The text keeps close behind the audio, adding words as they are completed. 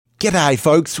G'day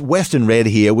folks, Western Red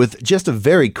here with just a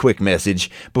very quick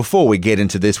message before we get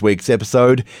into this week's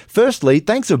episode. Firstly,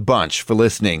 thanks a bunch for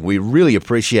listening. We really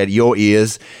appreciate your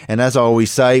ears, and as I always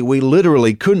say, we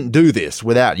literally couldn't do this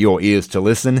without your ears to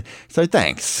listen, so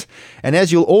thanks. And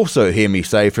as you'll also hear me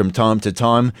say from time to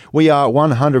time, we are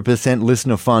 100%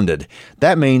 listener funded.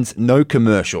 That means no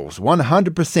commercials.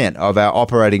 100% of our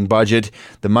operating budget,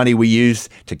 the money we use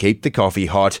to keep the coffee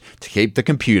hot, to keep the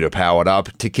computer powered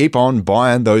up, to keep on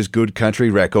buying those good country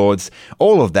records,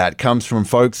 all of that comes from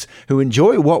folks who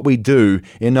enjoy what we do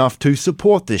enough to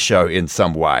support this show in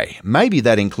some way. Maybe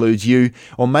that includes you,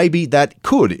 or maybe that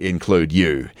could include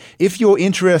you. If you're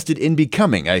interested in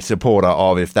becoming a supporter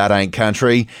of If That Ain't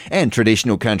Country and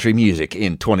traditional country music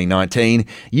in 2019,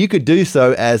 you could do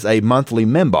so as a monthly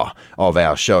member of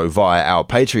our show via our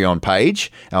Patreon page,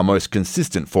 our most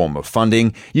consistent form of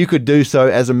funding. You could do so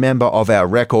as a member of our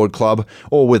record club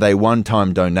or with a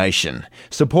one-time donation.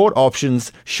 Support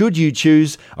options, should you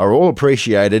choose, are all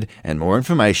appreciated, and more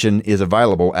information is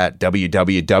available at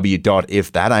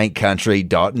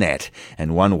www.ifthataintcountry.net.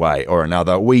 And one way or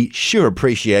another, we sure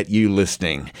appreciate you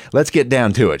listening. Let's get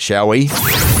down to it, shall we?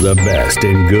 The best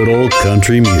in good old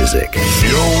country music.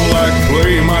 You don't like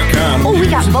play my kind of Oh, we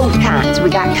got both kinds. We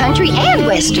got country and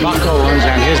western. Bucko runs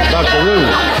on his buckaroo.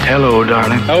 Hello,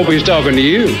 darling. I hope he's talking to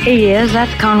you. He is.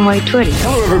 That's Conway Twitty.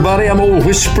 Hello, everybody. I'm old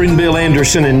Whispering Bill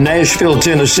Anderson in Nashville,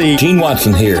 Tennessee. Gene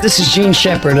Watson here. This is Gene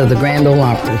Shepherd of the Grand Ole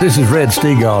Opry. This is Red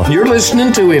Steagall. You're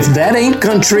listening to If That Ain't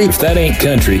Country. If That Ain't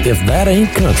Country. If That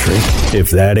Ain't Country.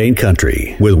 If That Ain't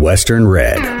Country with Western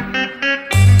Red.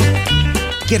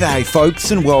 G'day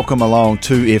folks and welcome along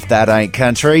to If That Ain't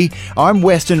Country. I'm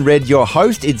Western Red, your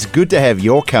host. It's good to have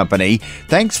your company.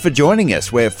 Thanks for joining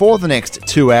us, where for the next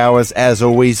 2 hours, as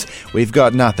always, we've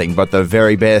got nothing but the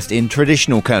very best in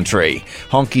traditional country.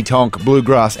 Honky-tonk,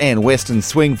 bluegrass and western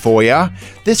swing for ya.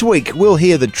 This week, we'll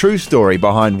hear the true story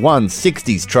behind one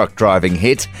 60s truck driving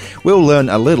hit. We'll learn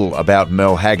a little about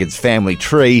Merle Haggard's family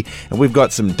tree, and we've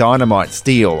got some dynamite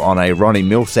steel on a Ronnie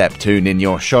Milsap tune in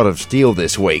your shot of steel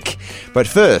this week. But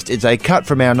first, it's a cut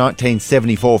from our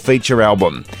 1974 feature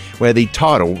album, where the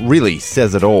title really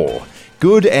says it all.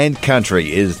 Good and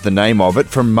Country is the name of it,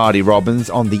 from Marty Robbins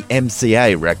on the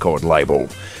MCA record label.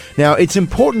 Now, it's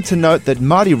important to note that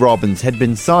Marty Robbins had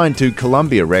been signed to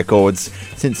Columbia Records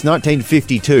since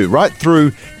 1952, right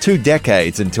through 2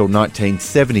 decades until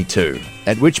 1972,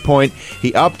 at which point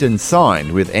he upped and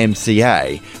signed with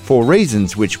MCA for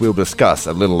reasons which we'll discuss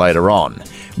a little later on.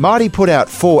 Marty put out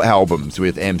 4 albums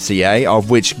with MCA, of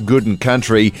which Good and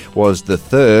Country was the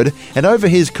third, and over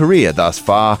his career thus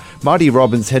far, Marty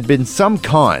Robbins had been some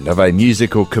kind of a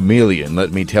musical chameleon,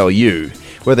 let me tell you.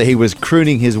 Whether he was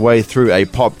crooning his way through a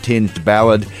pop-tinged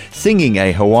ballad, singing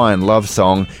a Hawaiian love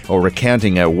song, or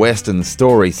recounting a western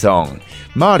story song,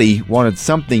 Marty wanted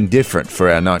something different for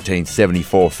our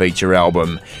 1974 feature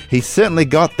album. He certainly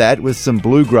got that with some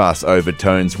bluegrass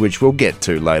overtones, which we'll get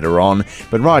to later on.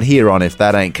 But right here on If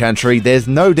That Ain't Country, there's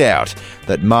no doubt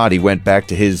that Marty went back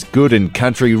to his good and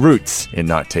country roots in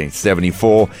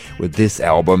 1974 with this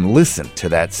album. Listen to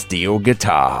that steel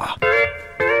guitar.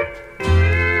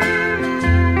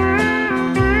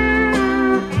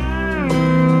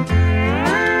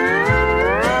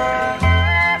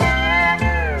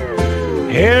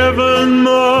 Heaven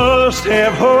must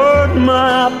have heard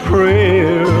my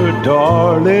prayer,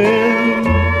 darling,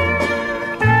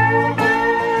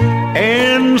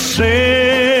 and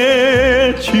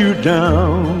sent you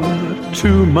down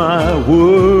to my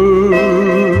world.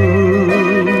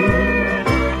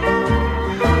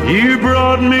 You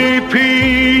brought me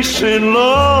peace and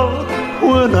love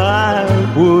when I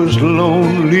was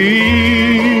lonely.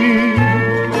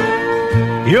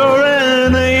 You're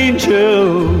an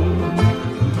angel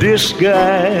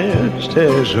disguised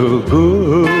as a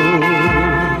girl.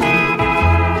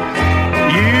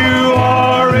 You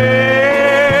are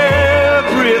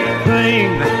everything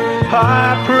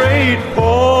I prayed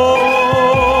for.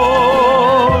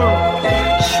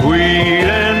 Sweet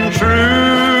and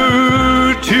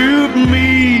true to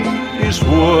me is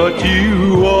what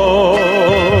you are.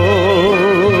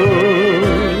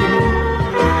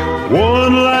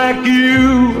 One like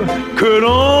you could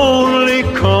only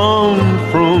come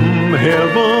from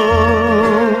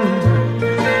heaven.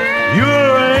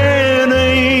 You're an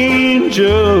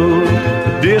angel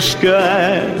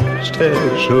disguised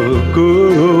as a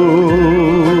girl.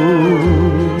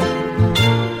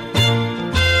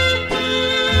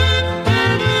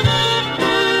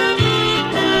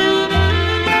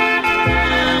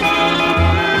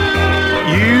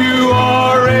 You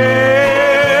are everything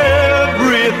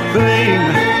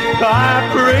I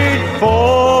prayed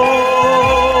for.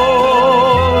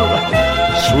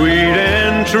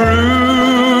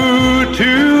 true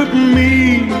to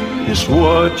me is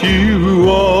what you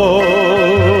are.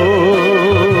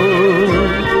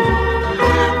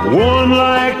 One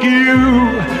like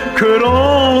you could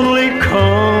only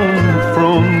come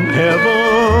from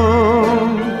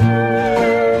heaven.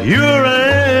 You're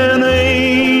an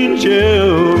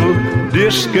angel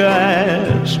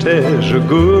disguised as a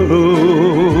girl.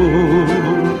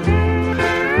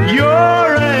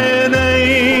 You're an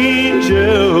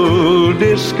angel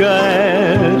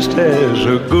disguised as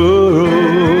a girl.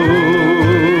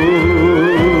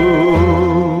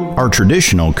 Our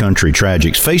traditional Country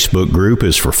Tragics Facebook group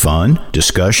is for fun,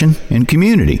 discussion, and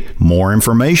community. More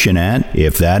information at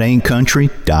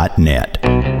ifthataintcountry.net.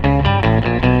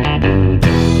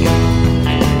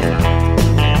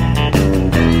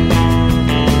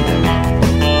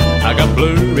 I got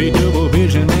blurry double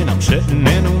vision and I'm sitting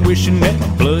and I'm wishing that my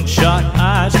bloodshot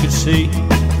eyes could see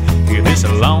if this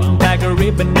long black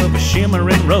ribbon of a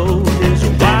shimmering rose is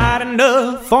wide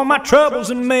enough for my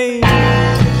troubles and me.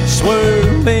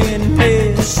 Swerving,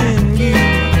 missing you,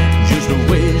 just a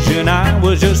wishing I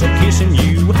was just kissing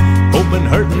you, hoping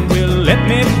hurting will let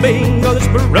me be. Oh, this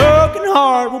broken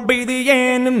heart will be the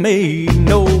end of me.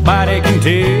 Nobody can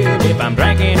tell if I'm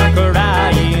drinking or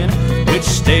crying, which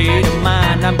state of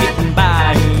mind I'm getting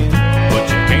by in. But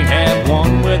you can't have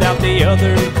one without the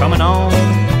other coming on.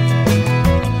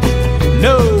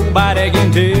 Nobody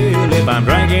can tell if I'm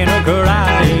drinking or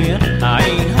crying. I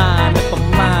ain't high enough of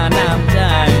mine, I'm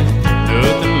dying.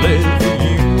 Nothing left for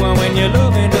you when your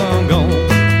loving done gone.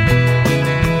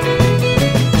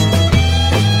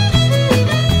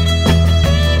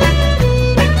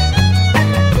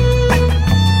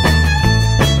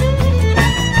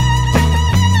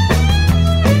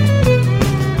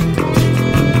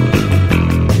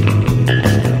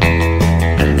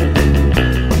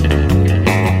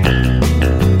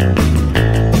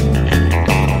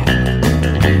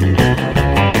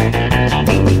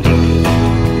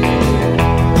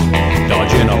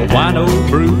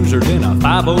 Bruiser in a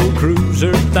 5-0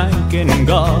 cruiser, thanking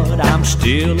God I'm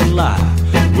still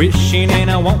alive. Wishing and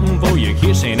a wanting for you,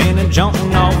 kissing and a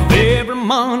jumping off every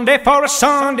Monday for a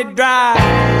Sunday drive.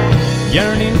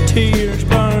 Yearning tears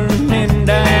burning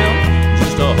down,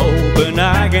 just a hoping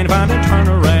I can find a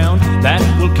turnaround that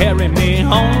will carry me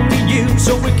home to you,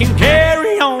 so we can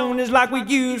carry on just like we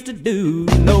used to do.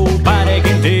 Nobody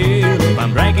can tell if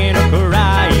I'm drinking or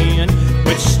crying,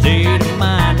 which state of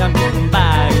mind I'm getting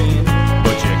by in.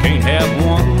 But you can't have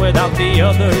one without the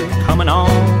other coming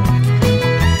on.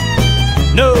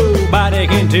 Nobody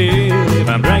can tell if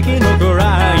I'm drinking or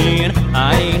crying.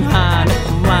 I ain't high enough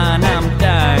of mine, I'm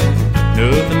dying.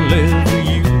 Nothing left for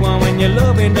you when your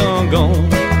loving done gone.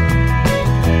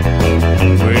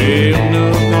 Well,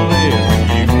 nothing left for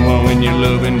you when your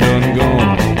loving done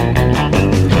gone.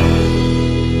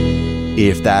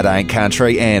 If That Ain't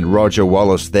Country, and Roger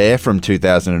Wallace there from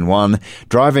 2001,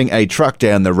 driving a truck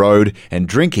down the road and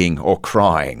drinking or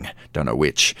crying. Don't know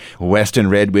which. Western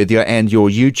Red with you and your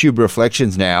YouTube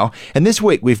reflections now. And this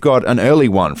week we've got an early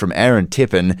one from Aaron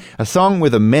Tippin, a song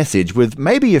with a message with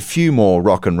maybe a few more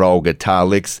rock and roll guitar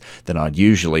licks than I'd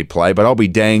usually play, but I'll be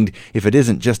danged if it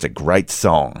isn't just a great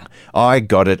song. I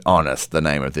Got It Honest, the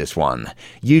name of this one.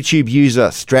 YouTube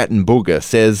user Stratton Booger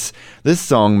says, "This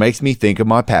song makes me think of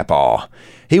my papa.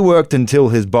 He worked until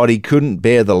his body couldn't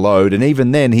bear the load, and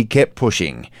even then he kept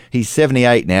pushing. He's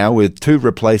 78 now with 2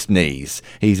 replaced knees.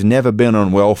 He's never been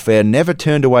on welfare, never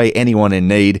turned away anyone in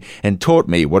need, and taught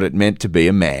me what it meant to be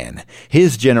a man.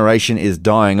 His generation is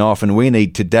dying off, and we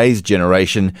need today's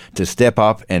generation to step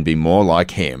up and be more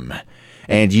like him."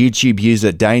 And YouTube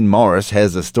user Dane Morris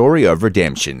has a story of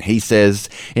redemption. He says,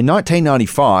 "In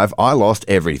 1995, I lost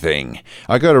everything.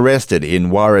 I got arrested in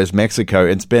Juarez, Mexico,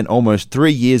 and spent almost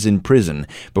 3 years in prison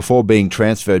before being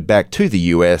transferred back to the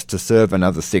US to serve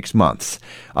another 6 months.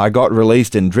 I got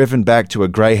released and driven back to a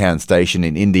Greyhound station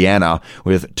in Indiana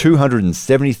with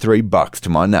 $273 to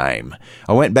my name.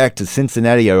 I went back to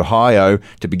Cincinnati, Ohio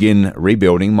to begin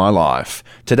rebuilding my life.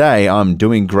 Today, I'm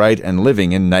doing great and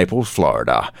living in Naples,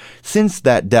 Florida. Since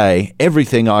that day,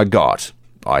 everything I got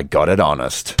it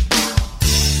honest."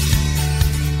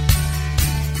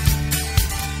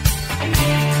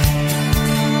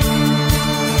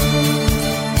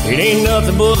 It ain't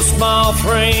nothing but a small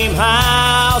frame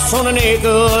house on an acre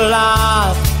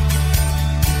lot.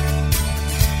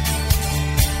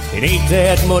 It ain't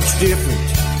that much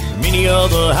different from any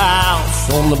other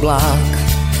house on the block.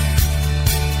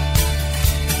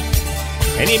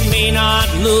 And it may not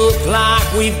look like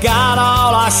we've got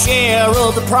all our share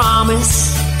of the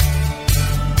promise,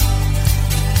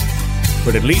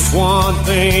 but at least one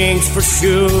thing's for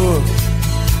sure,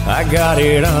 I got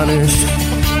it honest.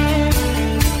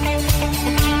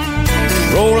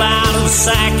 Roll out of the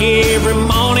sack every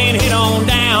morning, head on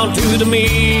down to the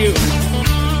mill.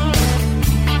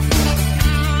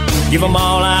 Give them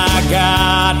all I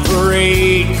got for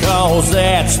 8, 'cause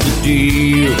that's the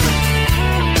deal.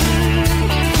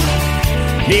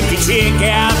 If you check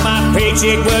out my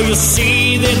paycheck, well, you'll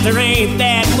see that there ain't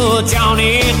that much on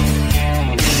it.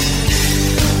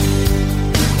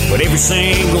 But every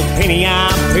single penny I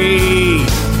pay,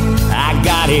 I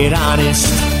got it honest.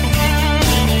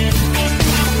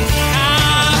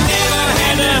 I've never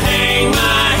had to hang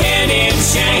my head in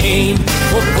shame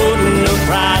for putting a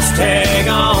price tag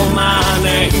on my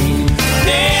name.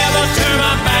 Never turn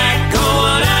my back on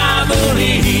what I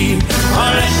believe, or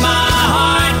let my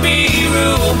heart be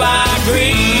ruled by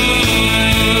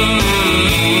greed.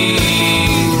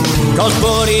 'Cause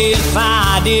buddy, if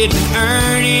I didn't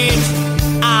earn it,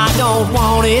 I don't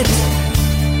want it.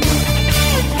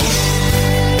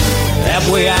 That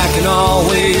way I can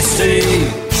always say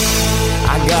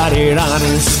I got it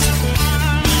honest.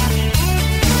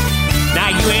 Now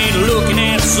you ain't looking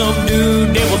at some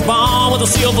dude that was born with a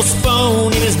silver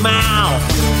spoon in his mouth.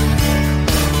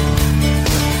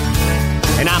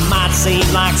 And I might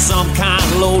seem like some kind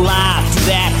of low life to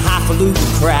that highfalutin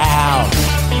crowd,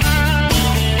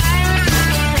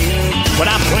 but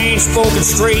I'm plain spoken,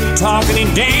 straight talking,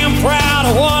 and damn proud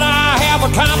of what I have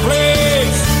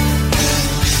accomplished.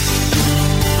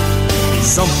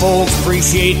 Some folks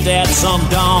appreciate that, some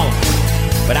don't,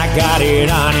 but I got it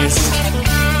honest.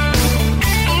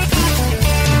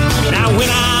 Now when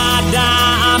I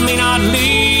die, I may not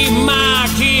leave my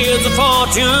kids a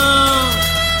fortune,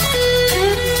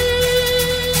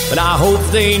 but I hope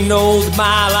they know that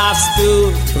my life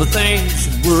stood for the things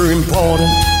that were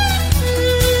important.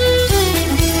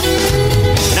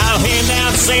 And I'll hand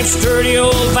down the same sturdy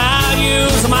old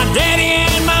values of my daddy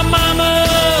and my mama.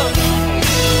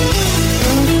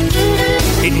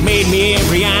 It made me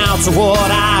every ounce of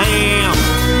what I am,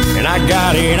 and I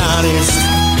got it honest.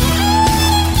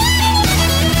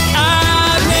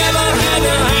 I've never had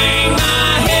to hang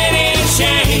my head in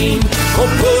shame for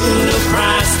putting a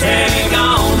price tag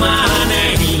on my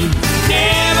name.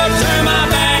 Never turn my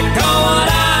back on what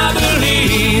I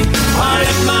believe, or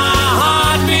let my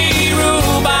heart be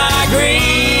ruled by greed.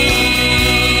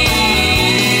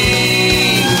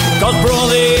 'Cause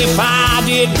brother, if I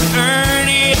didn't earn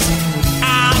it, I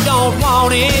don't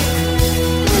want it.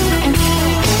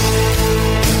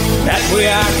 That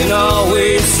way I can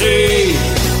always say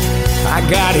I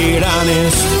got it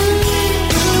honest.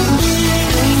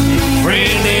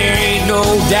 Friend, there ain't no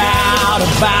doubt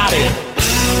about it,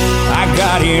 I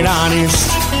got it honest.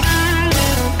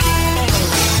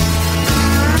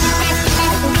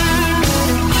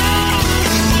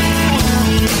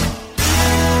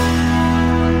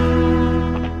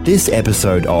 This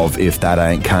episode of If That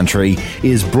Ain't Country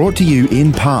is brought to you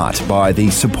in part by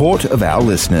the support of our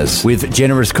listeners, with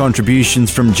generous contributions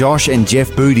from Josh and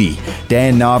Jeff Booty,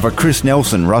 Dan Nava, Chris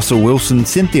Nelson, Russell Wilson,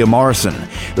 Cynthia Morrison,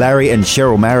 Larry and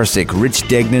Cheryl Marisick, Rich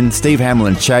Degnan, Steve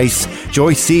Hamlin Chase,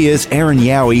 Joy Sears, Aaron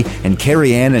Yowie, and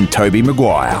Kerry Ann and Toby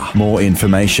Maguire. More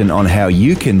information on how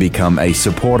you can become a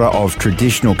supporter of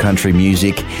traditional country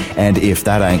music and If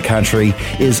That Ain't Country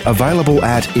is available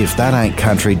at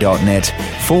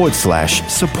ifthataintcountry.net/support.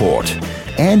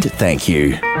 And thank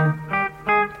you.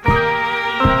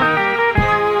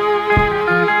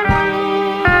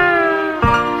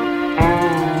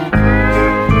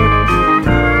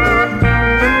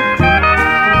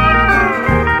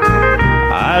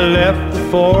 I left the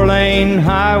 4-lane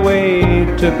highway,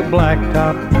 took a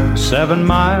blacktop 7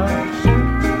 miles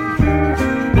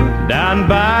down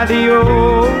by the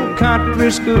old country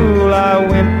school I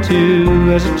went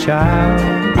to as a child.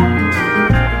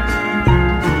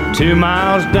 2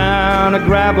 miles down a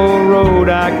gravel road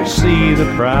I could see the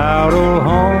proud old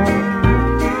home,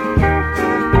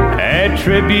 a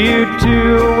tribute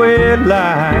to a way of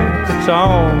life that's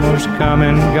almost come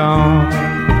and gone.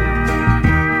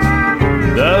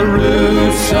 The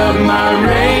roots of my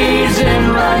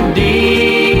raising run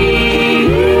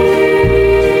deep.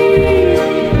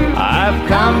 I've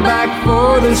come back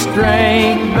for the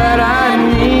strength that I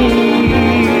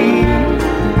need,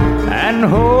 and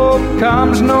hope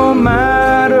comes no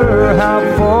matter how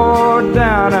far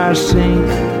down I sink.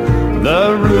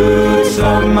 The roots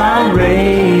of my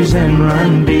raising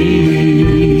run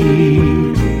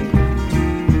deep.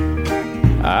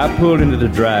 I pulled into the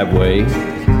driveway.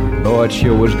 Boy, it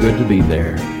sure was good to be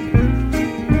there.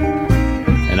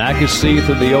 And I could see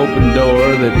through the open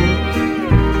door that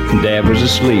Dad was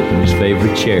asleep in his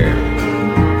favorite chair.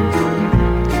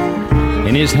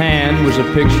 In his hand was a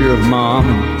picture of Mom,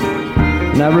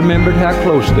 and I remembered how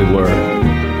close they were.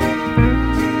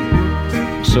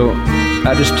 So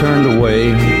I just turned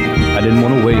away. I didn't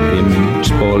want to wake him and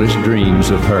spoil his dreams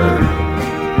of her.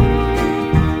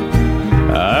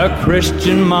 A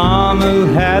Christian mom who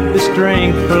had the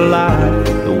strength for life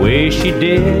the way she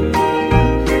did.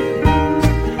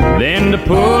 Then to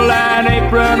pull that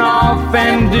apron off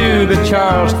and do the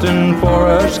Charleston for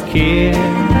us kids.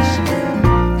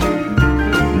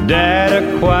 Dad,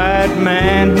 a quiet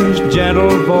man whose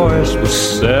gentle voice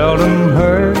was seldom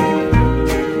heard,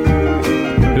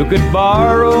 who could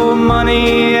borrow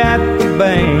money at the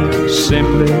bank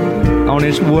simply on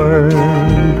his word.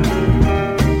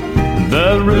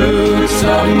 The roots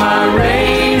of my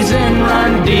raising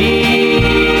run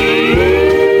deep.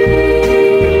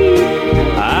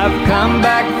 I've come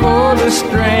back for the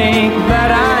strength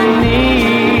that I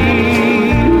need,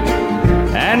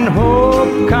 and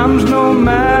hope comes no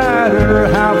matter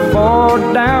how far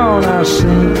down I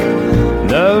sink.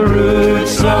 The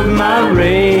roots of my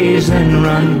raising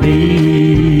run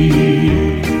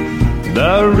deep.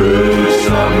 The roots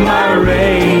of my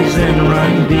raising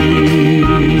run deep.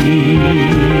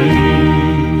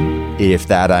 If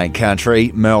that ain't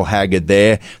country, Merle Haggard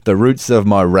there, The Roots of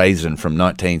My Raisin from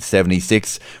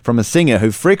 1976, from a singer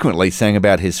who frequently sang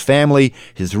about his family,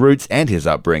 his roots and his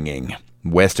upbringing.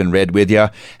 Western Red with ya.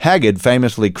 Haggard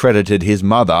famously credited his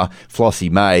mother, Flossie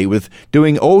May, with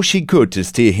doing all she could to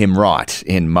steer him right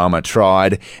in Mama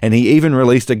Tried, and he even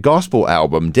released a gospel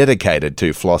album dedicated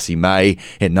to Flossie May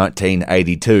in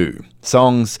 1982.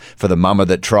 Songs for the Mama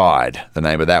That Tried, the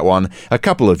name of that one, a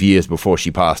couple of years before she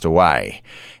passed away.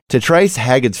 To trace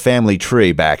Haggard's family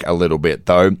tree back a little bit,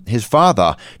 though, his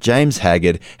father, James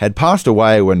Haggard, had passed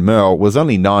away when Merle was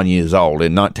only 9 years old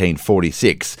in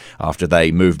 1946, after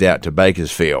they moved out to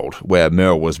Bakersfield, where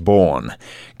Merle was born.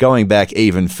 Going back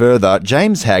even further,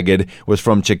 James Haggard was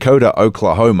from Chakotah,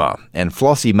 Oklahoma, and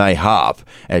Flossie May Harp,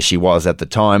 as she was at the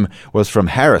time, was from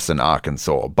Harrison,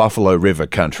 Arkansas, Buffalo River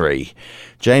country.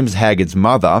 James Haggard's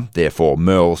mother, therefore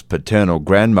Merle's paternal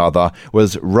grandmother,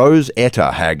 was Rose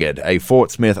Etta Haggard, a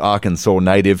Fort Smith, Arkansas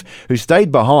native who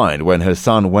stayed behind when her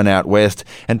son went out west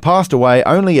and passed away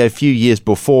only a few years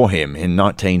before him in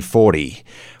 1940.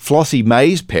 Flossie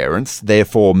May's parents,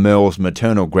 therefore Merle's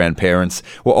maternal grandparents,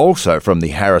 were also from the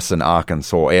Harrison,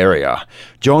 Arkansas area.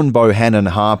 John Bohannon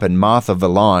Harp and Martha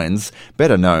Valines,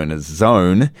 better known as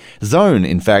Zone. Zone,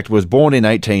 in fact, was born in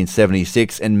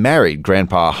 1876 and married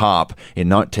Grandpa Harp in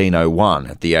 1901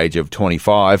 at the age of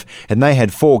 25, and they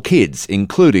had 4 kids,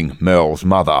 including Merle's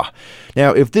mother.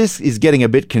 Now, if this is getting a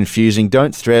bit confusing,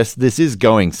 don't stress, this is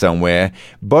going somewhere.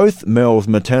 Both Merle's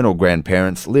maternal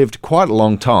grandparents lived quite a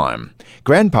long time.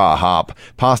 Grandpa Harp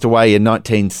passed away in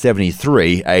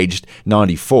 1973, aged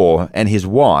 94, and his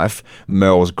wife,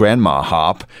 Merle's grandma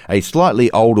Harp, a slightly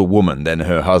older woman than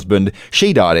her husband,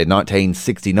 she died in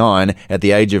 1969 at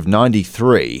the age of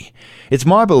 93. It's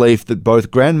my belief that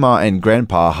both Grandma and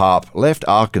Grandpa Harp left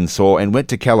Arkansas and went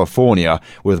to California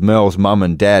with Merle's mum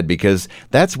and dad because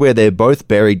that's where they're both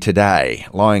buried today,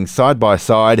 lying side by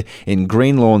side in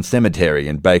Green Lawn Cemetery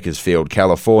in Bakersfield,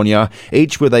 California,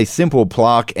 each with a simple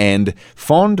plaque and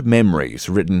fond memories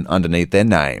written underneath their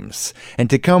names. And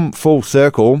to come full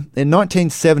circle, in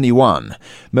 1971,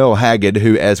 Merle Haggard,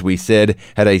 who, as we said,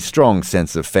 had a strong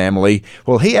sense of family,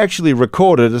 well, he actually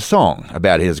recorded a song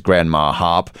about his Grandma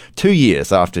Harp 2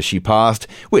 years after she passed,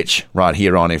 which, right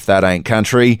here on If That Ain't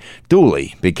Country,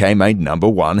 duly became a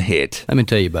 #1 hit. Let me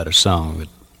tell you about a song that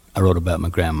I wrote about my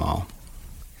grandma.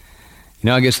 You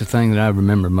know, I guess the thing that I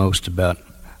remember most about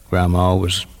Grandma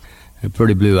was her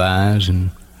pretty blue eyes and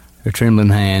her trembling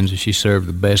hands as she served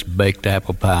the best baked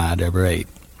apple pie I'd ever ate.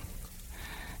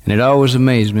 And it always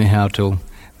amazed me how till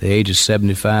the age of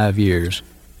 75 years,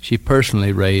 she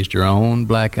personally raised her own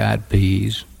black-eyed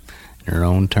peas and her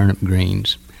own turnip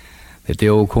greens that the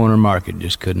old corner market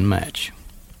just couldn't match.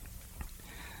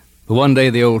 But one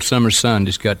day the old summer sun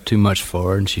just got too much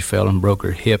for her and she fell and broke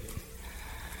her hip.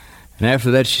 And after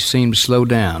that she seemed to slow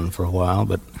down for a while,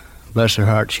 but bless her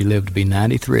heart, she lived to be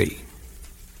 93.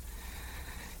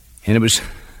 And it was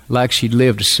like she'd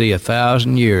lived to see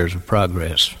 1,000 years of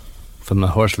progress, from the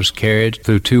horseless carriage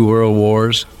through 2 world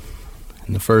wars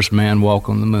and the first man walk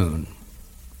on the moon.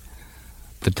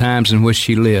 The times in which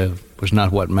she lived was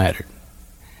not what mattered.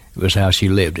 It was how she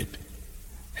lived it,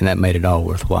 and that made it all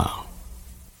worthwhile.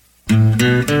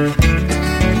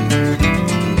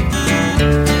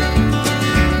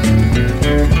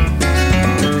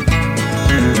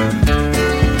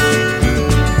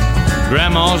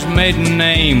 Grandma's maiden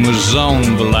name was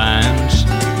Zone Valines.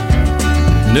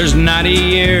 There's 90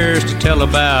 years to tell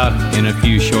about in a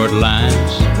few short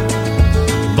lines.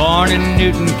 Born in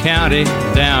Newton County,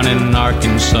 down in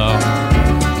Arkansas.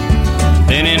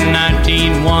 Then in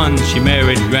 1901 she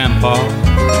married Grandpa.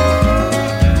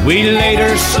 We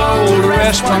later sold a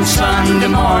restaurant Sunday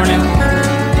morning,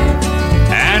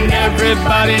 and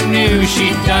everybody knew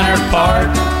she'd done her part.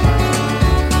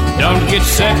 Don't get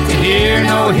set to hear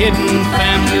no hidden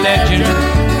family legend,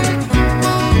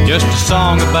 just a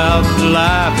song about the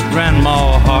life of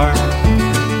Grandma Hart.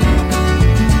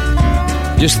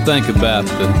 Just think about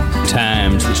the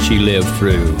times that she lived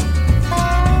through,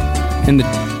 and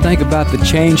think about the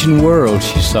changing world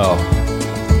she saw.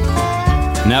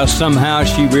 Now somehow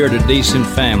she reared a decent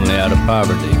family out of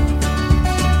poverty,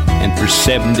 and for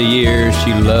 70 years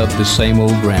she loved the same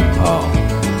old Grandpa.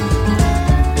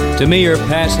 To me, her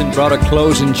passing brought a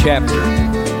closing chapter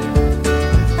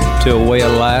to a way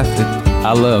of life that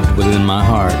I loved within my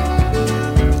heart.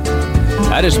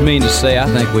 I just mean to say I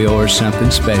think we owe her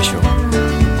something special.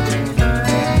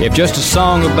 If just a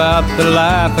song about the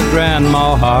life of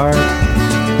Grandma Hart.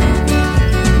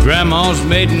 Grandma's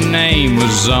maiden name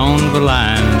was on the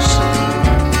lines,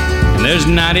 and there's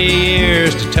 90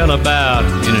 years to tell about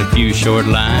in a few short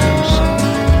lines.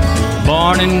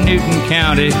 Born in Newton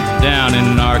County, down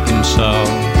in Arkansas.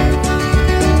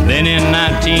 Then in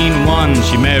 1901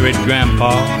 she married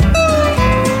Grandpa.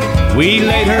 We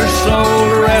later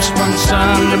sold a restaurant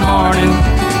Sunday morning,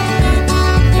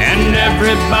 and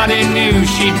everybody knew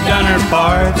she'd done her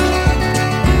part.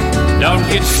 Don't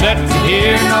get set to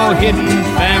hear no hidden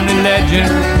family legend,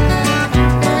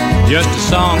 just a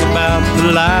song about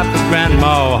the life of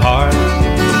Grandma Hart.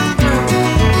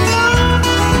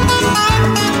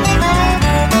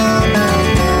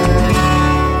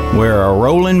 Where a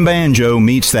rolling banjo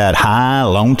meets that high,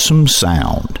 lonesome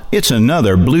sound. It's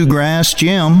another bluegrass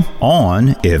gem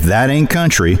on If That Ain't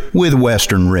Country with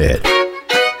Western Red.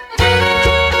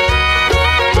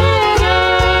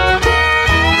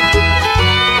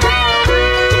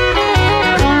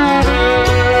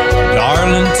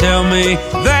 Darling, tell me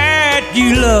that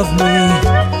you love me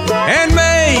and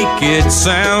make it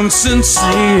sound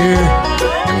sincere,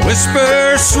 and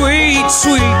whisper sweet,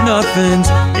 sweet nothings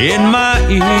in my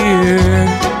ear.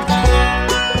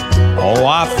 Oh,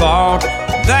 I thought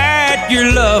that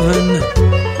your loving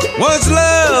was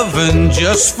loving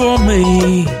just for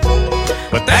me,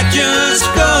 but that just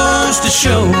goes to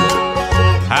show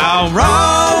how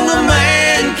wrong a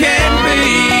man can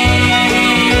be.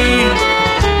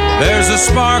 There's a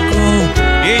sparkle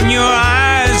in your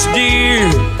eyes, dear,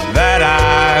 that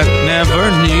I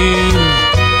never knew,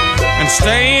 and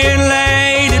staying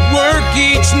late at work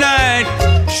each night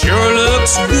sure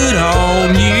looks good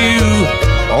on you.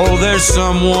 Oh, there's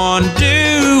someone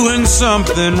doing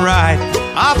something right.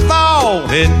 I thought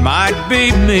it might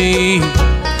be me,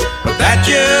 but that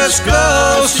just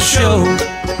goes to show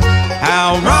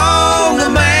how wrong a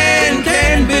man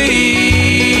can be.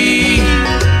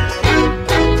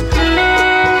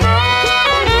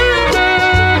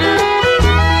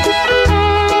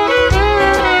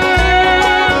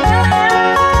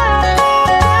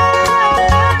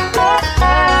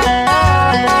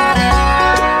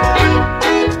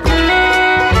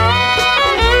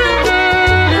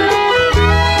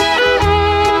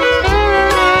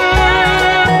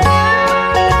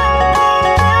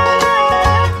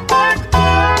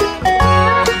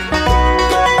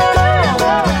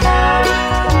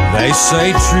 They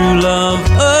say true love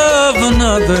of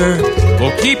another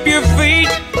will keep your feet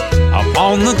up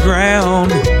on the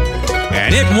ground,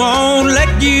 and it won't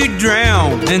let you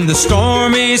drown in the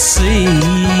stormy sea.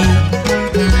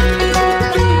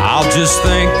 I'll just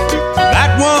think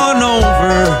that one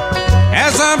over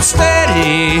as I'm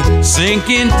steady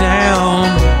sinking down,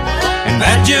 and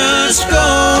that just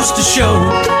goes to show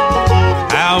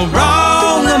how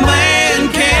wrong a man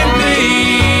can be.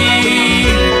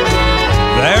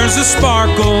 There's a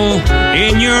sparkle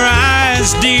in your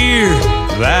eyes, dear,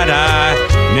 that I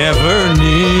never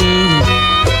knew,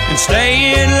 and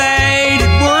staying late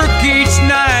at work each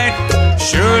night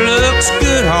sure looks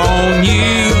good on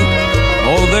you.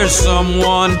 Oh, there's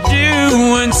someone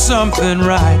doing something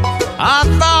right. I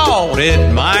thought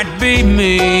it might be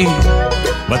me,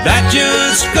 but that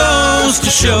just goes to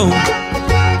show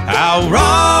how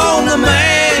wrong a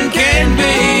man can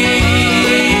be.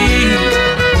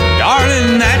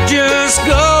 Darling, that just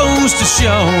goes to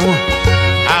show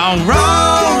how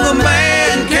wrong a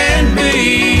man can be.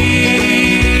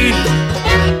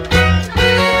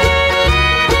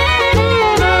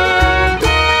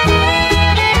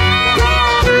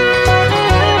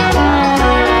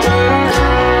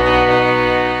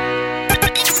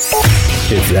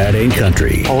 If That Ain't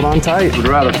Country. Hold on tight. Would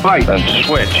rather fight than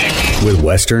switch. With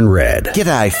Western Red.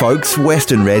 G'day folks,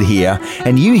 Western Red here,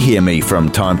 and you hear me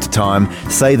from time to time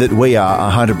say that we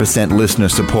are 100% listener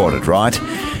supported, right?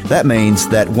 That means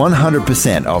that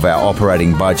 100% of our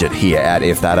operating budget here at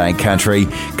If That Ain't Country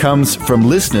comes from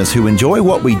listeners who enjoy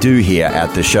what we do here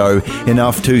at the show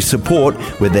enough to support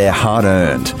with their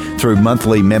hard-earned through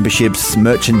monthly memberships,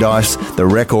 merchandise, the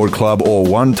record club, or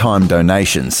one-time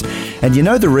donations. And you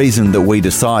know the reason that we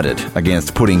decided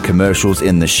against putting commercials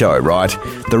in the show, right?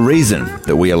 The reason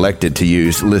that we elected to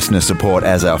use listener support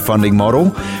as our funding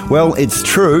model? Well, it's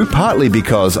true, partly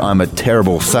because I'm a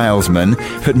terrible salesman,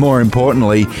 but more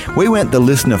importantly, we went the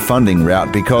listener funding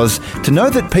route because to know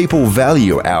that people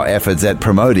value our efforts at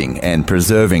promoting and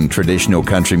preserving traditional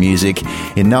country music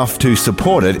enough to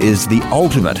support it is the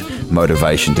ultimate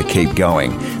motivation to keep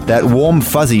going. That warm,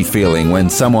 fuzzy feeling when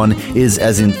someone is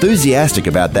as enthusiastic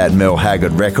about that Merle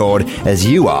Haggard record as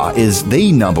you are is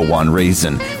the number one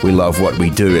reason we love what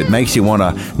we do. It makes you want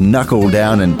to knuckle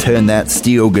down and turn that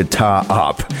steel guitar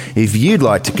up. If you'd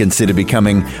like to consider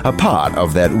becoming a part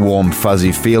of that warm,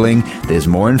 fuzzy feeling, there's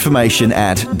more information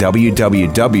at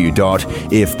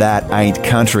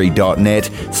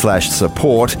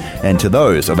www.ifthataintcountry.net/support. And to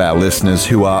those of our listeners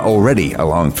who are already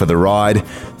along for the ride,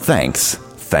 thanks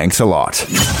a lot.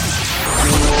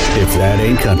 If That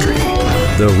Ain't Country.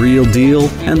 The real deal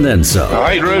and then some.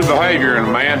 I hate rude behavior in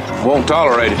a man. Won't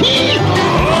tolerate it.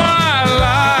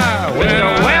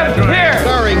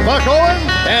 Starring Buck Owens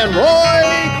and Roy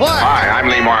Clark. Hi, I'm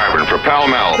Lee Marvin for Pall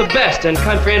Mall. The best in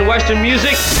country and western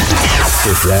music.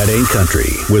 If That Ain't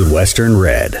Country with Western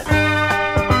Red.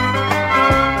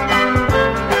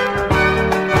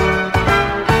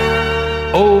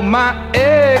 Oh, my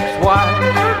ex-wife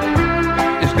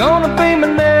is gonna be my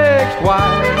next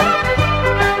wife.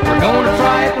 We're gonna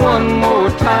try it one more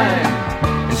time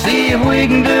and see if we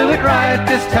can do it right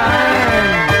this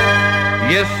time.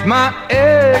 Yes, my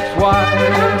ex-wife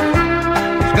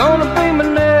is gonna be my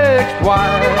next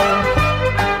wife.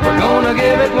 We're gonna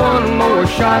give it one more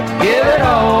shot, give it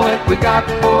all that we got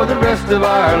for the rest of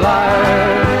our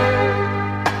life.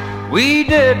 We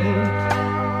didn't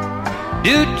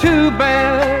do too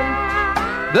bad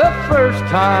the first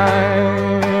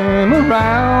time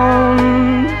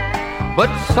around, but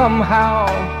somehow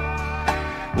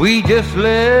we just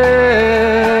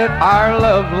let our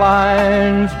love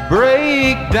lines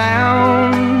break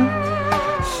down.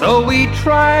 So we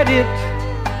tried it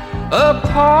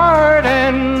apart,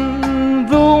 and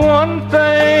the one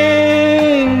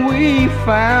thing we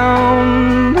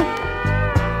found,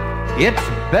 it's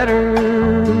better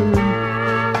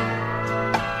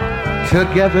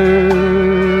together.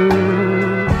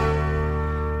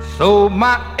 So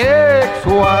my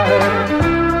ex-wife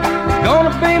is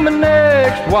gonna be my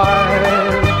next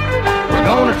wife. We're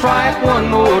gonna try it one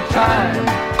more time,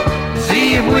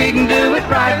 see if we can do it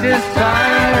right this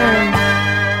time.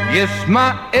 Yes,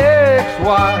 my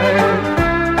ex-wife is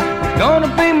gonna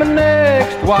be my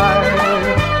next wife.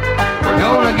 We're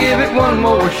gonna give it one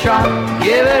more shot,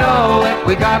 give it all that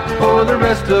we got for the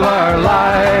rest of our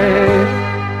life.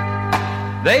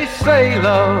 They say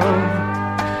love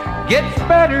gets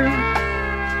better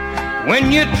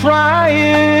when you try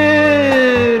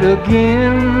it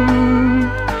again,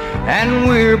 and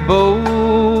we're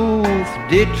both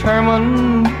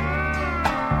determined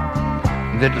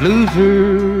that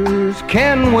losers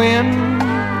can win,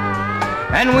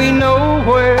 and we know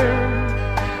where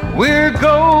we're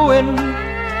going,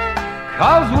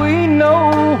 'cause we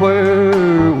know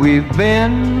where we've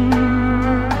been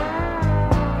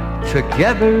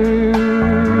together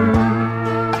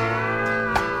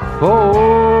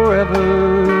forever.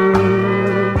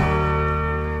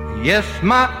 Yes,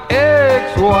 my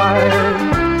ex-wife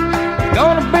is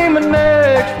gonna be my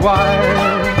next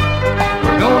wife.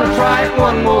 We're gonna try it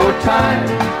one more time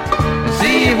and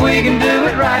see if we can do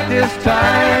it right this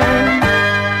time.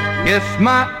 Yes,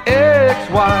 my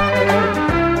ex-wife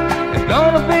is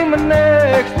gonna be my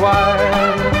next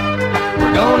wife.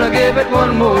 We're gonna give it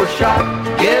one more shot,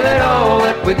 give it all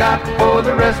that we got for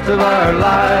the rest of our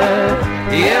life.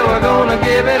 Yeah, we're gonna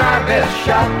give it our best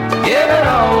shot, give it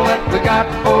all that we got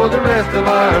for the rest of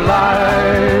our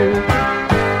life.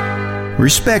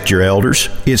 Respect your elders.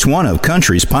 It's one of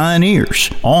country's pioneers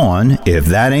on If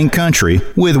That Ain't Country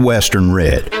with Western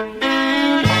Red.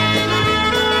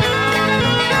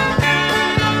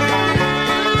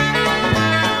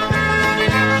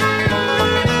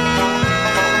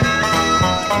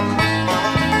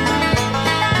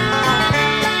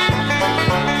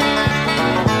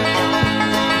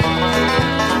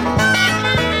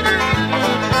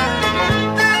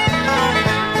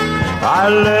 I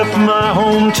left my home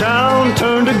hometown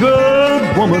turned a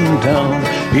good woman down,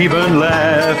 even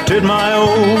laughed at my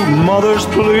old mother's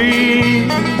plea.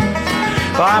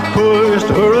 I pushed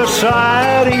her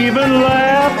aside, even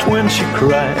laughed when she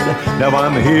cried. Now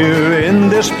I'm here in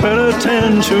this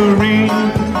penitentiary.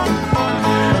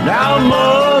 Now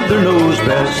mother knows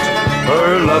best,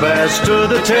 her love has stood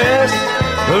the test.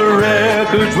 The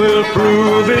records will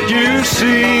prove it, you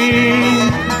see.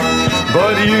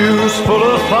 But youth's full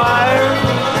of fire,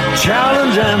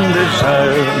 challenge and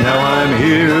desire. Now I'm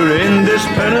here in this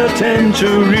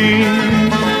penitentiary.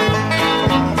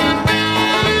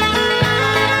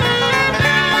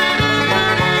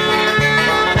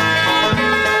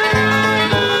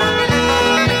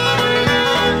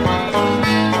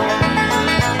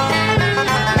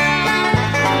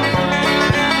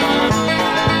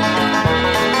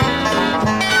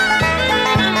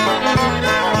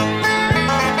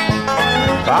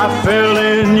 I fell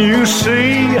in, you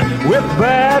see, with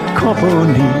bad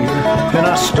company, and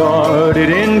I started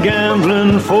in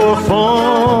gambling for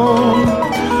fun.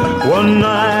 One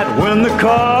night when the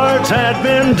cards had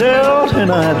been dealt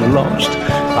and I'd lost,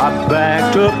 I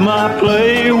backed up my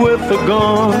play with a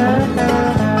gun.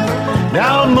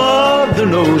 Now mother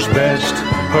knows best,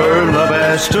 her love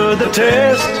has stood the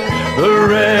test. The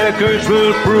records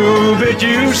will prove it,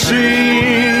 you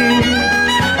see.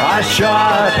 I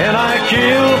shot and I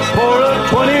killed for a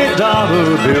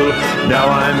 $20 bill. Now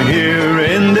I'm here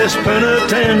in this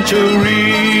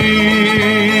penitentiary.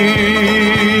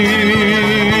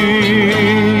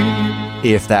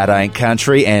 If That Ain't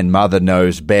Country and Mother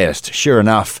Knows Best. Sure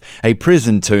enough, a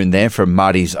prison tune there from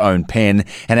Marty's own pen,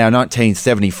 and our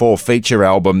 1974 feature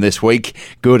album this week,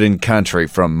 Good and Country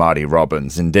from Marty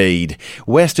Robbins, indeed.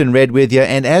 Western Red with you,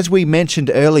 and as we mentioned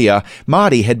earlier,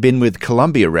 Marty had been with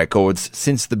Columbia Records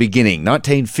since the beginning,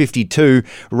 1952,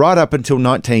 right up until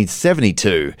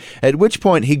 1972, at which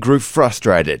point he grew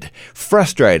frustrated.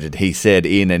 Frustrated, he said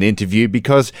in an interview,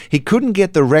 because he couldn't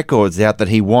get the records out that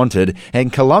he wanted,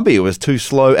 and Columbia was too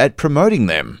slow at promoting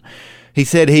them. He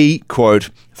said he, quote,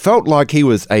 felt like he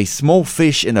was a small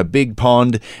fish in a big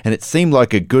pond and it seemed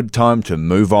like a good time to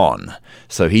move on.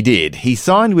 So he did. He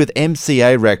signed with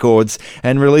MCA Records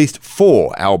and released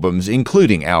 4 albums,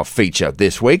 including our feature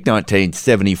this week,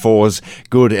 1974's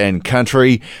Good and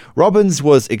Country. Robbins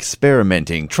was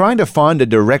experimenting, trying to find a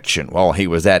direction while he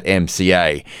was at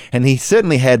MCA, and he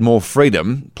certainly had more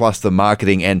freedom, plus the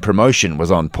marketing and promotion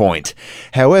was on point.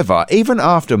 However, even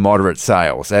after moderate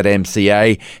sales at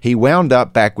MCA, he wound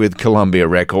up back with Columbia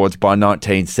Records by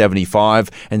 1975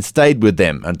 and stayed with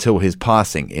them until his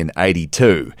passing in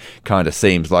 82. Kind of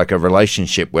seems like a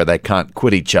relationship where they can't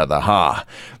quit each other, huh?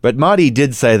 But Marty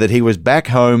did say that he was back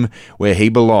home where he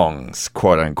belongs,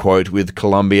 quote unquote, with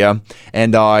Columbia,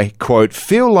 and I, quote,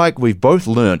 feel like we've both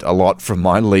learnt a lot from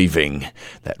my leaving.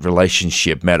 That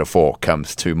relationship metaphor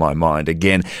comes to my mind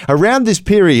again. Around this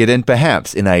period, and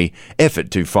perhaps in an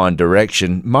effort to find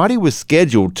direction, Marty was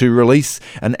scheduled to release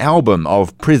an album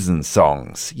of prison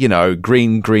songs. You know,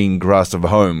 green, green grass of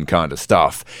home kind of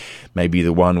stuff. Maybe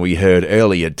the one we heard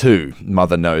earlier too,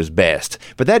 Mother Knows Best.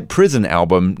 But that prison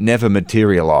album never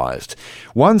materialised.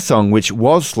 One song which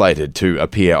was slated to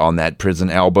appear on that prison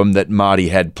album that Marty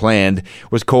had planned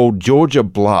was called Georgia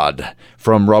Blood,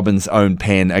 from Robbins' own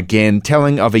pen, again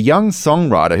telling of a young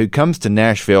songwriter who comes to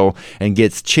Nashville and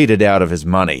gets cheated out of his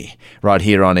money. Right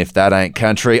here on If That Ain't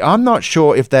Country, I'm not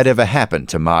sure if that ever happened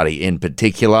to Marty in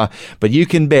particular, but you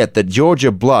can bet that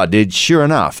Georgia Blood did sure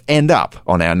enough end up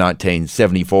on our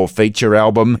 1974 feature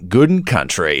album, Good and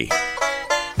Country.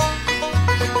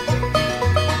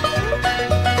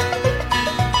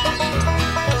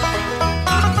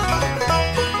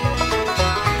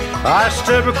 I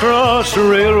step across the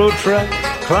railroad track,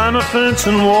 climb a fence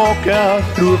and walk out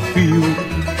through a field.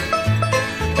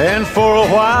 And for a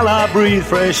while I breathe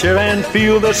fresh air and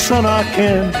feel the sun, I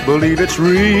can't believe it's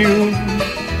real.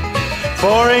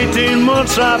 For 18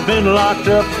 months I've been locked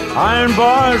up, iron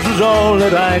bars was all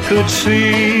that I could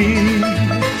see.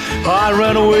 I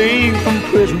ran away from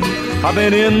prison, I've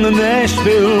been in the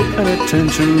Nashville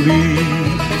Penitentiary.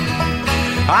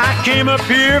 I came up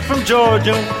here from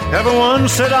Georgia, everyone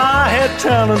said I had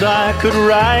talent I could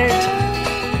write.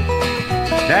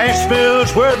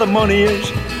 Nashville's where the money is,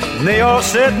 and they all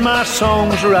said my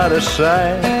songs were out of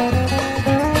sight.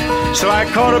 So I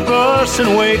caught a bus in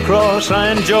Waycross,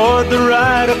 I enjoyed the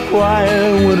ride, a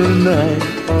quiet winter night.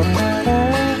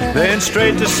 Then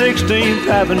straight to 16th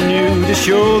Avenue to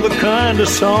show the kind of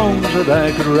songs that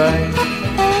I could write.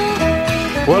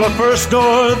 Well, the first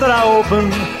door that I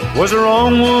opened was the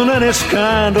wrong one, and it's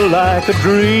kinda like a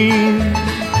dream.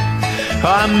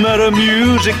 I met a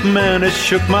music man that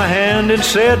shook my hand and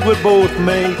said we'd both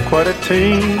make quite a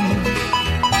team.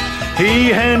 He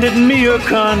handed me a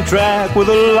contract with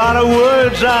a lot of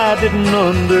words I didn't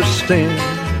understand.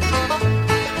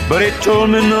 But he told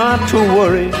me not to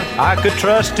worry, I could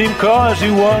trust him 'cause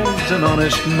he was an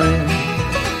honest man.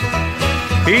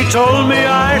 He told me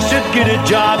I should get a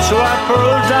job, so I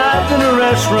pearl-dived in a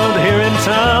restaurant here in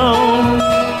town.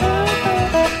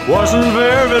 Wasn't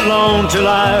very long till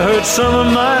I heard some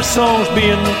of my songs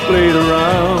being played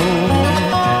around.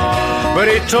 But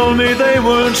he told me they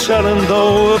weren't selling,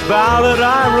 though a ballad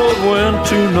I wrote went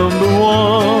to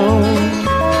 #1.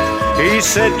 He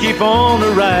said, keep on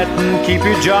writing, keep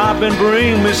your job and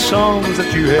bring me songs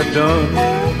that you have done.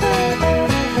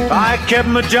 I kept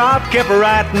my job, kept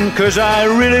writing, 'cause I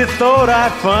really thought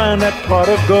I'd find that pot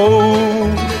of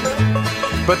gold.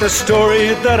 But the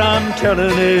story that I'm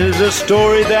telling is a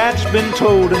story that's been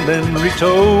told and then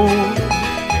retold.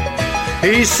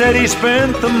 He said he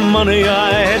spent the money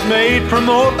I had made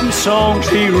promoting songs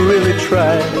he really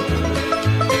tried.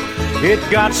 It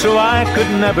got so I could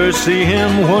never see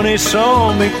him. When he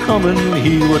saw me coming,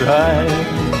 he would hide.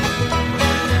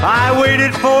 I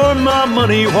waited for my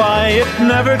money, why it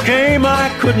never came, I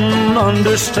couldn't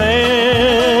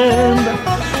understand.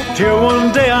 Till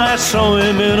one day I saw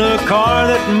him in a car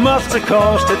that must have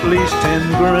cost at least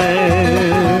 10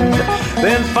 grand.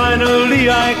 Then finally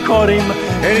I caught him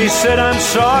and he said, I'm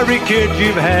sorry kid,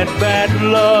 you've had bad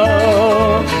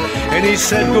luck. And he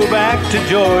said, go back to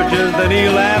Georgia. Then he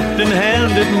laughed and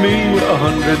handed me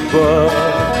 $100.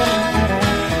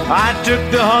 I took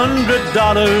the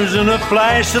 $100 and a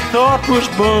flash of thought was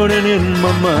burning in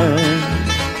my mind.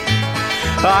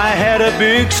 I had a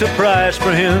big surprise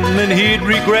for him, and he'd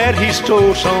regret he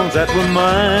stole songs that were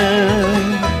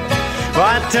mine.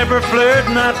 My temper flared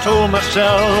and I told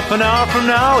myself an hour from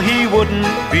now he wouldn't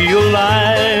be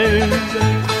alive.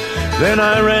 Then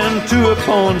I ran to a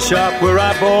pawn shop where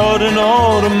I bought an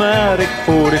automatic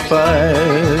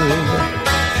 45.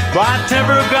 My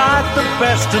temper got the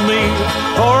best of me.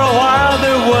 For a while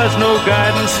there was no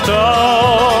guidance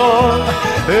star.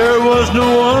 There was no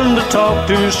one to talk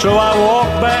to, so I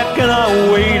walked back and I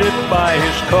waited by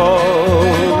his car.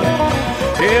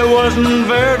 It wasn't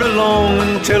very long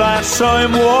until I saw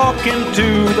him walk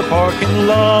into the parking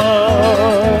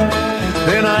lot.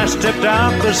 Then I stepped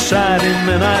out beside him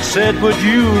and I said, would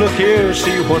you look here,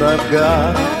 see what I've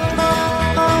got?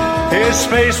 His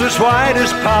face was white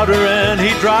as powder and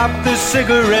he dropped the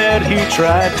cigarette he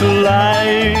tried to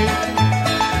light.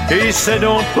 He said,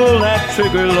 don't pull that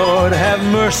trigger, Lord, have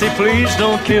mercy, please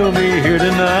don't kill me here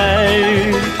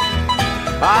tonight.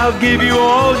 I'll give you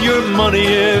all your money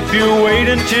if you wait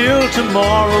until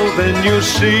tomorrow, then you'll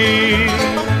see.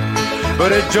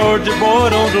 But a Georgia boy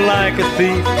don't like a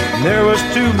thief, and there was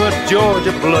too much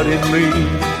Georgia blood in me.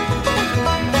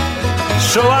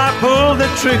 So I pulled the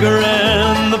trigger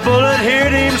and the bullet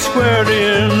hit him squarely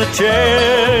in the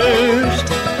chest.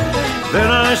 Then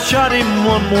I shot him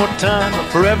one more time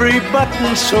for every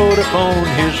button sewed upon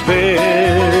his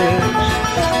vest.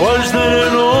 Was then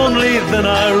and only then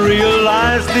I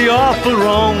realized the awful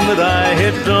wrong that I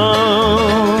had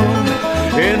done.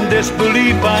 In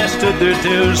disbelief I stood there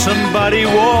till somebody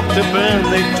walked up and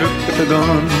they took the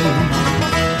gun.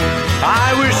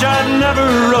 I wish I'd never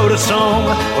wrote a song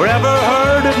or ever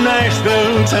heard of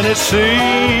Nashville,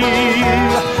 Tennessee.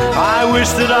 I wish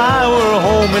that I were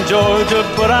home in Georgia,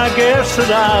 but I guess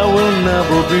that I will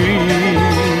never be.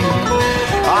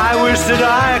 I wish that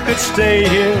I could stay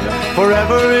here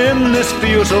forever in this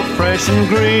field so fresh and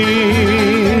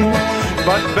green.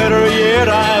 But better yet,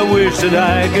 I wish that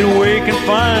I could wake and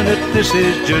find that this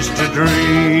is just a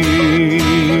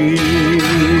dream.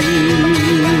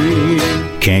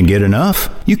 Can't get enough?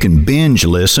 You can binge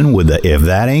listen with the If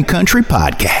That Ain't Country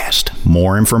podcast.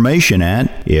 More information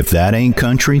at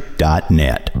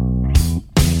ifthataintcountry.net.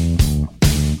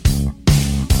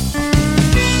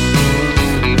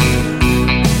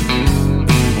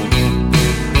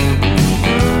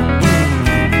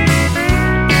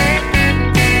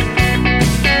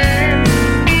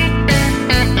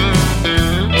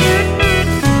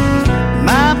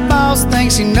 My boss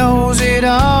thinks he knows it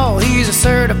all. He's a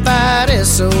certified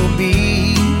SOB.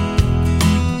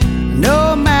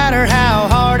 No matter how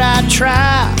hard I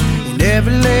try, he never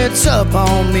lets up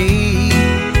on me.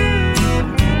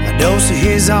 A dose of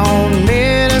his own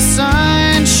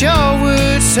medicine sure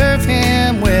would serve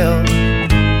him well.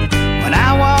 When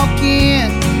I walk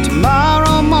in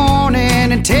tomorrow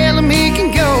morning and tell him he can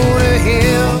go to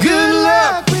hell. Good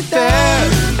luck with that.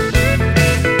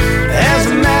 As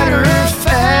a matter of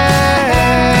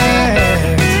fact,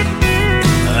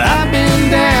 I've been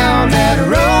down that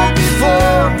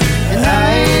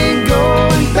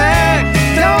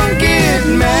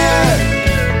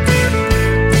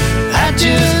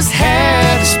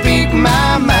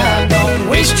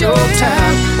your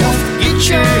time. Don't forget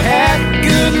your hat.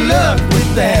 Good luck with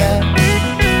that.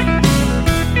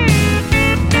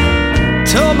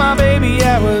 Told my baby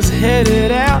I was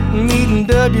headed out, meeting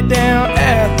W down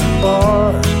at the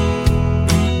bar.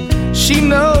 She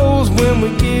knows when we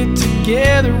get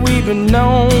together we've been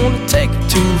known to take it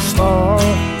too far.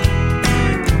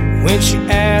 When she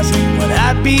asked when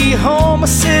I'd be home, I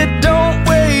said don't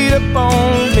wait up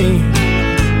on me,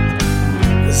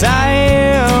 'cause I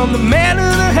am the man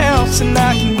of the house and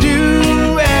I can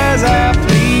do as I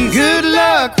please. Good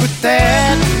luck with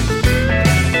that.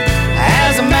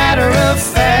 As a matter of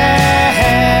fact,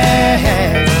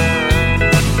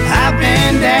 I've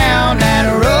been down that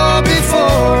road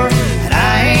before and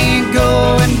I ain't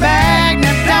going back.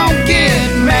 Now don't get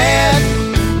mad,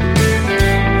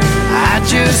 I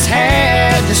just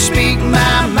had to speak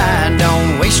my mind.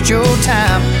 Don't waste your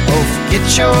time, oh forget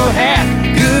your hat.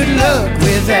 Good luck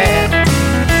with that.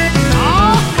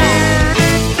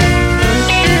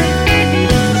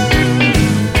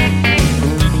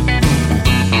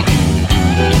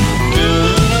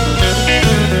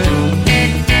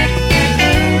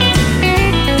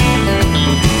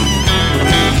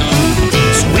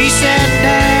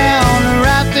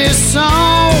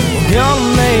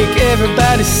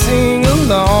 Everybody sing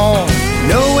along.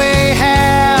 No way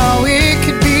how it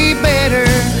could be better.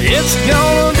 It's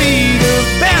gonna be the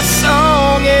best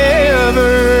song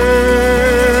ever.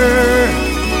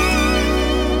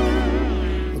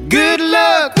 Good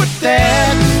luck with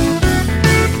that.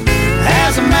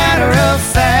 As a matter of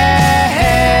fact,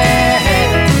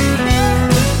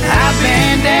 I've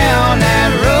been down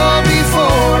that road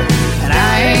before and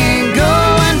I ain't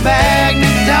going back.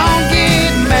 Now don't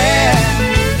get mad,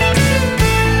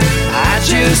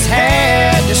 just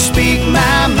had to speak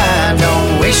my mind.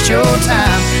 Don't waste your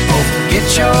time, oh forget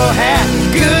your hat.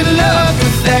 Good luck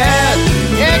with that.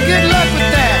 Yeah, good luck with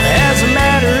that. As a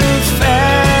matter of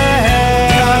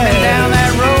fact, I've been down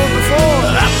that road before.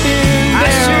 I've been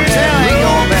down that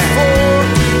road before.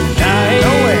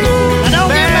 No way.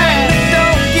 Don't get mad.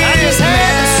 I just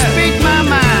had to speak my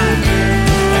mind.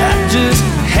 I just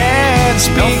had to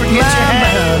speak my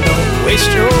mind. Don't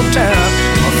waste your time,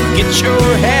 or forget your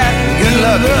hat. Good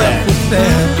luck with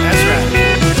that. That's right.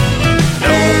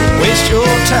 Don't waste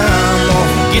your time, or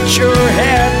forget your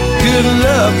hat. Good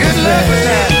luck with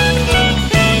that.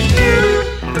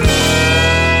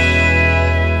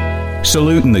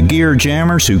 Saluting the gear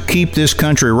jammers who keep this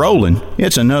country rolling,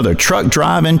 it's another truck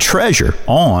driving treasure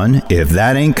on If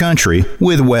That Ain't Country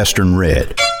with Western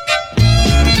Red.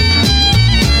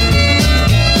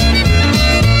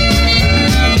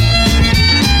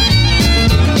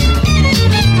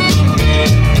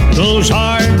 Those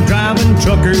hard-driving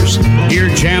truckers, here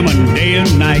jamming day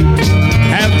and night,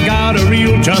 have got a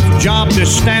real tough job to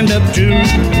stand up to.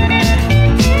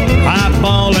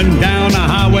 Eyeballing down a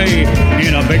highway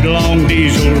in a big long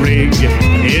diesel rig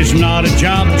is not a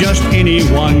job just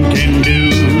anyone can do.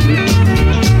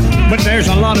 But there's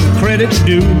a lot of credit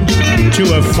due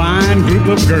to a fine group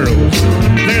of girls.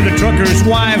 They're the truckers'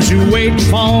 wives who wait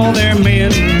for their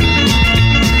men.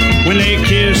 When they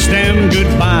kiss them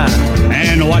goodbye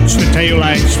and watch the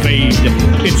taillights fade,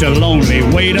 it's a lonely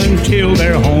wait until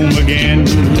they're home again.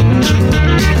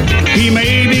 He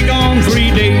may be gone 3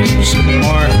 days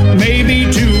or maybe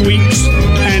 2 weeks,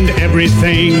 and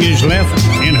everything is left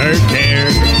in her care.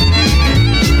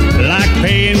 Like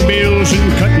paying bills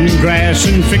and cutting grass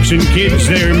and fixing kids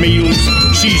their meals,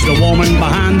 she's the woman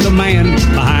behind the man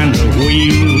behind the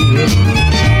wheel.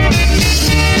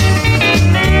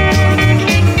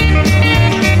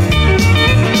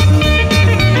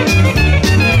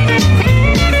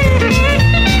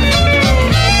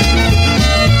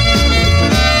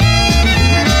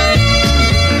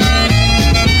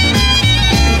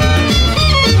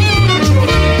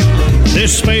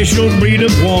 This special breed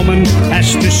of woman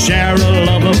has to share a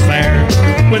love affair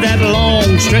with that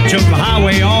long stretch of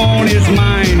highway on his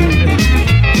mind.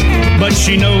 But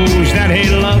she knows that he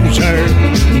loves her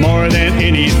more than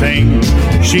anything.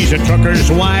 She's a trucker's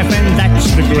wife, and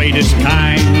that's the greatest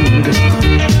kind.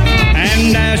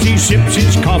 And as he sips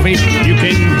his coffee, you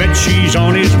can bet she's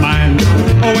on his mind.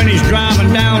 Oh, when he's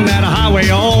driving down that highway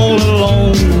all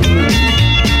alone,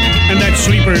 and that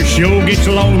sleeper sure gets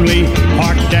lonely,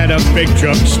 parked at a big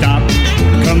truck stop,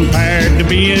 compared to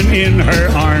being in her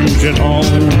arms at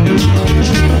home.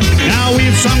 Now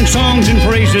we've sung songs and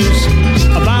praises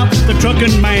about the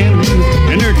trucking man,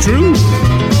 and they're true,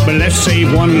 but let's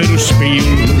save one little spiel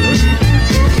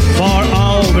for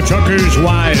all the truckers'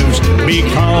 wives,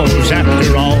 because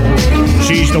after all,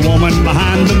 she's the woman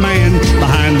behind the man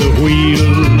behind the wheel.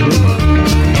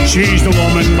 She's the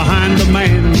woman behind the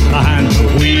man behind the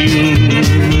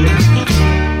wheel.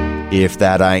 If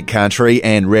That Ain't Country,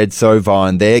 and Red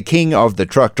Sovine there, king of the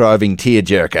truck driving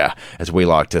tearjerker, as we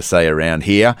like to say around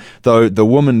here, though the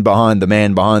woman behind the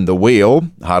man behind the wheel,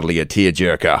 hardly a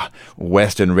tearjerker.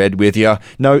 Western Red with you.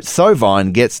 No,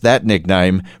 Sovine gets that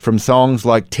nickname from songs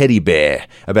like Teddy Bear,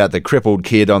 about the crippled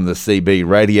kid on the CB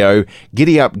radio,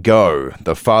 Giddy Up Go,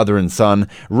 the father and son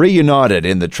reunited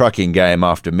in the trucking game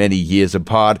after many years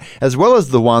apart, as well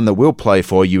as the one that we'll play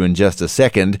for you in just a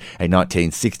second, a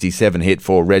 1967 hit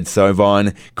for Red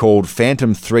Sovine called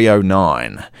Phantom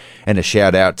 309. And a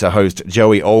shout out to host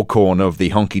Joey Alcorn of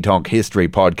the Honky Tonk History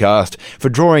podcast for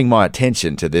drawing my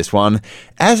attention to this one.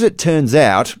 As it turns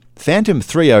out, Phantom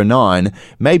 309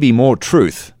 may be more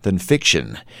truth than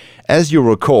fiction. As you'll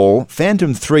recall,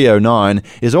 Phantom 309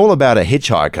 is all about a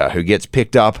hitchhiker who gets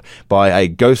picked up by a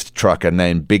ghost trucker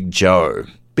named Big Joe.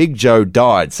 Big Joe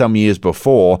died some years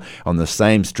before on the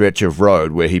same stretch of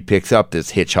road where he picks up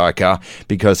this hitchhiker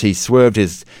because he swerved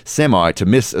his semi to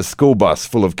miss a school bus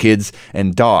full of kids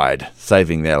and died,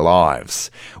 saving their lives.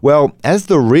 Well, as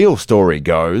the real story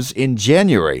goes, in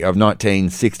January of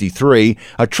 1963,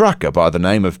 a trucker by the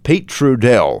name of Pete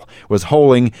Trudell was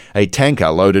hauling a tanker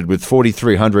loaded with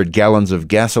 4,300 gallons of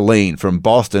gasoline from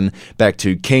Boston back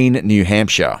to Keene, New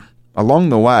Hampshire. Along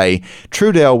the way,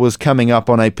 Trudell was coming up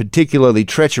on a particularly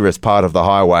treacherous part of the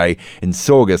highway in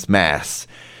Saugus, Mass.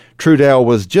 Trudell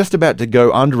was just about to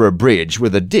go under a bridge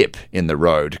with a dip in the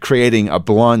road, creating a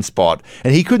blind spot,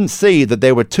 and he couldn't see that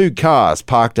there were two cars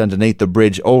parked underneath the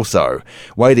bridge also,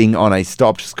 waiting on a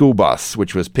stopped school bus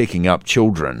which was picking up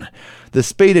children. The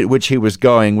speed at which he was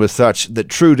going was such that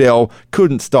Trudell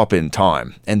couldn't stop in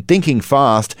time, and thinking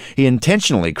fast, he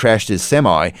intentionally crashed his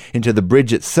semi into the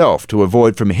bridge itself to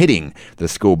avoid from hitting the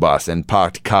school bus and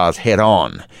parked cars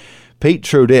head-on. Pete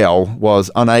Trudell was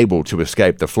unable to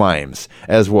escape the flames,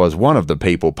 as was one of the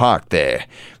people parked there.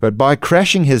 But by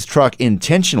crashing his truck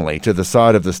intentionally to the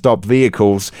side of the stopped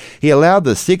vehicles, he allowed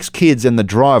the 6 kids and the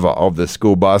driver of the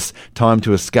school bus time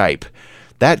to escape.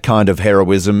 That kind of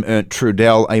heroism earned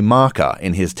Trudell a marker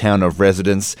in his town of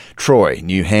residence, Troy,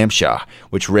 New Hampshire,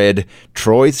 which read,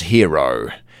 Troy's Hero,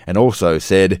 and also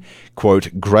said,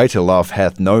 quote, Greater love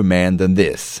hath no man than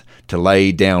this, to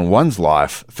lay down one's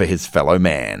life for his fellow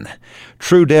man.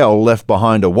 Trudell left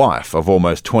behind a wife of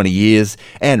almost 20 years,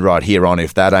 and right here on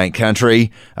If That Ain't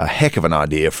Country, a heck of an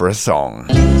idea for a song.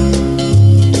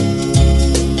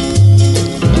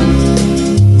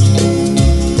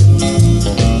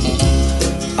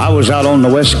 I was out on the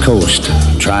West Coast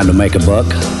trying to make a buck,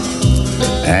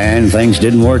 and things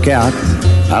didn't work out.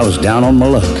 I was down on my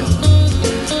luck.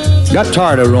 Got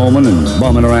tired of roaming and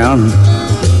bumming around,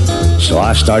 so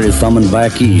I started thumbing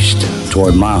back east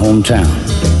toward my hometown.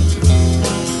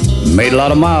 Made a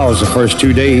lot of miles the first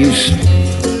 2 days,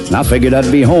 and I figured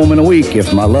I'd be home in a week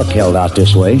if my luck held out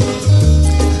this way.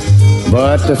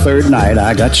 But the third night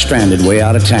I got stranded way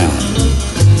out of town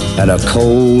at a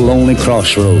cold, lonely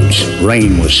crossroads.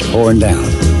 Rain was pouring down.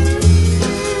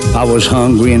 I was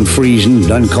hungry and freezing,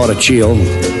 done caught a chill,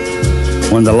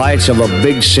 when the lights of a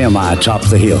big semi topped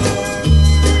the hill.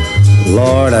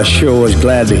 Lord, I sure was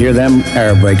glad to hear them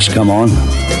air brakes come on.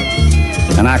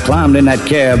 And I climbed in that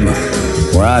cab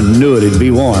where I knew it'd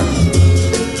be warm.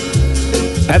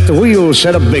 At the wheel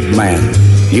sat a big man.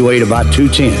 He weighed about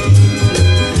 210.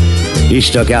 He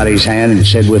stuck out his hand and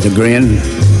said with a grin,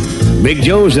 Big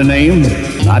Joe's the name.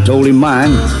 I told him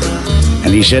mine.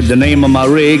 And he said the name of my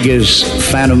rig is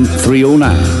Phantom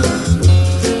 309.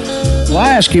 Well,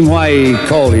 I asked him why he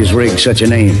called his rig such a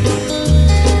name.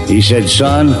 He said,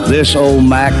 son, this old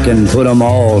Mac can put 'em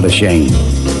all to shame.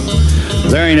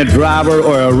 There ain't a driver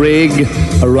or a rig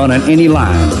a-running any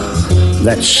line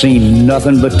that's seen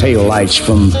nothing but taillights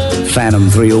from Phantom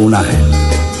 309.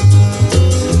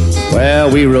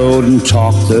 Well, we rode and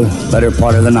talked the better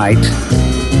part of the night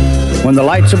when the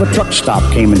lights of a truck stop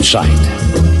came in sight.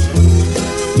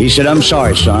 He said, I'm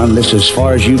sorry, son, this is as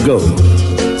far as you go,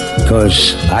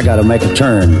 'cause I gotta make a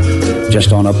turn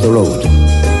just on up the road.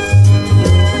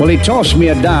 Well, he tossed me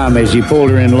a dime as he pulled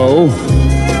her in low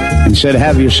and said,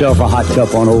 have yourself a hot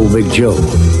cup on old Big Joe.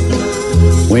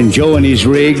 When Joe and his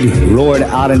rig roared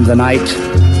out into the night,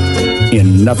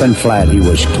 in nothing flat, he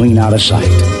was clean out of sight.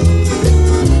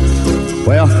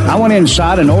 Well, I went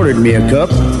inside and ordered me a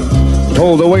cup,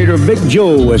 told the waiter Big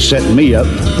Joe was setting me up.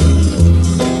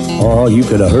 Oh, you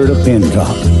could have heard a pin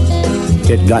drop.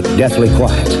 It got deathly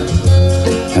quiet,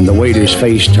 and the waiter's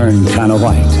face turned kind of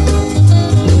white.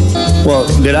 Well,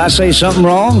 did I say something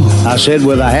wrong? I said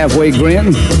with a halfway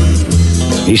grin.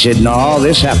 He said, no,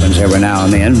 this happens every now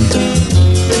and then.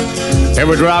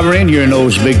 Every driver in here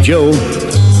knows Big Joe.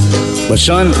 But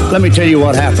son, let me tell you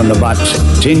what happened about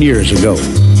 10 years ago.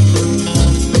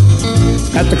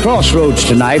 At the crossroads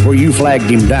tonight where you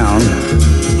flagged him down,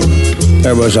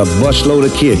 there was a busload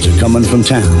of kids coming from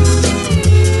town.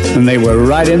 And they were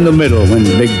right in the middle when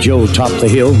Big Joe topped the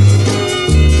hill.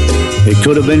 It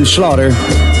could have been slaughter,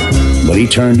 but he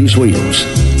turned his wheels.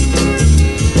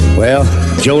 Well,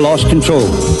 Joe lost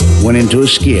control, went into a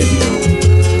skid,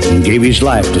 and gave his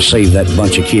life to save that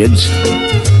bunch of kids.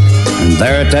 And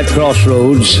there at that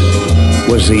crossroads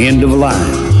was the end of a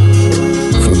line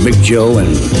for Big Joe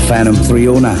and Phantom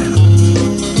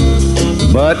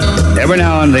 309. But every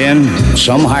now and then,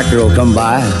 some hiker will come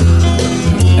by,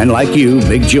 and like you,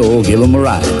 Big Joe will give him a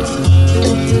ride.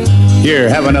 Here,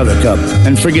 have another cup,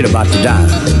 and forget about the dime.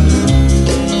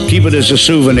 Keep it as a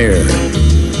souvenir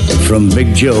from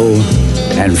Big Joe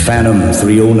and Phantom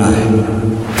 309.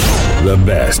 The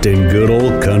best in good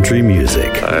old country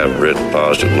music. I haven't written a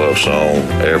positive love song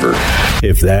ever.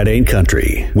 If That Ain't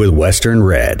Country with Western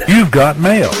Red. You've got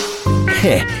mail.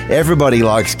 Everybody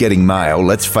likes getting mail,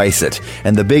 let's face it.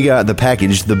 And the bigger the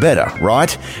package, the better,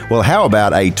 right? Well, how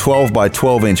about a 12 by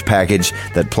 12 inch package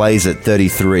that plays at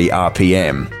 33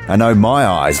 RPM? I know my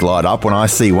eyes light up when I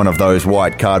see one of those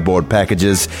white cardboard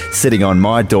packages sitting on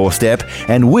my doorstep.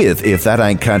 And with If That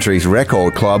Ain't Country's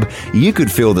Record Club, you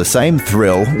could feel the same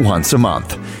thrill once a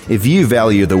month. If you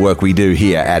value the work we do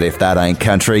here at If That Ain't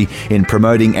Country in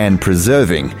promoting and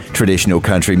preserving traditional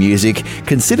country music,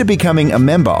 consider becoming a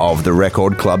member of the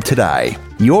Record Club today.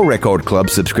 Your Record Club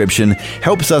subscription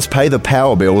helps us pay the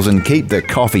power bills and keep the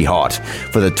coffee hot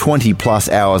for the 20 plus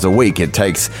hours a week it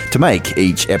takes to make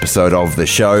each episode of the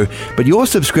show. But your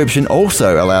subscription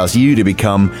also allows you to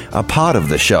become a part of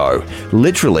the show.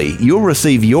 Literally, you'll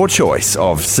receive your choice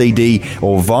of CD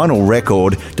or vinyl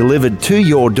record delivered to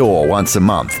your door once a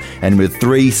month. And with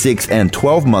 3, 6 and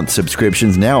 12-month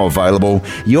subscriptions now available,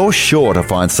 you're sure to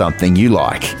find something you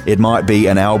like. It might be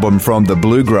an album from the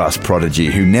bluegrass prodigy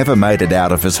who never made it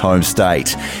out of his home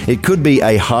state. It could be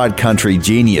a hard country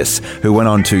genius who went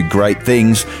on to great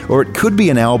things, or it could be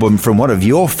an album from one of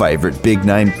your favourite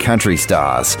big-name country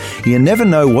stars. You never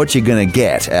know what you're going to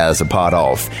get as a part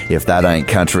of If That Ain't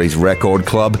Country's Record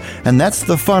Club, and that's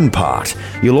the fun part.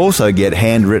 You'll also get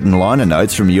handwritten liner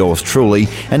notes from yours truly,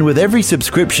 and with every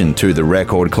subscription to the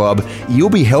Record Club, you'll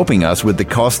be helping us with the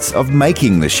costs of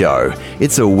making the show.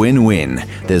 It's a win-win.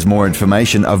 There's more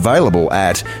information available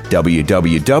at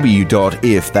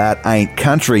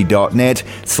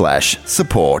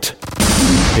www.ifthataintcountry.net/support.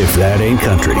 If That Ain't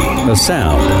Country, a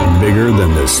sound bigger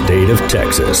than the state of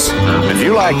Texas. If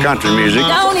you like country music,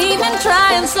 Don't even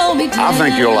try and slow me down. I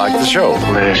think you'll like the show.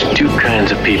 There's two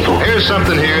kinds of people. Here's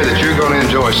something here that you're going to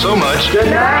enjoy so much.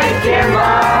 Tonight,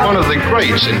 Jimbo. One of the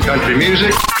greats in country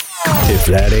music. If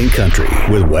That Ain't Country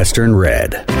with Western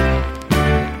Red.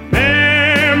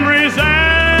 Memories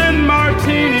and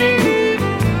martini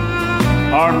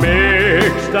are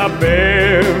mixed up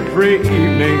every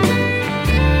evening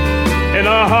in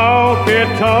a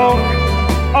honky-tonk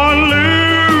on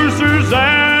Losers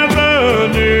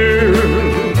Avenue.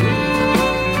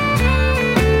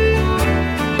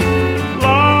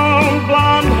 Long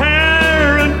blonde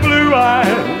hair and blue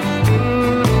eyes,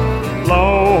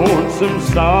 lonesome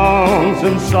songs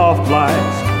and soft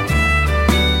lights.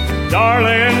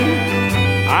 Darling,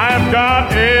 I've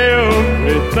got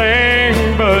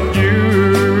everything but you.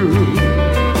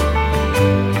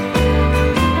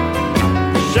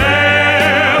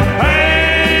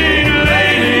 Champagne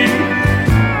lady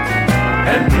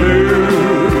and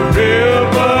blue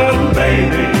ribbon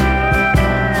baby,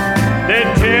 they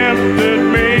tempted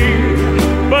me,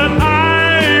 but I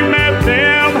met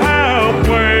them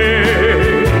halfway.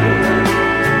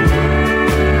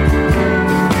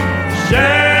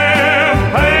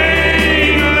 Champagne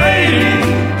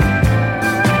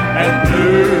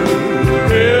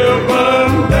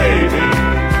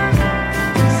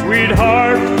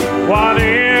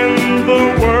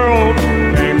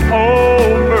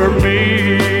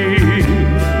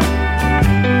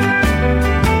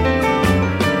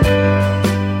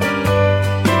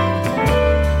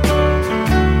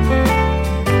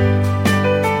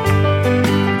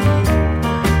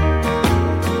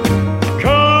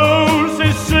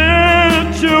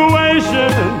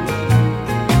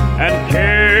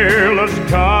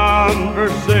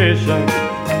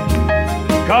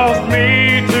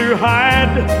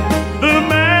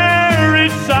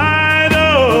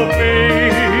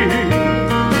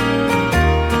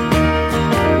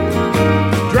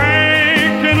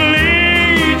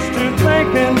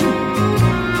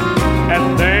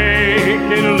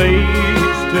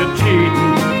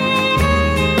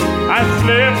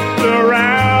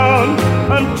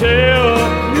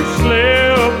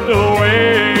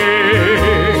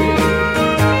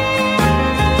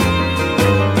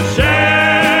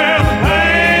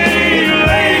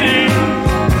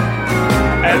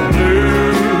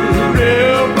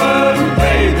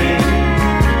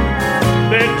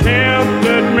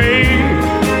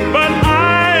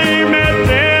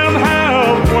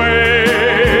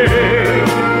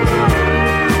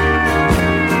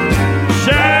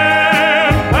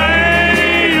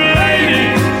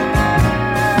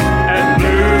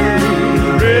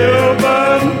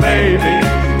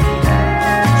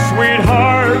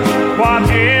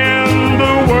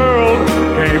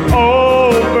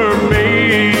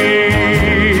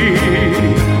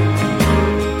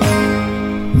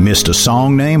missed a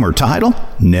song name or title?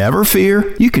 Never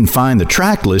fear. You can find the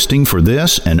track listing for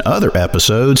this and other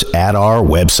episodes at our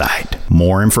website.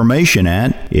 More information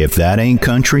at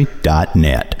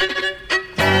ifthataintcountry.net.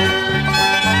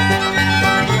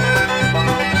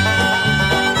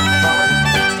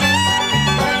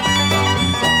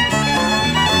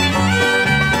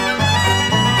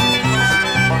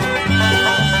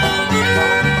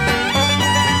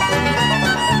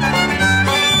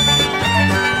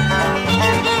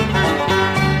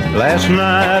 Last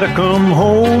night I come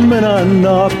home and I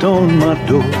knocked on my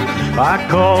door. I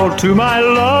called to my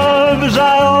love as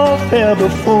I oft have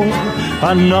before.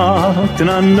 I knocked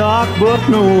and I knocked, but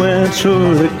no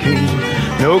answer that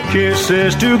came. No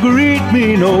kisses to greet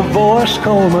me, no voice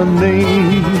call my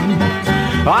name.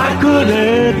 I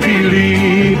couldn't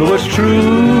believe it was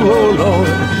true, oh Lord.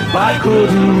 I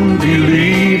couldn't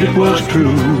believe it was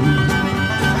true.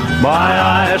 My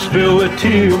eyes filled with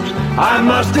tears, I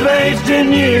must have aged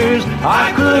in years.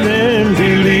 I couldn't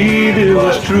believe it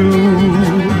was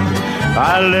true.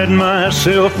 I let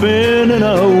myself in and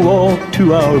I walked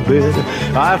to our bed.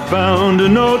 I found a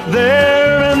note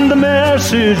there and the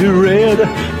message read,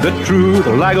 the truth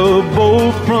like a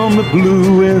bolt from the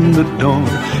blue in the dawn.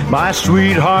 My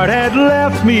sweetheart had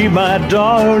left me, my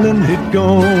darling had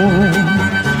gone.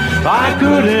 I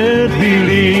couldn't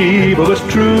believe it was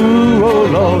true, oh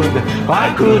Lord.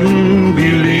 I couldn't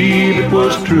believe it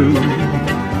was true.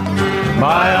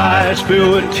 My eyes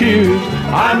filled with tears,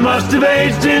 I must have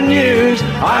aged in years.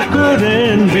 I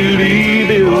couldn't believe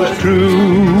it was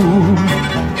true.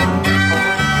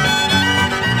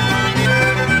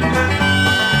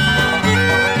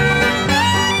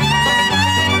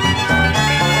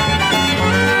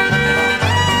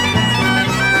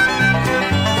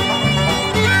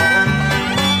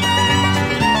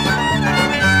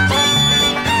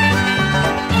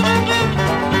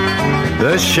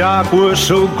 The shock was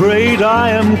so great, I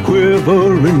am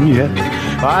quivering yet.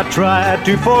 I tried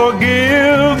to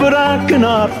forgive, but I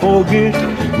cannot forget.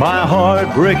 My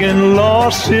heartbreaking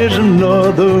loss is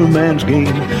another man's gain.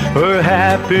 Her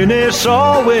happiness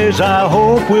always, I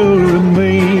hope, will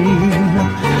remain.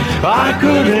 I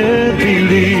couldn't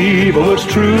believe it was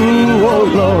true, oh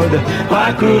Lord.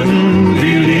 I couldn't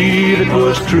believe it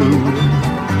was true.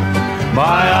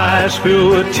 My eyes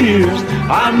filled with tears,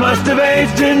 I must have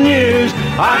aged in years.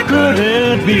 I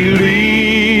couldn't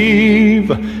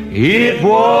believe it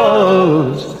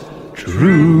was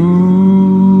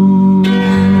true.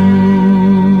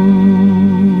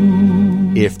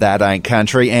 If That Ain't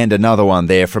Country, and another one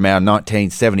there from our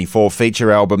 1974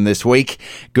 feature album this week,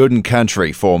 Good and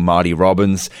Country for Marty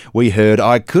Robbins. We heard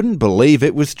I Couldn't Believe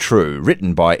It Was True,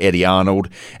 written by Eddy Arnold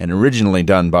and originally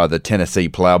done by the Tennessee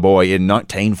Plowboy in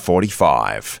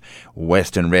 1945.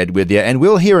 Western Red with you, and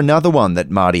we'll hear another one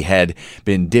that Marty had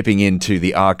been dipping into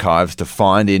the archives to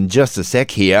find in just a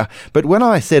sec here. But when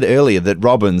I said earlier that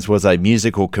Robbins was a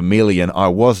musical chameleon, I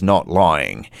was not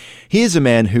lying. Here's a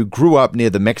man who grew up near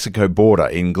the Mexico border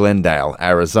in Glendale,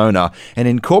 Arizona, and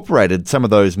incorporated some of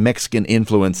those Mexican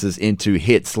influences into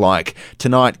hits like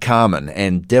Tonight Carmen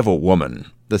and Devil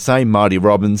Woman. The same Marty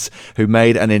Robbins who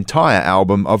made an entire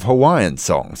album of Hawaiian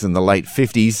songs in the late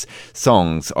 50s,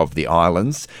 songs of the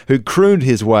islands, who crooned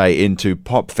his way into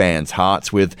pop fans'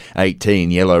 hearts with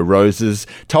 18 Yellow Roses,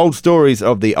 told stories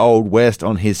of the Old West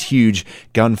on his huge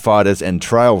Gunfighters and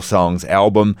Trail Songs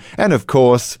album, and of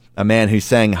course, a man who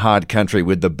sang hard country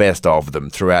with the best of them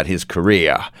throughout his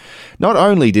career. Not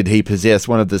only did he possess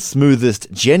one of the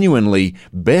smoothest, genuinely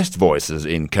best voices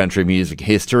in country music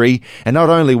history, and not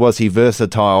only was he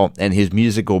versatile and his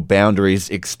musical boundaries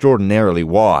extraordinarily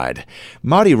wide,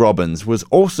 Marty Robbins was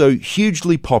also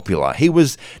hugely popular. He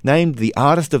was named the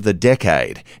Artist of the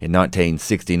Decade in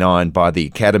 1969 by the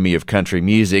Academy of Country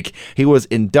Music. He was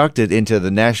inducted into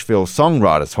the Nashville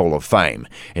Songwriters Hall of Fame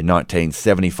in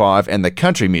 1975 and the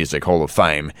Country Music Hall of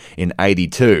Fame in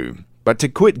 82. But to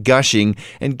quit gushing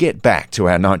and get back to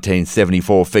our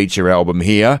 1974 feature album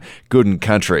here, Good and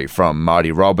Country from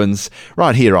Marty Robbins,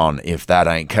 right here on If That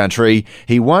Ain't Country,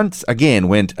 he once again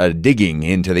went a-digging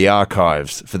into the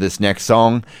archives for this next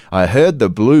song. I Heard the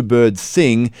Bluebirds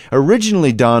Sing,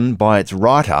 originally done by its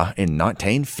writer in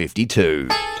 1952.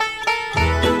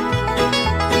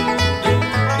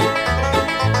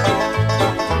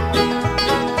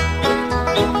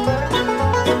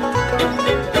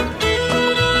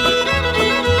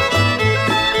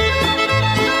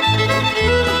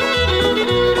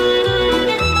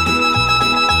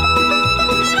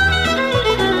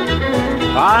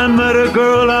 I met a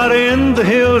girl out in the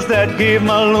hills that gave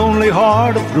my lonely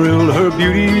heart a thrill. Her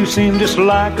beauty seemed just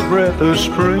like a breath of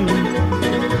spring.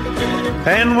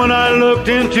 And when I looked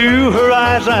into her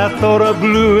eyes, I thought of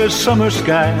blue as summer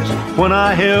skies. When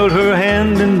I held her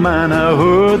hand in mine, I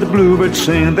heard the bluebirds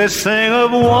sing. They sang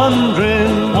of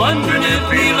wondering, wondering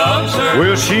if he loves her.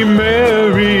 Will she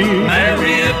marry?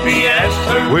 Marry if he asks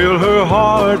her. Will her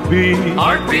heart be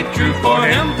true for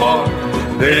him for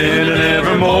then and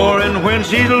evermore? And when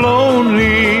she's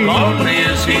lonely, lonely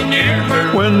is he near her?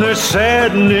 When there's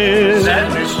sadness,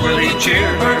 sadness will he cheer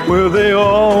her? Will they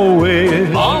always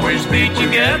be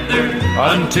together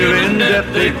until in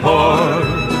death they part?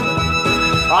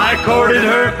 I courted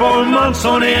her for months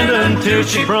on end until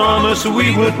she promised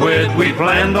we would wed. We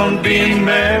planned on being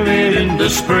married in the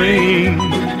spring.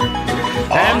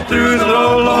 And through the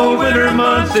low winter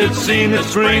months it seemed that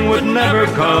spring would never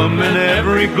come. And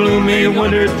every gloomy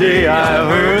winter day I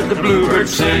heard the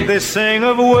bluebirds sing. They sang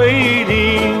of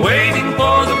waiting, waiting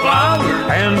for the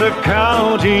flower, and of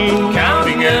counting,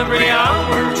 counting every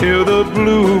hour, till the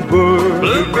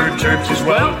bluebird chirps his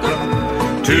welcome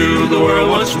to the world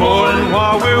once more. And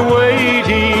while we're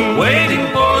waiting, waiting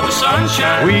for the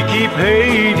sunshine, we keep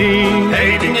hating,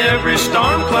 hating every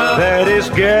storm cloud that is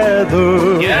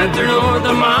gathered o'er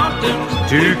the mountains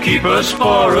to keep us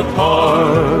far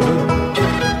apart.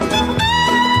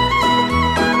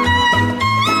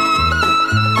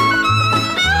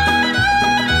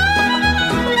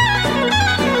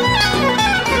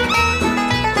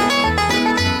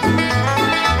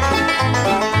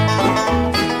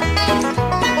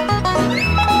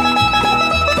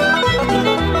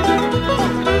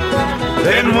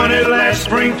 Then when at last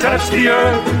spring touched the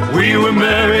earth, we were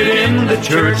married in the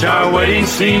church. Our wedding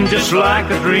seemed just like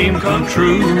a dream come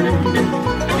true.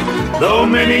 Though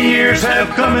many years have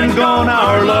come and gone,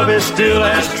 our love is still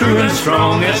as true and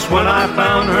strong as when I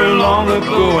found her long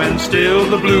ago. And still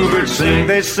the bluebirds sing.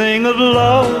 They sing of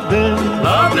loving,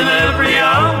 loving every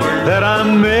hour, that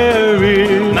I'm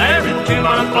married, married to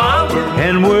my flower,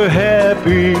 and we're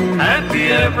happy, happy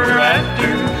ever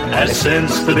after. As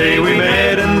since the day we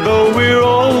met. And though we're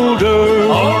older,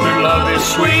 love is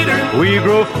sweeter, we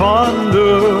grow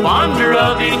fonder, fonder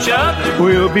of each other.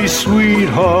 We'll be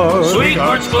sweethearts,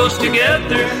 sweethearts close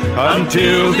together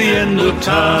until the end of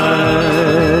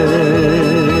time.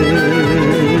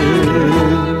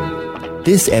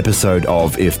 This episode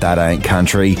of If That Ain't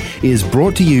Country is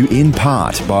brought to you in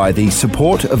part by the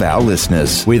support of our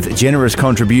listeners, with generous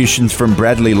contributions from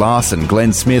Bradley Larson,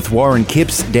 Glenn Smith, Warren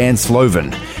Kipps, Dan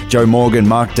Sloven, Joe Morgan,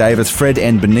 Mark Davis, Fred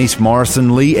and Bernice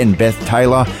Morrison, Lee and Beth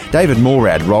Taylor, David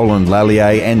Morad, Roland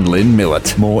Lallier and Lynn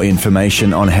Millett. More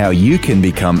information on how you can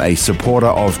become a supporter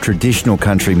of traditional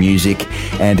country music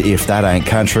and If That Ain't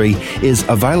Country is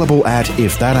available at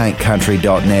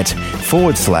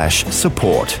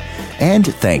ifthataintcountry.net/support. And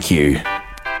thank you.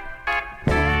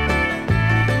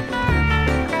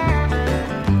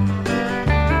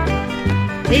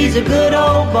 He's a good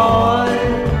old boy,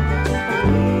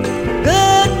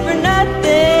 good for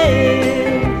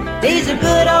nothing. He's a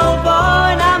good old boy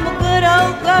and I'm a good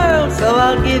old girl, so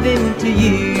I'll give him to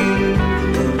you.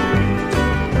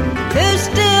 Who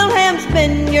still has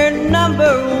been your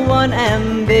number one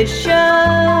ambition?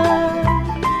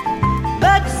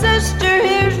 But sister,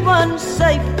 here's one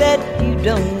safe that you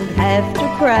don't have to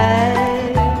cry.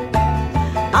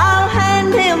 I'll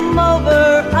hand him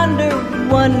over under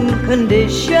one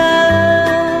condition.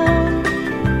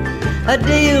 A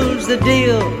deal's a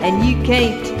deal and you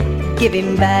can't give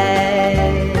him back.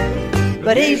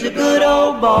 But he's a good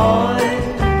old boy,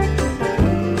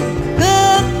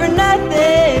 good for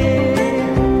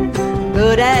nothing,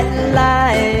 good at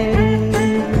lying,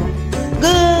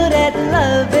 good at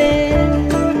loving.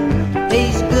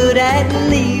 He's good at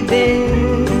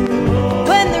leaving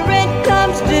when the rent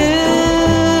comes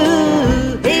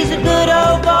due. He's a good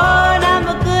old boy and I'm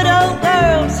a good old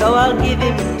girl, so I'll give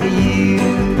him to you.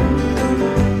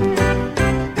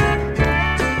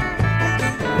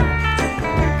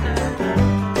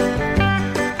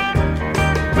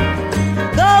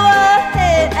 Go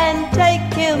ahead and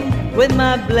take him with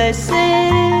my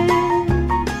blessing.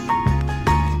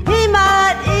 He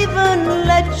might even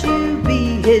let you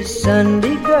be his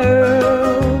Sunday girl.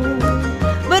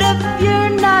 But if you're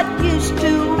not used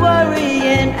to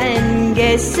worrying and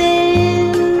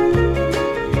guessing,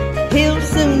 he'll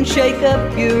soon shake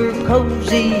up your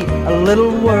cozy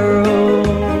little world.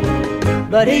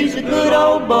 But he's a good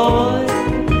old boy,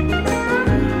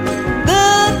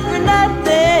 good for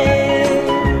nothing,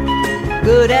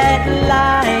 good at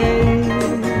lying,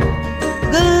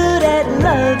 good at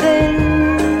loving.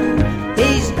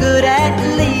 He's good at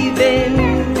leaving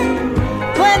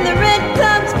when the rent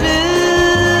comes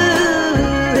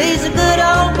due. He's a good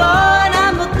old boy and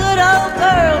I'm a good old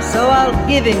girl, so I'll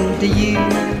give him to you.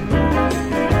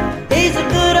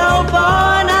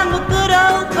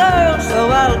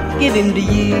 give him to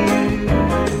you.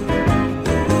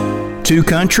 Too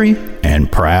country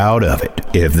and proud of it.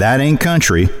 If That Ain't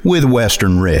Country with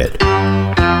Western Red.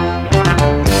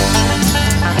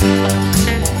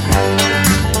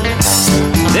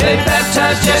 They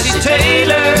baptized Jesse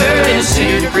Taylor in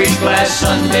Cedar Creek last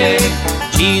Sunday.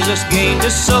 Jesus gained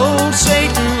a soul,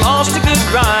 Satan lost a good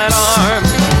right arm.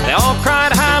 They all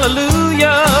cried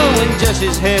hallelujah when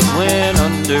Jesse's head went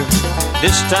under.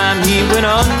 This time he went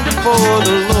under for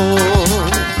the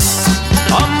Lord.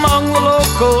 Among the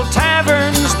local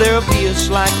taverns there'll be a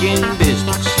slack in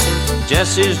business.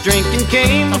 Jesse's drinking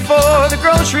came before the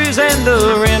groceries and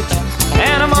the rent.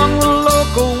 And among the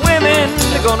local women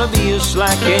there's gonna be a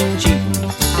slack in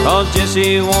cheating, 'cause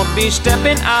Jesse won't be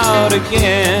stepping out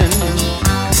again.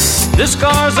 The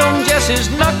scars on Jesse's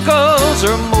knuckles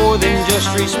are more than just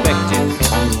respected.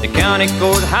 The county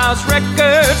courthouse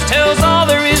records tells all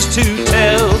there is to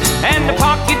tell. And the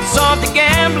pockets of the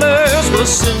gamblers will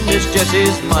soon miss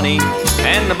Jesse's money,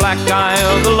 and the black eye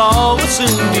of the law will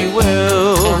soon be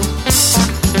well.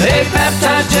 They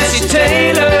baptized Jesse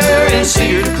Taylor in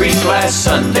Cedar Creek last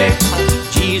Sunday.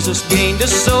 Jesus gained a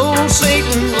soul,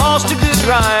 Satan lost a good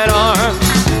right arm.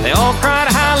 They all cried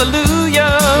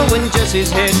hallelujah when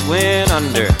Jesse's head went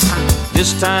under.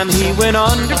 This time he went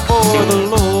under for the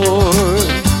Lord.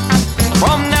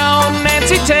 From now on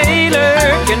Nancy Taylor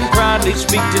can proudly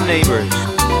speak to neighbors,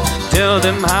 tell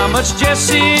them how much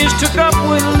Jesse's took up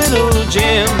with little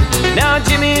Jim. Now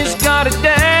Jimmy's got a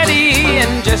daddy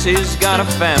and Jesse's got a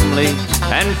family,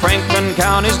 and Franklin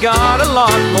County's got a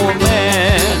lot more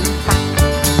men.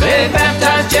 They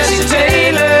baptized Jesse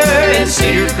Taylor in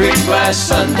Cedar Creek last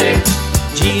Sunday.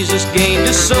 Jesus gained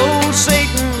a soul,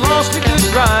 Satan lost a good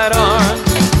right arm.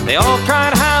 They all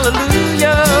cried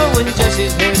hallelujah when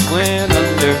Jesse's head went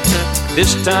under.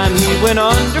 This time he went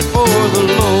under for the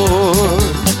Lord.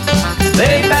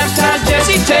 They baptized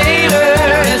Jesse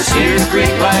Taylor in Cedar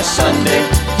Creek last Sunday.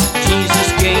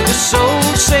 Jesus gained a soul,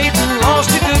 Satan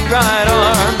lost a good right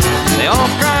arm. They all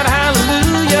cried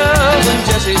hallelujah when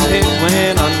Jesse's head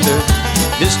went under.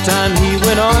 This time he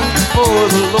went under for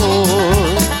the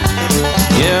Lord.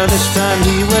 Yeah, this time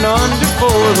he went under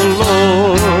for the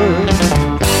Lord.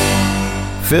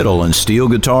 Fiddle and steel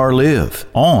guitar live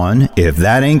on If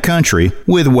That Ain't Country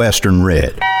with Western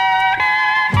Red.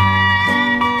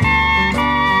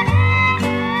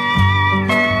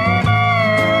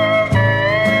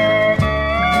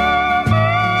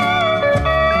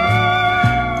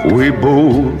 We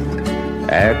both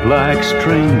act like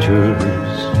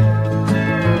strangers,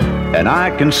 and I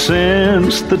can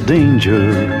sense the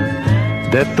danger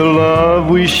that the love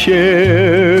we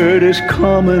shared is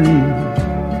coming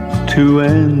to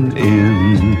an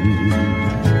end.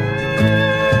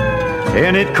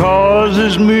 And it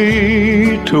causes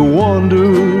me to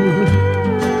wonder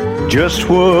just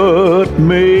what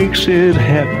makes it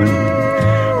happen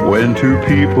when two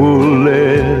people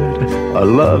let a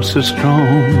love so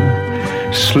strong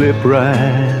slip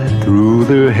right through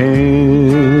their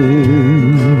hands.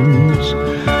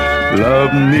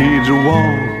 Love needs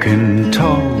walking,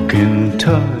 talking,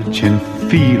 touching,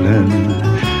 feeling,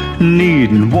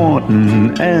 needing,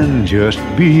 wanting, and just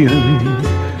being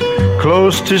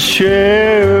close to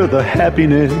share the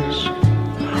happiness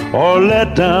or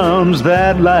letdowns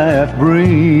that life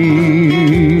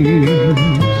brings.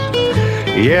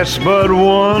 Yes, but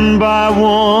one by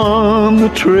one the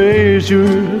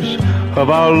treasures of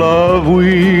our love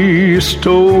we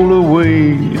stole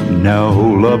away. Now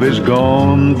love is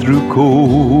gone through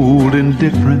cold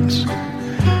indifference,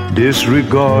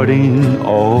 disregarding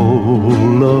all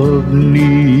love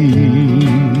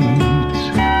needs.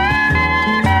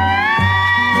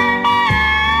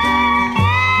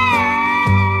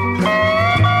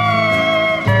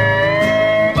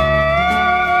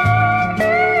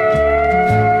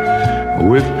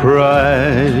 With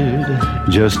pride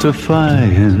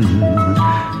justifying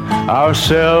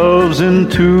ourselves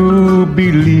into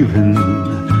believing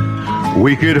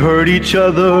we could hurt each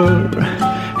other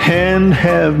and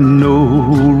have no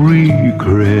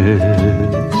regrets.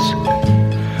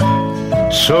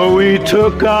 So we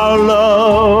took our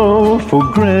love for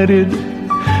granted,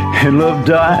 and love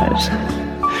dies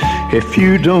if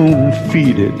you don't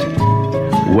feed it.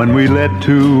 When we let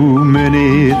too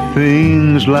many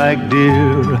things like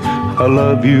dear, I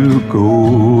love you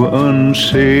go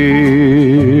unsaid.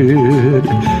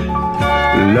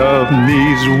 Love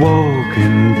needs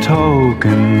walking,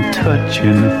 talking,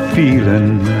 touching,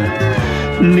 feeling,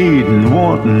 needing,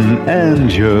 wanting, and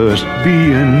just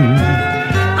being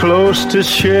close to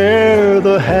share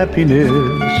the happiness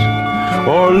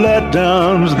or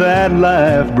letdowns that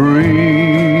life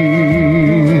brings.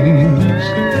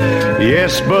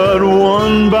 Yes, but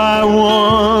one by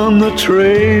one the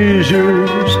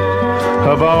treasures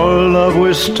of our love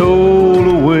was stole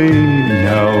away.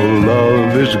 Now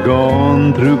love is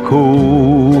gone through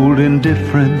cold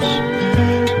indifference,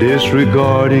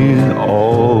 disregarding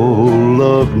all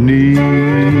love needs.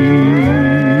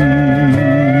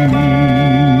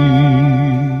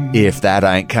 If That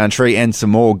Ain't Country, and some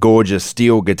more gorgeous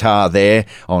steel guitar there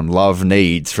on Love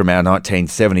Needs from our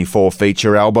 1974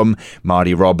 feature album,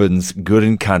 Marty Robbins' Good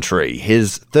and Country,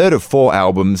 his third of 4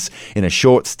 albums in a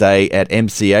short stay at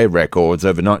MCA Records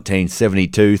over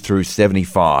 1972 through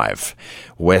 75.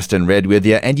 Western Red with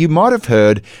you, and you might have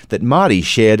heard that Marty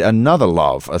shared another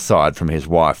love aside from his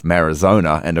wife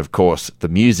Arizona and of course the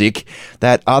music.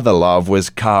 That other love was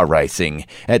car racing,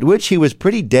 at which he was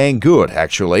pretty dang good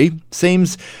actually.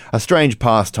 Seems a strange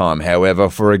pastime, however,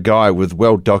 for a guy with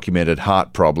well-documented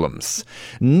heart problems.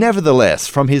 Nevertheless,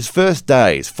 from his first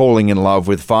days falling in love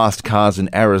with fast cars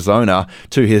in Arizona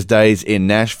to his days in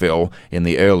Nashville in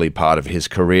the early part of his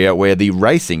career, where the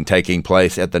racing taking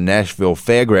place at the Nashville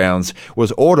Fairgrounds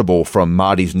was audible from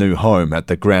Marty's new home at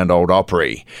the Grand Ole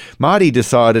Opry. Marty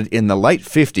decided in the late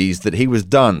 50s that he was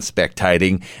done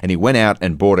spectating, and he went out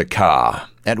and bought a car.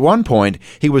 At one point,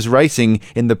 he was racing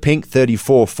in the pink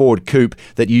 34 Ford Coupe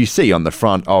that you see on the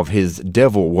front of his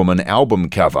Devil Woman album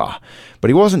cover. But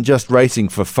he wasn't just racing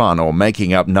for fun or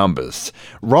making up numbers.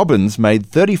 Robbins made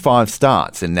 35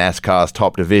 starts in NASCAR's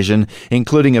top division,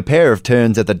 including a pair of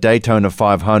turns at the Daytona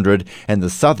 500 and the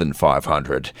Southern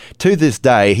 500. To this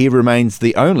day, he remains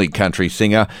the only country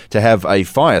singer to have a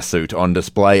fire suit on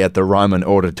display at the Ryman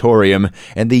Auditorium,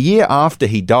 and the year after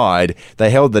he died, they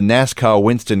held the NASCAR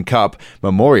Winston Cup,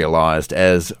 memorialized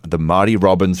as the Marty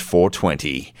Robbins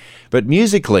 420. But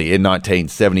musically in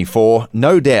 1974,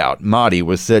 no doubt Marty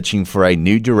was searching for a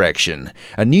new direction,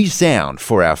 a new sound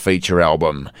for our feature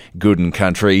album, Good and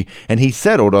Country, and he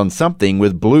settled on something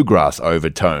with bluegrass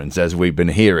overtones, as we've been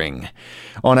hearing.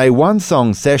 On a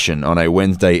one-song session on a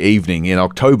Wednesday evening in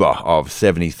October of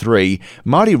 73,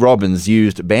 Marty Robbins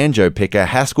used banjo picker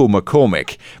Haskel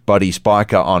McCormick, Buddy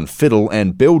Spicher on fiddle,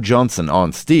 and Bill Johnson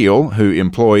on steel, who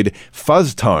employed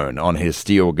fuzz tone on his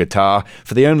steel guitar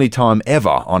for the only time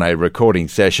ever on a recording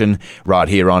session. Right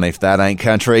here on If That Ain't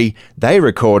Country, they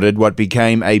recorded what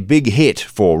became a big hit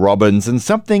for Robbins and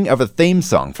something of a theme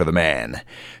song for the man,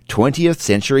 20th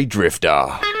Century Drifter.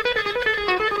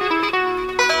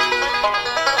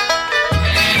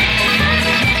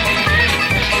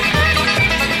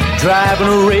 Driving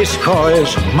a race car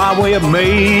is my way of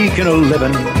making a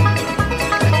living.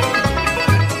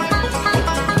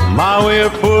 My way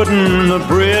of putting the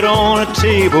bread on a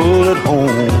table at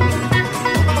home.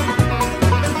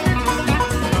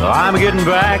 I'm getting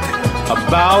back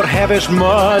about half as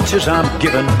much as I'm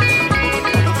given,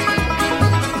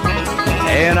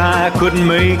 and I couldn't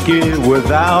make it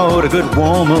without a good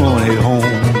woman at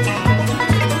home.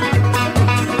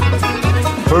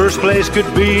 First place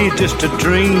could be just a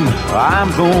dream,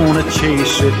 I'm gonna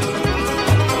chase it.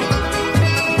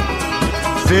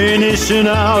 Finishing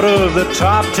out of the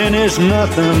top 10 is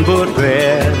nothing but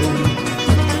bad,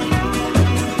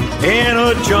 and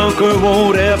a junker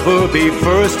won't ever be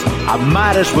first, I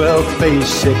might as well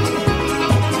face it.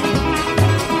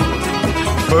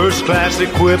 First class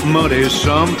equipment is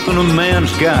something a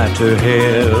man's got to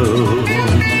have.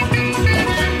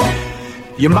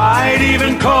 You might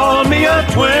even call me a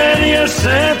 20th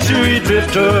century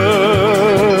drifter.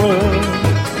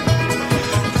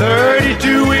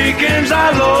 32 weekends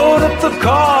I load up the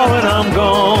car when I'm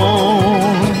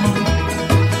gone,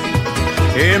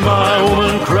 and my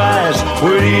woman cries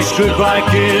with each trip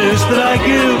like this that I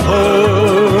give her,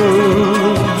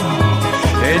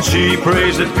 and she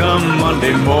prays that come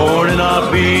Monday morning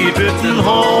I'll be drifting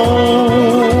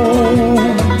home,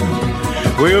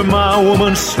 where my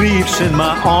woman sleeps in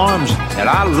my arms and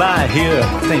I lie here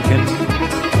thinking.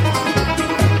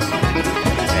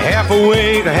 Half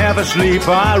awake, half asleep,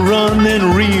 I run then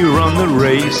rerun the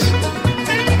race.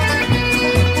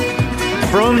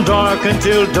 From dark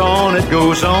until dawn it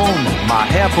goes on, my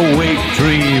half awake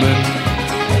dreaming.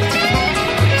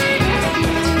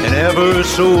 And ever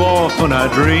so often I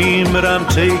dream that I'm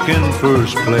taking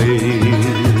first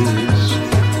place.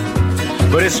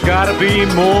 But it's gotta be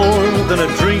more than a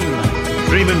dream,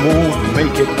 dreaming won't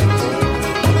make it.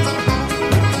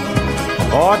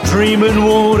 Or dreaming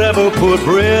won't ever put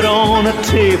bread on a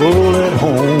table at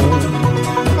home.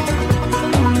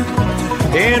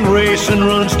 And racing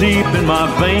runs deep in my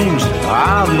veins,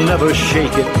 I'll never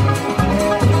shake it.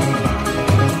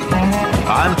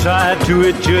 I'm tied to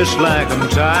it just like I'm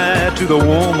tied to the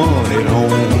woman at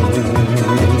home.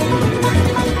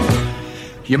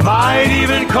 You might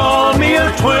even call me a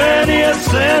 20th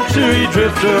century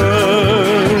drifter.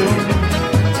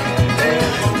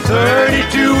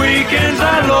 32 weekends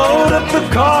I load up the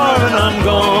car and I'm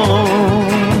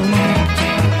gone.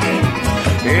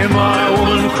 And my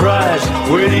woman cries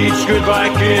with each goodbye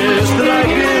kiss that I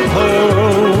give her.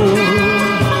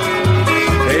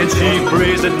 And she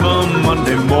prays that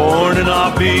Monday morning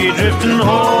I'll be drifting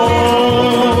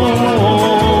home.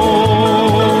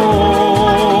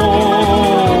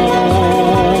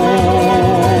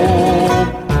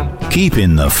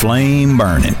 Keeping the flame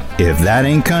burning. If That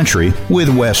Ain't Country with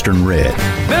Western Red.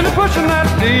 Been pushing that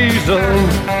diesel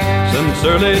since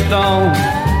early dawn.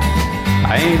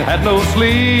 I ain't had no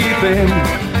sleeping,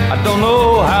 I don't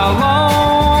know how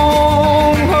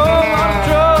long. Oh, I'm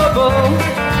trouble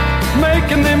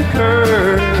making them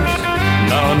curves.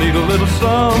 Now I need a little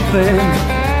something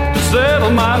to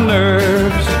settle my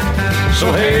nerves.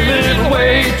 So hey, little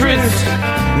waitress,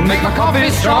 make my coffee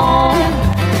strong.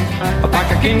 A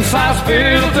pack of king-size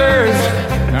filters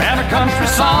and a country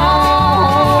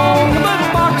song. A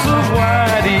little box of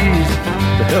whiteys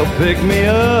to help pick me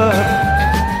up.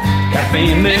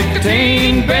 Caffeine,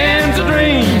 nicotine,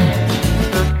 Benzedrine,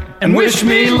 and wish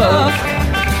me luck.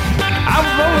 I was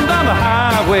rolling down the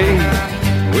highway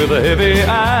with a heavy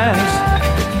eyes.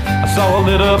 I saw a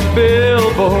lit up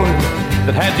billboard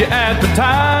that had you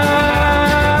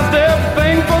advertised.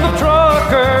 Everything for the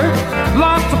trucker,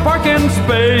 lots of parking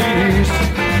space.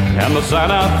 And the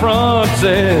sign out front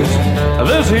says,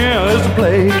 this here is the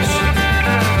place.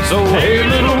 So hey,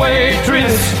 little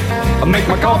waitress, I make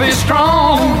my coffee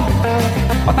strong.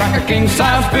 A pack of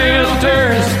king-size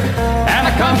filters and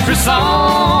a country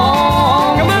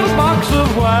song. A little box of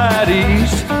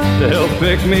whiteys to help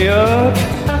pick me up.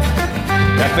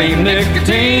 Caffeine,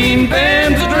 nicotine,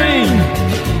 Benzedrine,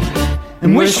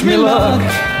 and wish me luck.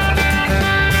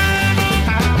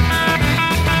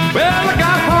 Well, I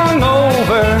got hung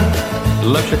over,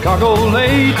 left Chicago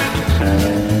late,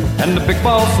 and the big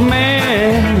boss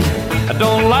man, I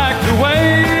don't like to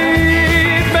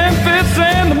wait. Memphis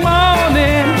in the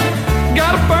morning,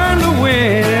 gotta burn the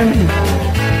wind,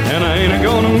 and I ain't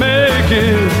gonna make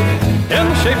it in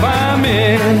the shape I'm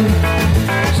in.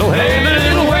 So hey,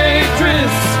 little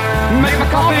waitress, make my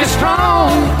coffee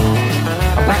strong.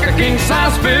 A pack of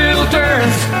king-size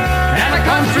filters and a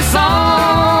country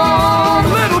song. A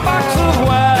little box of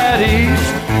whiteys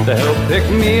to help pick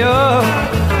me up.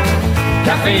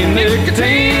 Caffeine,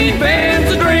 nicotine,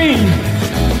 Benzedrine,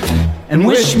 and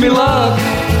wish me luck.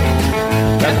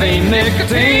 Caffeine,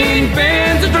 nicotine,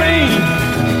 Benzedrine,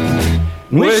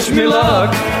 wish me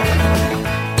luck.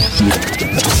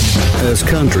 As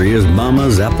country as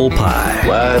Mama's apple pie.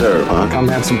 Wide earth, huh? Come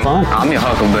have some fun. I'm your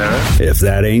huckleberry. If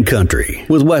That Ain't Country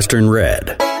with Western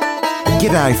Red.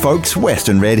 G'day folks,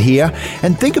 Western Red here,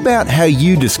 and think about how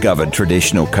you discovered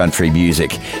traditional country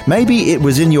music. Maybe it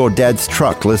was in your dad's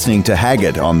truck listening to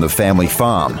Haggard on the family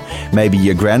farm. Maybe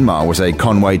your grandma was a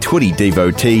Conway Twitty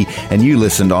devotee and you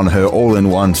listened on her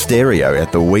all-in-one stereo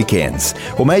at the weekends.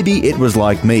 Or maybe it was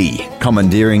like me,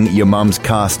 commandeering your mum's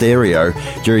car stereo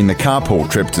during the carpool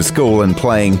trip to school and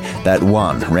playing that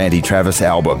one Randy Travis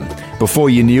album. Before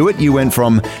you knew it, you went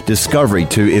from discovery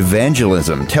to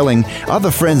evangelism, telling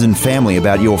other friends and family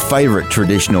about your favorite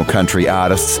traditional country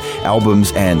artists,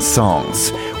 albums, and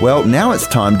songs. Well, now it's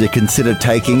time to consider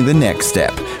taking the next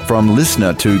step, from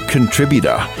listener to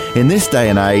contributor. In this day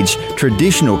and age,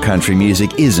 traditional country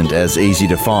music isn't as easy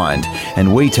to find,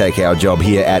 and we take our job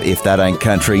here at If That Ain't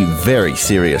Country very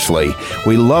seriously.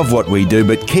 We love what we do,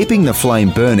 but keeping the flame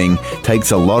burning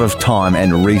takes a lot of time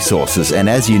and resources, and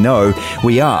as you know,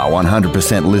 we are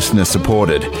 100% listener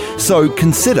supported. So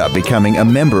consider becoming a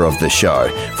member of the show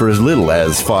for as little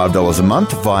as $5 a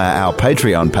month via our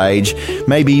Patreon page,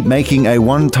 maybe making a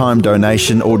one-time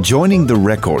donation or joining the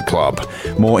Record Club.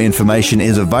 More information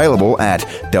is available at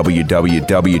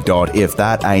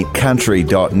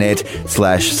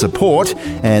www.ifthataintcountry.net/support,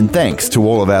 and thanks to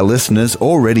all of our listeners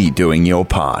already doing your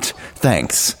part.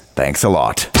 Thanks a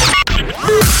lot.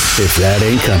 If That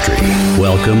Ain't Country,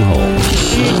 welcome home.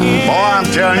 Boy, I'm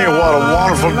telling you, what a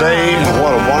wonderful day and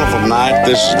what a wonderful night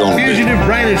this is going to be. Fugitive,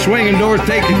 branded, swinging doors,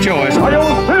 take your choice. Old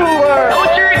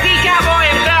Cherokee Cowboy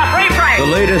himself, Ray Frank. The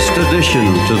latest addition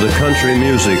to the Country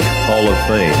Music Hall of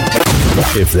Fame.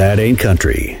 If That Ain't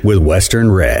Country with Western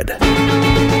Red.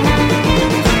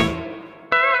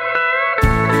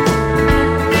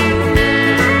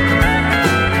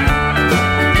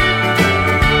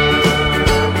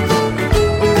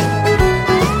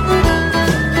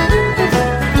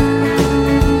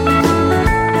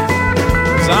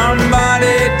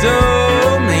 Somebody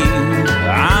told me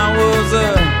I was a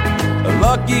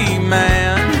lucky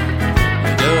man.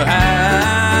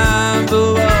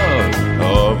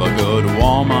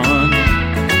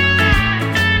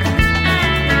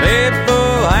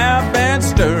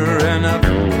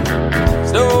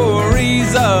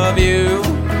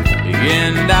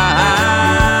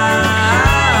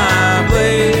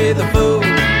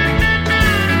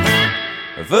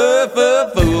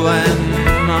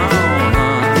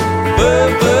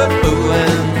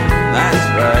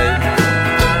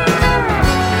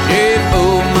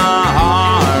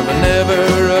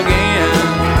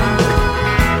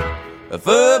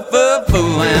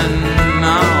 foolin',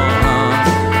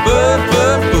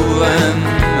 foolin',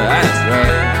 that's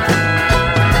right.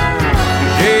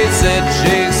 She said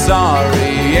she's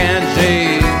sorry and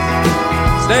she's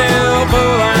still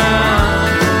foolin'.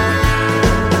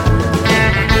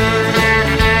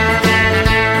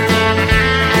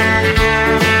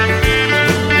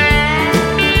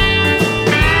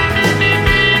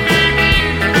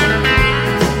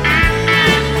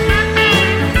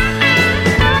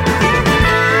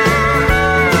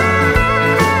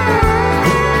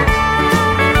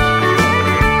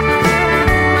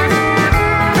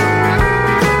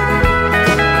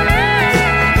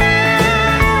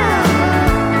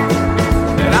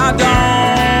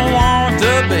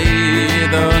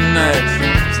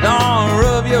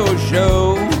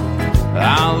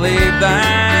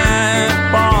 That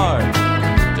part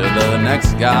to the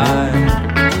next guy.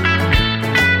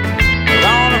 We're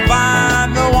gonna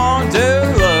find the one to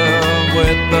love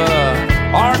with the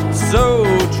heart so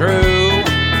true.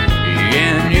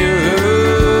 And you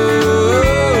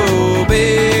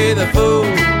be the fool.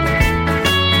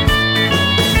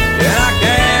 And I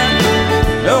can't,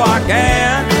 no I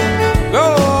can't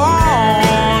go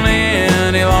on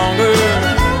any longer.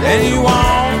 And you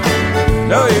won't,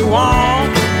 no you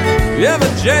won't ever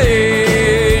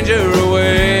change your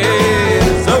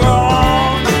ways. So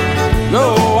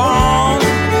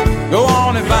go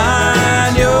on and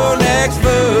find your next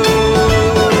fool.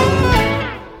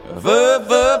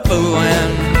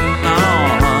 Foolin',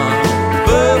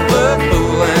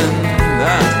 foolin',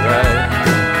 that's right.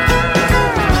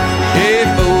 She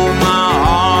fooled my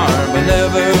heart, but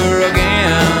never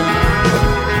again.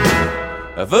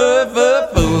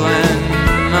 Foolin'.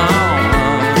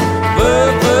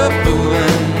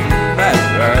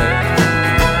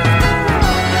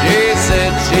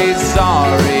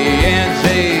 Sorry and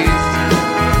she's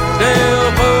still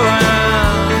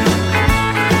foolin'.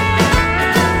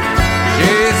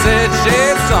 She said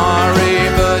she's sorry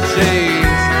but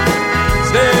she's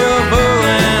still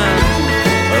foolin',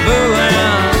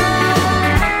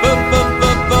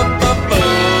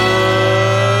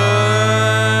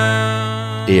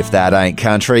 If That Ain't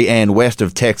Country, and west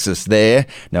of Texas there.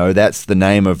 No, that's the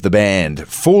name of the band.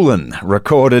 Foolin',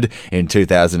 recorded in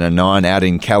 2009 out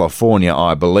in California,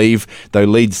 I believe, though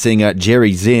lead singer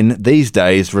Jerry Zinn these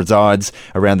days resides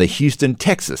around the Houston,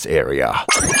 Texas area.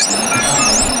 Just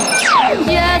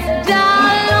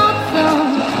dial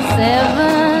from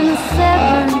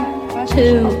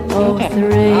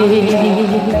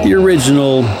 77203. The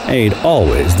original ain't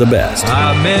always the best.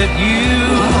 I met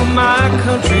you, my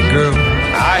country girl.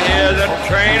 I hear the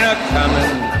train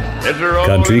a-coming.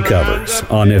 Country covers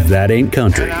on If That Ain't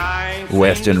Country.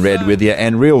 Western Red with you,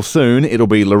 and real soon it'll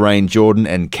be Lorraine Jordan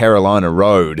and Carolina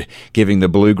Road giving the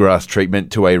bluegrass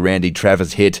treatment to a Randy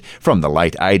Travis hit from the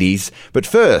late 80s. But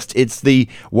first, it's the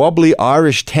wobbly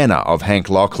Irish tenor of Hank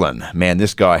Lachlan. Man,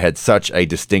 this guy had such a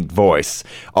distinct voice.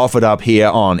 Offered up here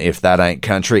on If That Ain't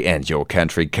Country and Your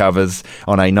Country Covers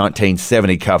on a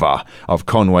 1970 cover of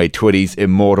Conway Twitty's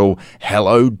immortal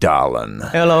Hello Darlin'.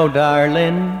 Hello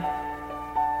darling,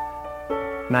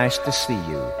 nice to see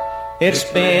you. It's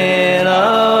been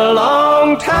a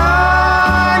long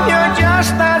time, you're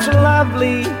just as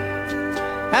lovely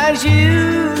as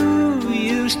you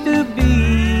used to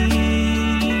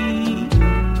be.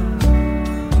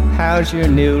 How's your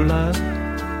new love?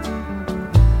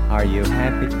 Are you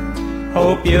happy?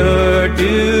 Hope you're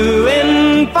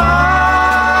doing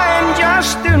fine.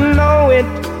 Just to know it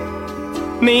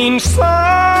means so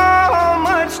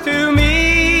much to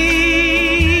me.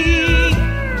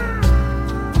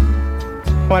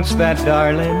 What's that,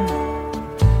 darling?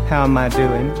 How am I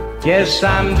doing? Yes,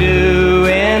 I'm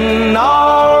doing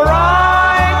all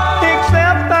right,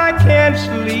 except I can't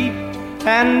sleep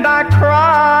and I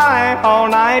cry all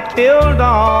night till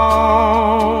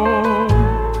dawn.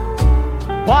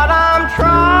 What I'm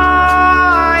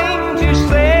trying to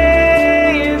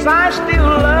say is I still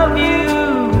love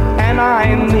you and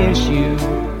I miss you,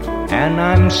 and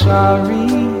I'm sorry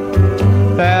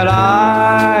that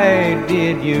I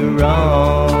did you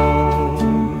wrong.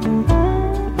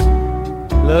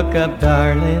 Look up,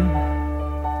 darling,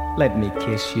 let me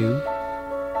kiss you.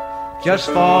 Just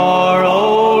for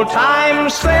old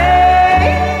time's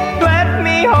sake, let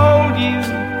me hold you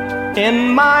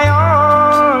in my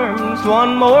arms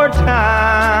one more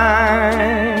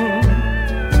time.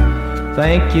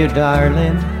 Thank you,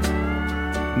 darling,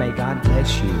 may God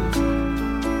bless you.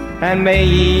 And may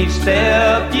each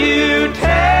step you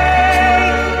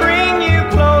take bring you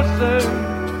closer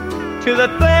to the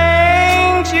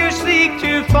things you seek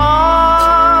to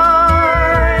find.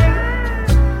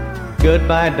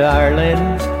 Goodbye,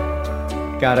 darling.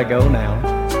 Gotta go now.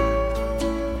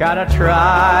 Gotta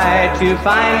try to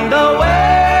find a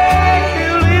way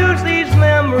to lose these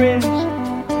memories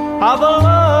of a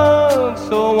love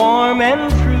so warm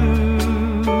and true.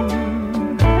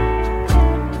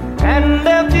 And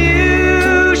if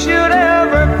you should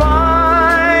ever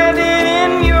find it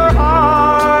in your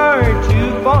heart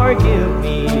to forgive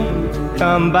me,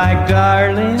 come back,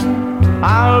 darling,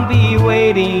 I'll be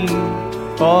waiting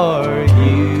for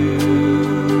you.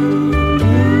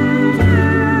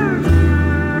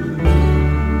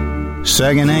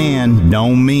 Second hand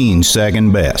don't mean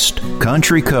second best.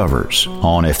 Country covers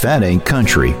on If That Ain't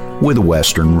Country with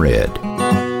Western Red.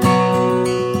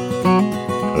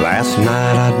 Last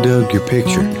night I dug your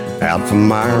picture out from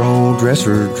my old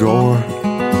dresser drawer.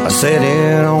 I set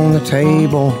it on the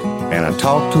table and I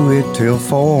talked to it till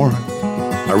 4.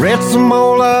 I read some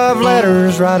old love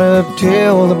letters right up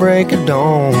till the break of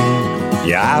dawn.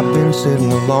 Yeah, I've been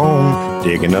sitting alone,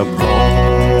 digging up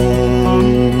bones.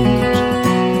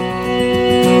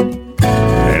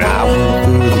 And I went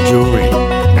through the jewelry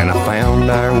and I found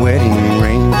our wedding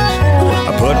rings.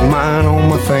 I put mine on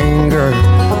my finger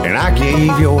and I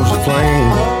gave yours a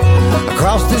flame.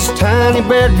 Across this tiny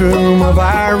bedroom of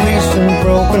our recent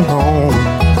broken home,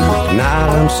 tonight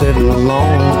I'm sitting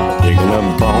alone, digging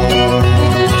up bones.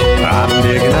 I'm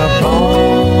digging up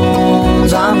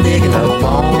bones, I'm digging up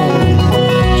bones,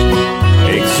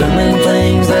 exhuming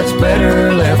things that's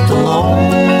better left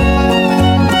alone.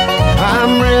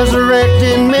 I'm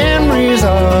resurrecting memories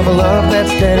of a love that's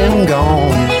dead and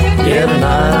gone. Yeah,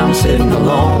 tonight I'm sitting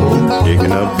alone,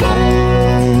 digging up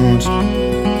bones.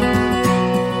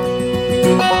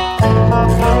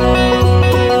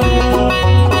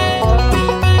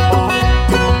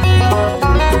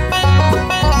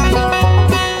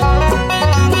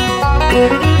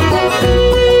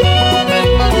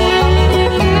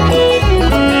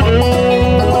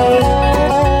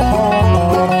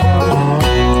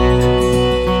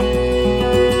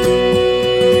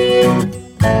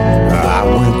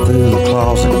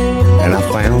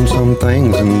 Some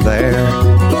things in there,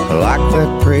 like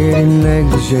that pretty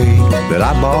negligee that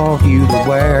I bought you to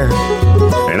wear.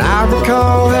 And I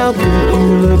recall how good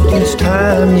you looked each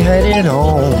time you had it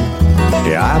on.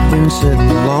 Yeah, I've been sitting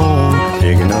alone,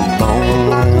 digging up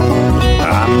bones.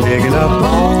 I'm digging up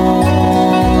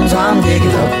bones, I'm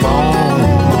digging up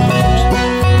bones,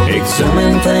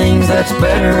 exhuming things that's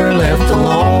better left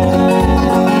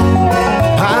alone.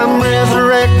 I'm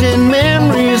resurrecting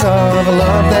memories of a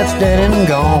love that's dead and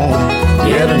gone.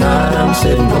 Yeah, tonight I'm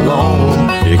sitting alone,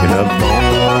 digging up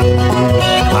bones.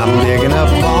 I'm digging up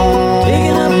bones,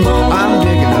 digging up bones. I'm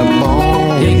digging up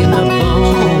bones, digging up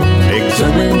bones,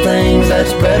 exhuming things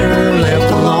that's better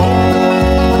left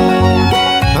alone.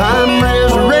 I'm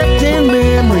resurrecting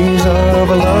memories of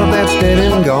a love that's dead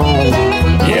and gone.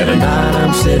 Yeah, tonight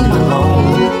I'm sitting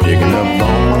alone, digging up bones.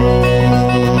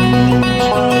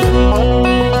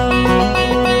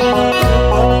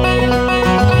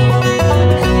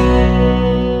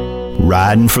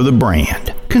 Riding for the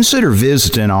brand. Consider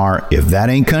visiting our If That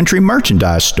Ain't Country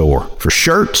merchandise store for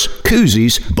shirts,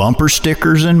 koozies, bumper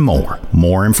stickers, and more.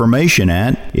 More information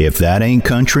at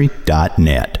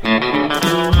ifthataintcountry.net.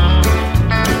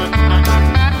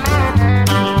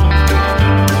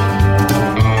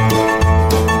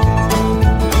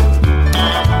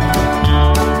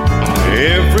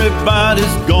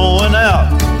 Everybody's going out,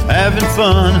 having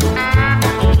fun.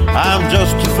 I'm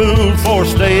just a fool for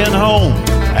staying home,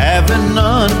 having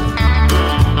none.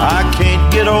 I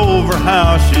can't get over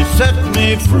how she set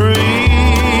me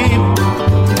free.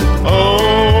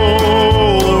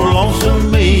 Oh, lonesome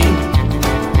me. A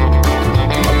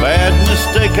bad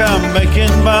mistake I'm making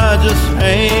by just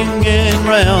hanging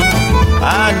round.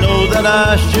 I know that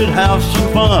I should have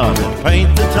some fun and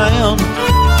paint the town.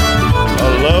 A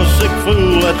lovesick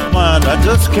fool that's blind, I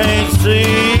just can't see.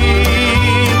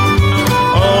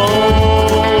 Oh,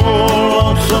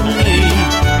 lonesome me.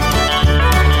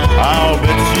 I'll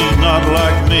bet she's not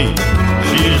like me.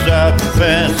 She's out and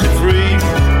fancy free,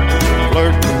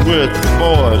 flirting with the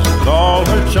boys and all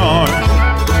her charms.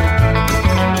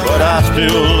 But I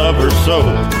still love her so,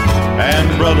 and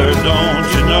brother, don't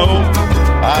you know,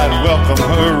 I'd welcome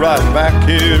her right back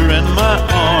here in my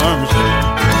arms.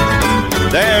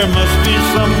 There must be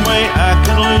some way I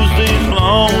can lose these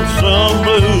lonesome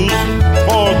blues,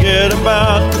 forget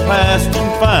about the past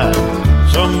and find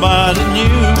somebody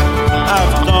new.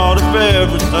 I've thought of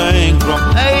everything from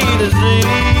A to Z.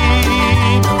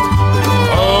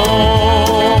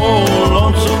 Oh,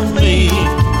 lonesome me.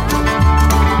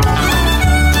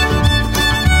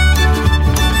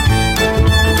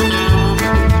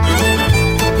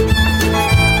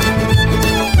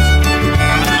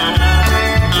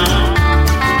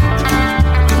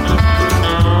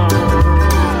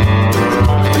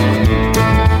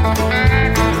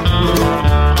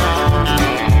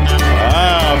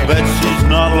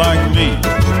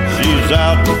 She's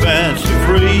out and fancy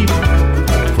free,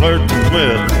 flirting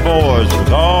with the boys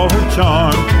with all her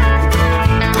charm.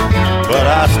 But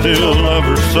I still love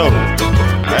her so,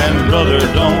 and brother,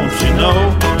 don't you know,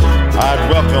 I'd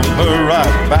welcome her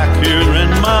right back here in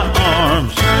my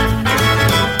arms.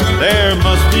 There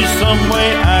must be some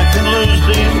way I can lose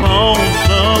these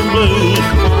lonesome blues,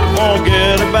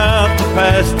 forget about the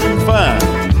past and find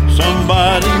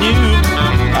somebody new.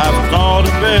 I've thought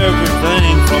of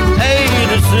everything from A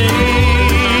to Z.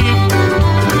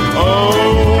 Oh,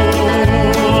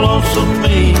 lonesome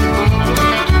me.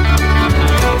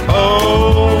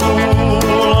 Oh,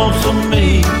 lonesome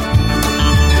me.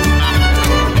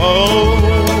 Oh,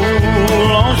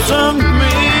 lonesome me.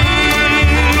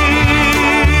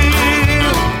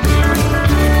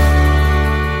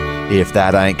 If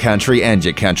That Ain't Country and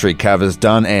your country covers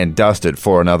done and dusted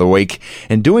for another week.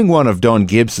 And doing one of Don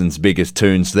Gibson's biggest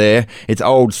tunes there, it's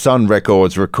old Sun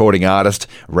Records recording artist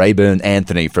Rayburn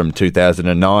Anthony from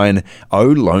 2009, Oh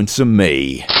Lonesome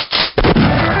Me.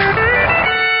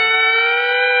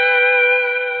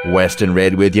 Western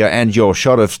Red with you and your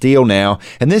shot of steel now,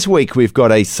 and this week we've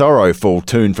got a sorrowful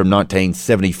tune from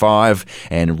 1975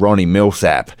 and Ronnie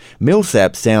Milsap.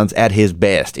 Milsap sounds at his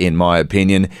best, in my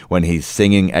opinion, when he's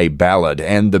singing a ballad,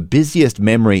 and The Busiest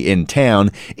Memory in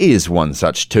Town is one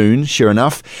such tune, sure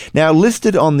enough. Now,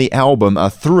 listed on the album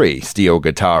are 3 steel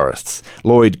guitarists,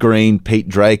 Lloyd Green, Pete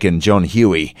Drake and John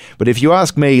Huey, but if you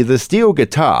ask me, the steel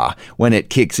guitar, when it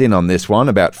kicks in on this one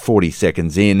about 40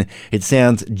 seconds in, it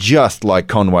sounds just like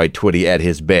Conway Twitty at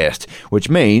his best, which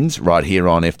means, right here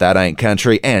on If That Ain't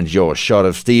Country and your shot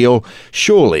of steel,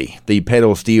 surely the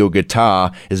pedal steel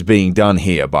guitar is being done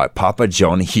here by Papa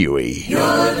John Huey.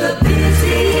 You're the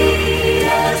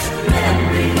busiest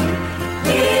memory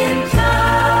in town.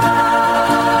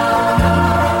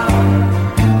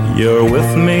 You're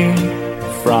with me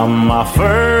from my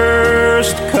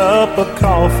first cup of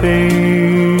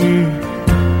coffee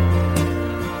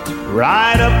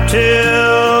right up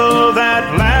till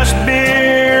that last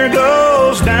beer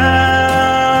goes down.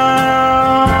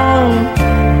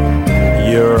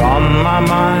 You're on my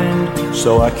mind,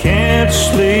 so I can't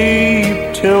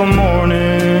sleep till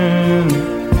morning.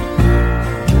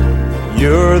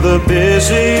 You're the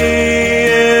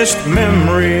busiest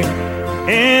memory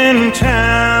in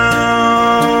town.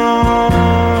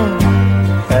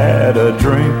 Had a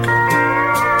drink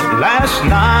last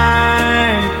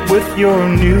night with your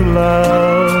new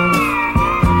love,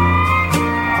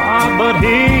 but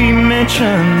he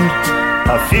mentioned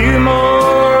a few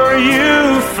more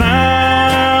you found.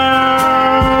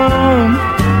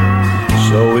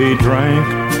 So we drank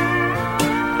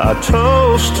a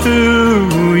toast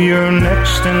to your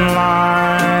next in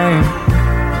line,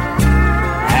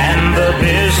 and the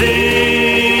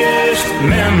busiest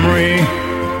memory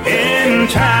in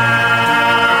town.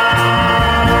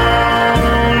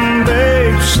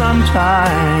 Babe,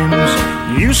 sometimes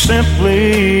you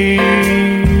simply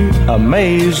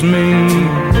amaze me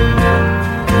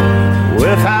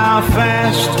with how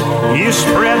fast you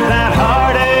spread that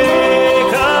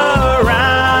heartache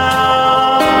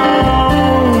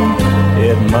around.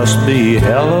 It must be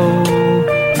hello,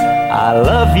 I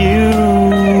love you,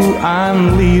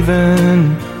 I'm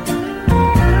leaving.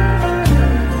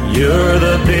 You're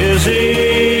the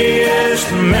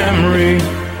busiest memory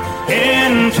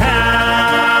in town.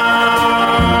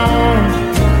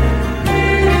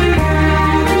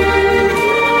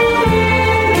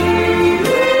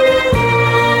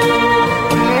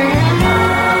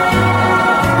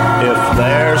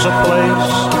 There's a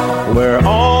place where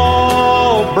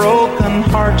all broken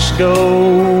hearts go.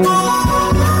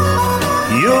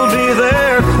 You'll be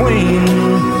their queen,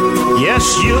 yes,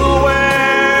 you'll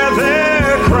wear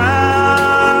their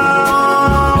crown.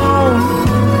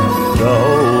 The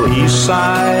whole east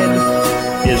side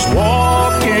is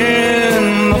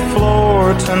walking the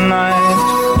floor tonight.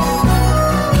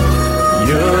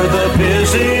 You're the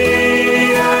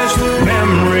busiest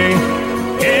memory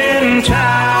in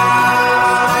town.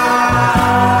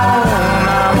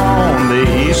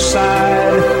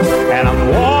 Side, and I'm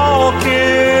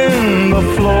walking the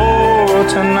floor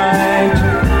tonight.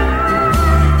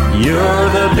 You're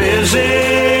the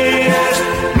busiest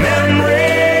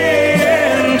memory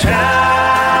in town.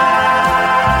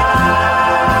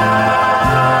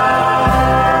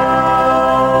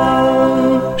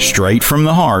 Straight from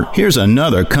the heart, here's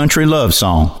another country love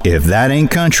song, If That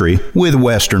Ain't Country, with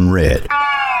Western Red.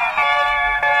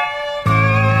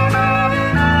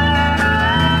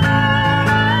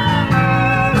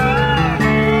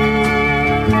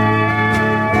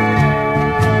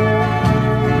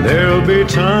 There'll be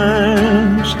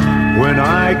times when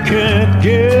I can't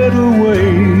get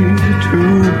away to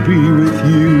be with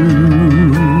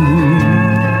you.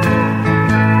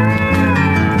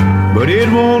 But it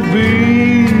won't be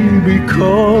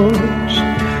because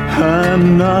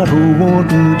I'm not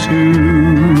wanting to.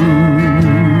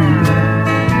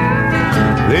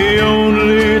 The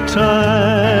only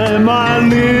time I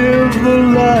live the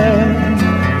life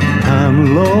I'm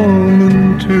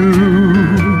longing to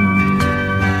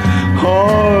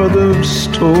are the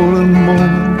stolen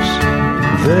moments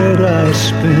that I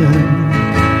spend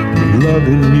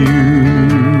loving you.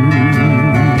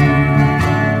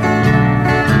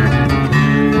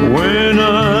 When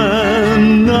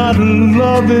I'm not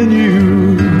loving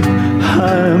you,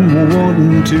 I'm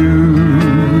wanting to.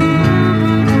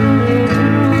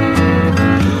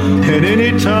 And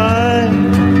anytime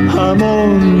I'm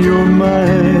on your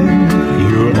mind,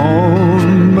 you're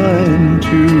on mine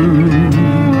too.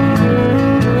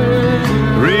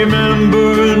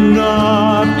 Remember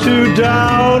not to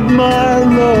doubt my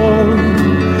love,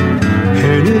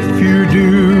 and if you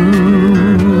do,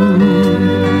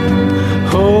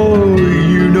 oh,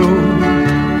 you know,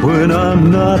 when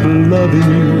I'm not loving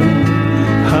you,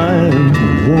 I'm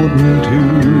wanting to.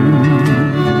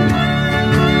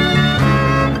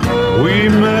 We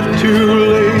met too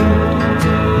late,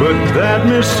 but that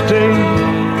mistake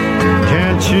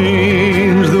can't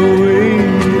change the way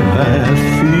I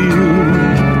feel.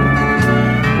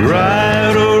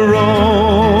 Right or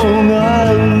wrong, I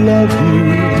love you,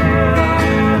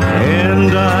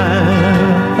 and I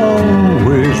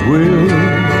always will.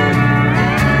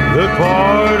 The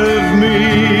part of me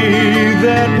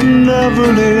that never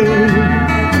lived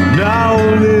now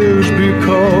lives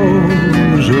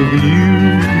because of you.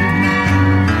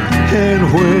 And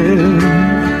when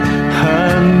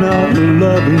I'm not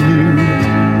loving you,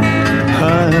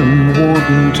 I'm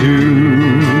wanting to.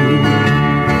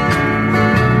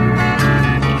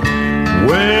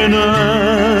 When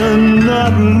I'm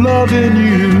not loving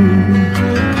you,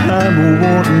 I'm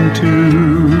wanting to.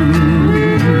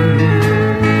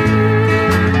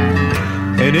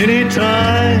 And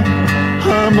anytime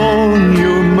I'm on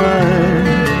your mind,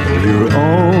 you're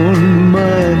on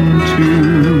mine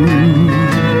too.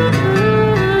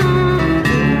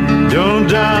 Don't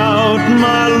doubt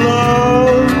my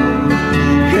love,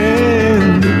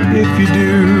 and if you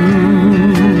do,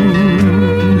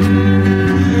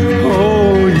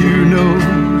 oh, you know,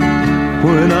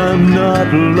 when I'm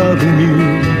not loving you,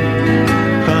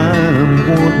 I'm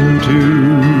wanting to.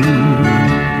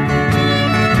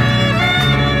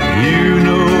 You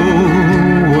know,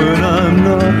 when I'm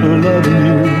not loving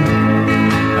you,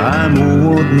 I'm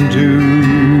wanting to.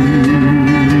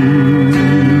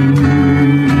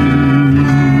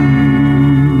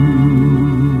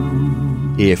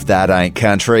 If That Ain't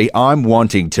Country, I'm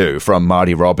Wanting To, from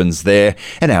Marty Robbins there,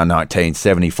 and our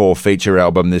 1974 feature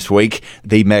album this week,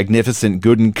 The Magnificent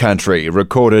Good'n Country,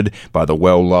 recorded by the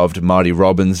well-loved Marty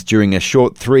Robbins during a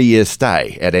short 3-year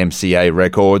stay at MCA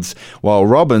Records, while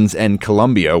Robbins and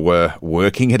Columbia were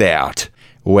working it out.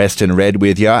 Western Red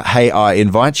with you. Hey, I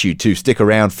invite you to stick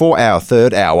around for our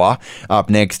third hour. Up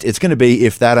next, it's going to be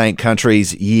If That Ain't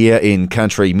Country's Year in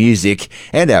Country Music,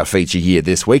 and our feature year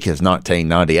this week is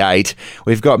 1998.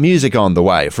 We've got music on the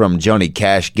way from Johnny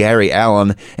Cash, Gary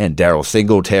Allan and Daryl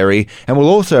Singletary, and we'll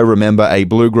also remember a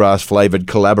bluegrass-flavoured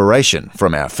collaboration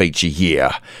from our feature year.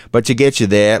 But to get you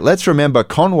there, let's remember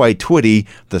Conway Twitty,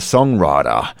 the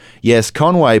songwriter. Yes,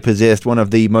 Conway possessed one of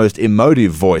the most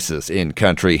emotive voices in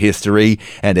country history,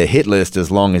 and a hit list as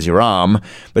long as your arm,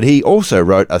 but he also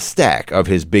wrote a stack of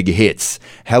his big hits.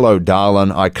 Hello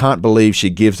Darlin', I Can't Believe She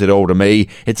Gives It All to Me,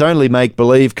 It's Only Make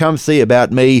Believe, Come See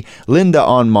About Me, Linda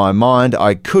on My Mind,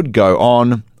 I Could Go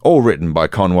On, all written by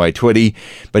Conway Twitty.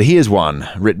 But here's one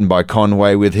written by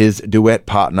Conway with his duet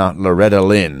partner Loretta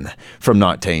Lynn from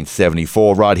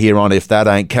 1974, right here on If That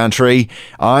Ain't Country.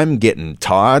 I'm Getting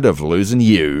Tired of Losing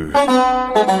You.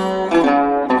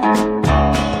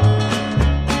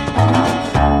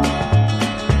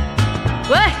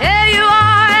 Well, here you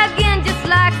are again, just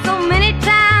like so many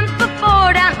times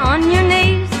before, down on your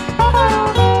knees.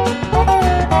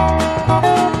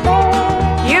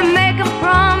 You're making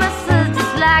promises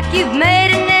just like you've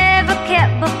made and never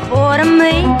kept before to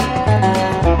me.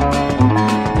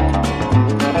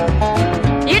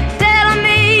 You're telling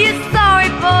me you're sorry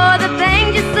for the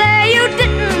things you say you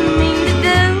didn't mean to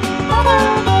do.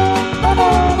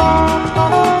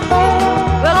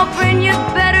 Well, old friend, you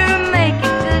better make it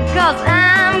good, 'cause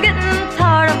I'm getting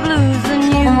tired of losing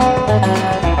you.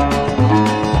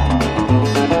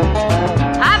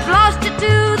 I've lost you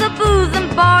to the booze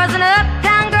and bars and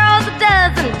uptown girls a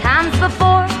dozen times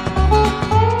before.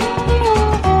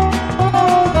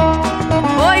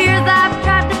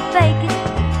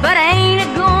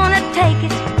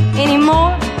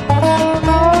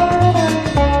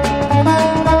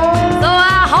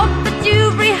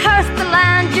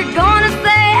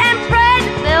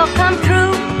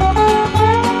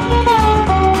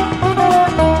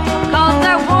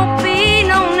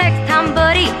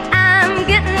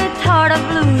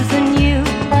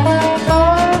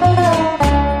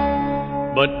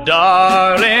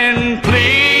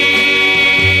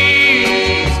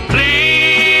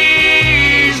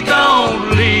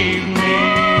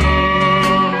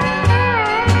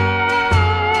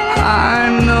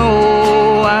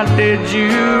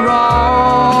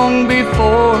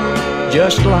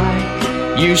 just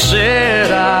like you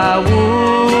said I would.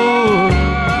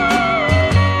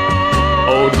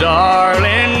 Oh,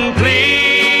 darling, please,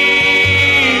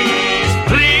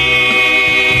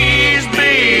 please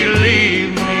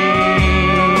believe me.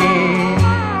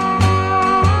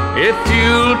 If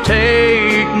you'll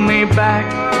take me back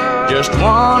just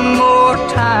one more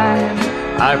time,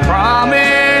 I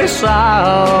promise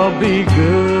I'll be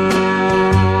good.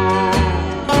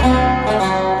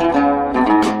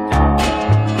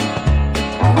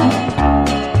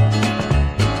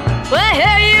 Well,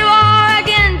 here you are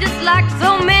again, just like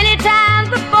so many times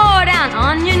before, down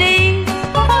on your knees.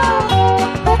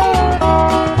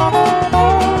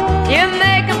 You're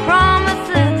making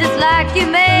promises just like you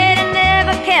made and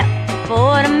never kept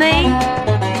before to me.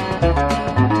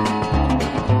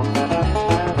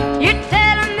 You're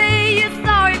telling me you're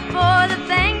sorry for the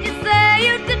things you say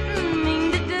you didn't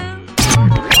mean to do.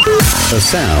 A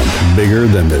sound bigger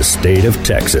than the state of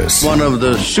Texas. One of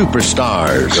the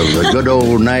superstars of the good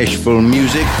old Nashville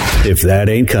music. If that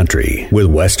ain't country, with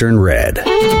Western Red.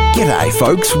 G'day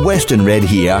folks, Western Red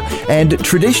here, and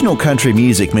traditional country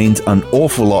music means an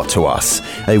awful lot to us.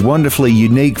 A wonderfully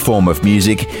unique form of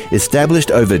music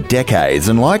established over decades,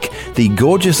 and like the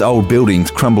gorgeous old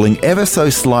buildings crumbling ever so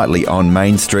slightly on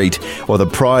Main Street, or the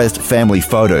prized family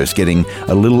photos getting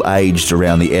a little aged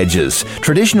around the edges,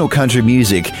 traditional country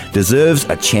music deserves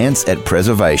a chance at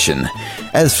preservation.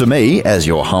 As for me, as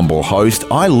your humble host,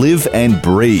 I live and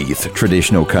breathe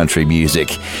traditional country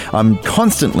music. I'm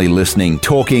constantly listening,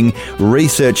 talking,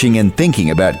 researching and thinking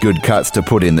about good cuts to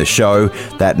put in the show,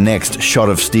 that next shot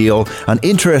of steel, an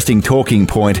interesting talking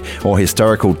point or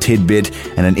historical tidbit,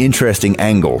 and an interesting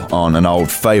angle on an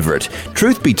old favourite.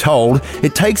 Truth be told,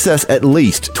 it takes us at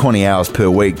least 20 hours per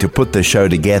week to put the show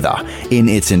together in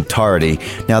its entirety.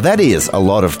 Now that is a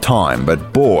lot of time,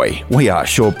 but boy, we are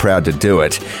sure proud to do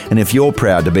it. And if you're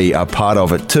proud to be a part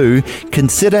of it too,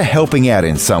 consider helping out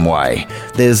in some way.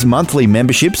 There's monthly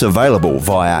memberships available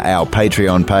via our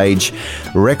Patreon page,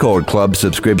 record club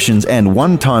subscriptions and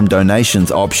one-time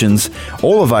donations options,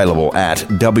 all available at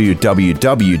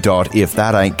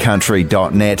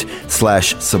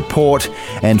www.ifthataintcountry.net/support.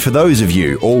 And for those of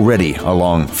you already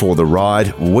along for the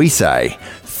ride, we say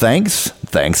thanks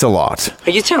a lot.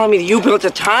 Are you telling me that you built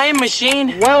a time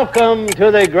machine? Welcome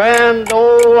to the Grand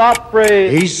Ole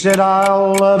Opry. He said,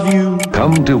 I'll love you.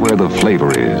 Come to where the flavor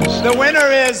is. The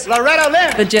winner is Loretta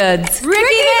Lynn. The Judds. Ricky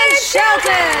Van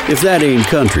Shelton. If that ain't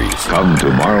countries, Come to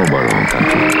Marlboro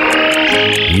Country.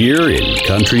 year in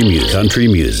country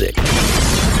music.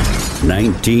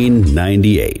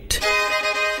 1998.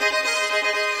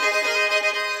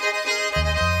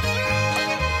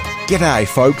 G'day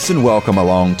folks and welcome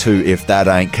along to If That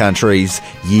Ain't Country's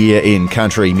Year in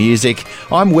Country Music.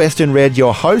 I'm Western Red,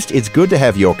 your host. It's good to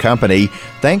have your company.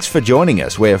 Thanks for joining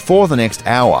us, where for the next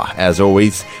hour, as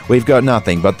always, we've got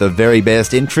nothing but the very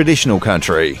best in traditional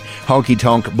country,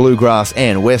 honky-tonk, bluegrass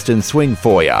and western swing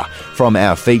for you. From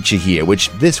our feature here, which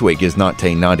this week is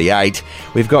 1998,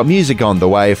 we've got music on the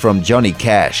way from Johnny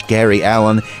Cash, Gary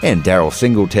Allan and Daryl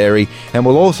Singletary, and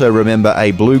we'll also remember a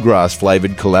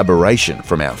bluegrass-flavoured collaboration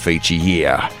from our feature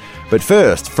year. But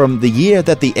first, from the year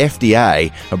that the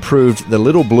FDA approved the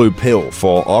little blue pill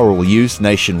for oral use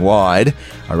nationwide,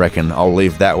 I reckon I'll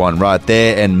leave that one right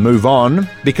there and move on,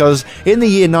 because in the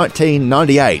year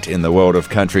 1998 in the world of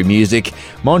country music,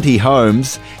 Monty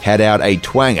Holmes had out a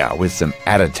twanger with some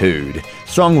attitude.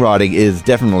 Songwriting is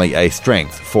definitely a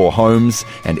strength for Holmes,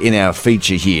 and in our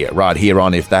feature here, right here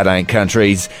on If That Ain't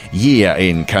Country's Year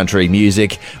in Country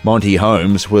Music, Monty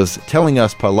Holmes was telling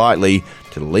us politely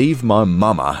to leave my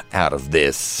mama out of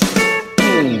this.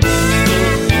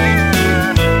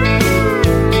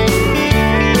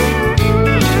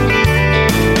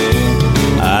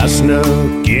 I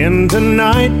snuck in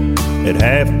tonight at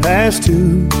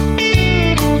 2:30.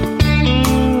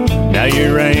 Now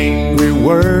your angry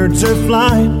words are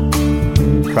flying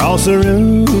across the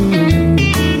room.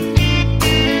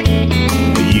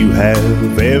 You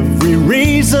have every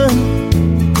reason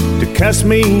to cuss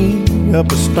me up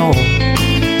a storm,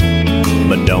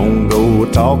 but don't go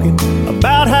talking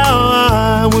about how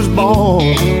I was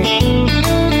born.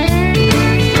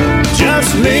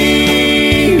 Just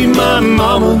leave my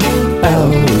mama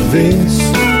out of this.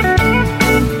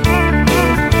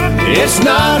 It's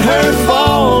not her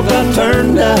fault I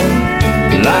turned out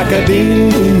like I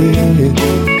did.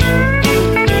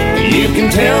 You can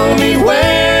tell me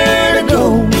where to go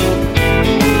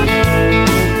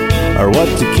or what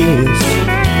to kiss,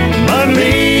 but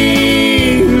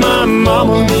leave my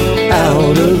mama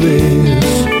out of this.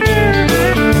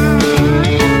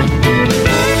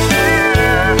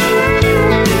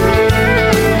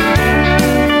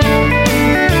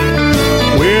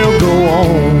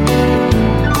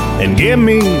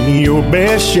 your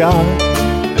best shot.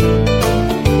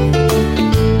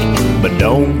 But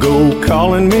don't go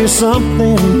calling me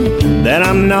something that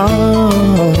I'm not.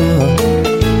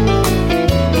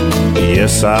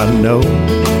 Yes, I know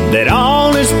that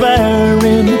all is fair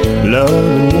in love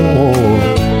and war.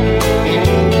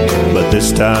 But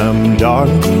this time,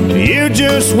 darling, you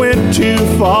just went too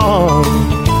far.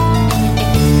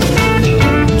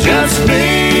 Just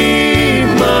leave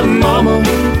my mama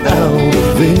out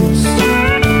of this.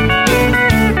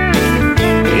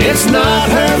 It's not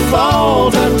her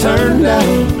fault I turned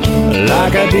out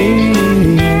like I did.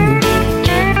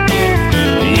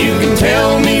 You can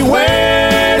tell me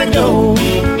where to go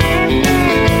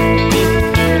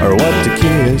or what to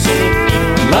kiss,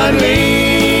 but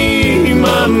leave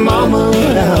my mama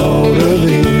out of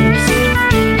this.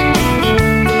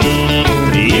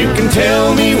 You can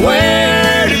tell me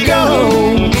where to go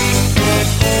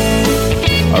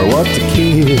or what to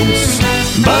kiss,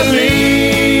 but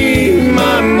leave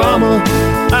my mama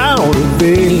out of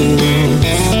this.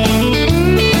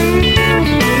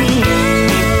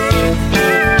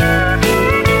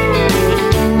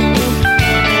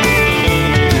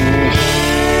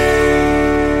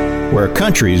 Where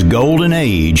country's golden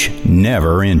age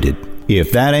never ended.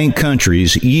 If that ain't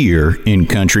country's year in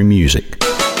country music.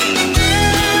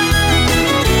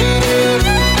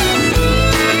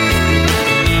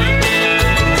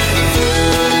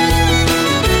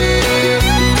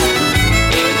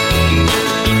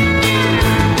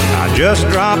 Just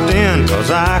dropped in 'cause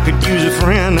I could use a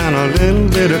friend and a little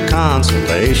bit of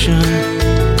consolation.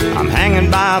 I'm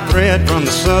hanging by a thread from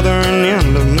the southern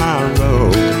end of my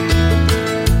road.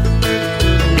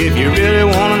 If you really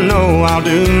want to know, I'll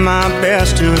do my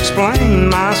best to explain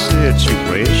my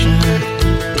situation.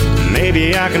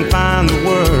 Maybe I can find the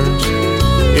words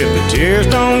if the tears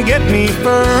don't get me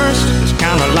first. It's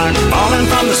kind of like falling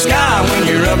from the sky when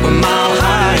you're up a mile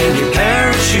high and your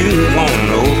parachute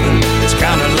won't open. It's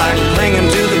kind of like clinging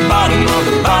to the bottom of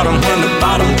the bottom when the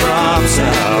bottom drops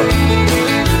out.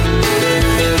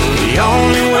 The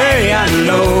only way I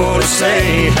know to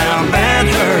say how bad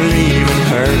her leaving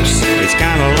hurts, it's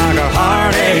kind of like a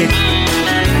heartache.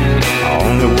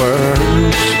 Only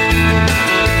words,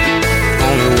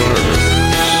 only words.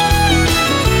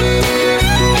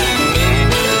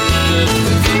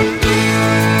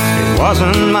 It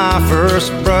wasn't my first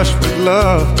brush with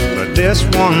love, but this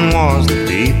one was the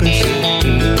deepest.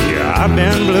 Yeah, I've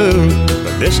been blue,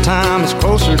 but this time it's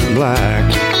closer to black.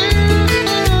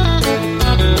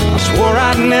 I swore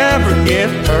I'd never get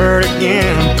hurt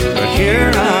again, but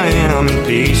here I am in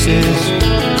pieces.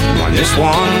 When this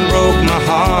one broke my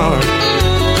heart,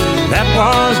 that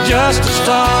was just a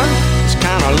start. It's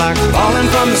kind of like falling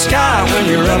from the sky when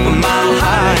you're up a mile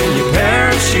high and your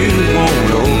parachute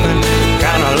won't open.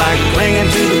 Kind of like clinging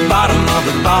to the bottom of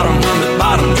the bottom when the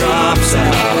bottom drops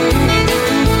out.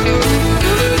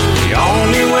 The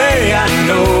only way I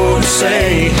know to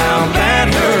say how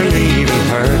bad her leaving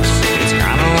hurts, it's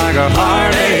kind of like a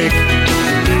heartache.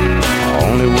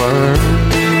 Only words,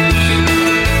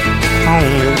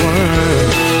 only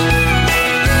words.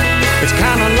 It's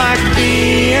kind of like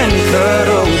being cut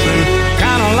open,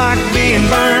 kind of like being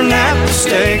burned at the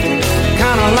stake,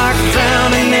 kind of like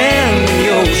drowning in the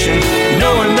ocean,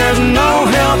 knowing there's no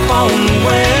help on the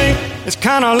way. It's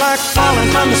kind of like falling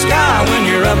from the sky when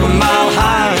you're up a mile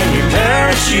high and your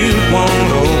parachute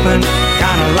won't open.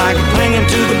 Kind of like clinging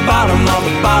to the bottom of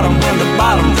the bottom when the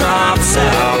bottom drops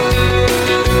out.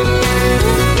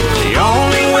 The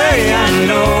only way I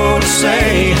know to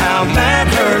say how bad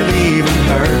her leaving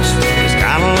hurts, it's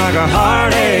kind of like a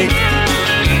heartache.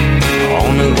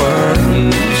 Only words,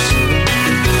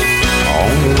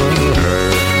 only words.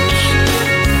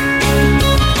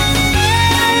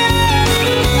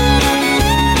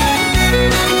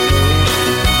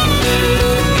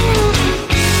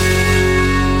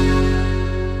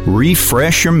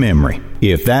 Refresh your memory.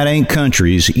 If that ain't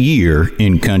country's year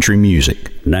in country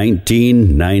music.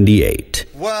 1998.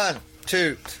 1,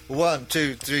 2, 1,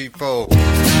 2, 3, 4.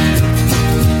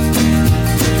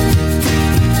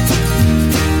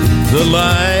 The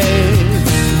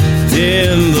lights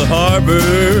in the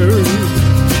harbor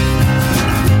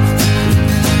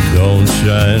don't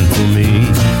shine for me.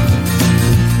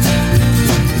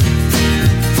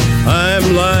 I'm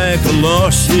like a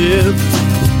lost ship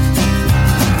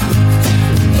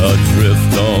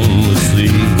adrift on the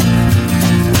sea.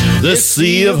 The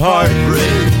sea of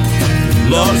heartbreak,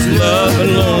 lost love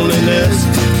and loneliness,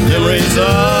 memories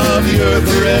of your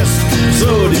caress,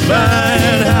 so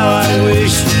divine. How I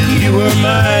wish you were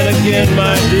mine again,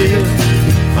 my dear.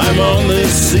 I'm on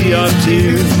this sea of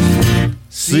tears,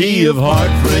 sea of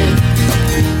heartbreak.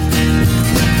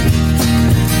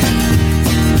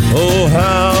 Oh,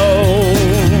 how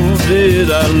did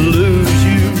I lose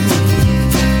you?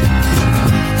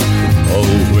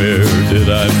 Oh, where did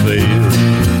I fail?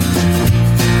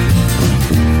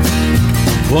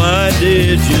 Why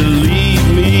did you leave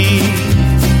me?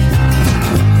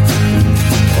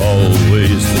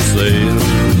 Always the same.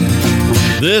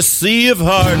 This sea of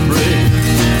heartbreak,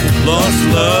 lost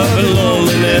love and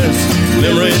loneliness,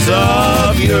 memories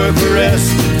of your caress,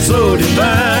 so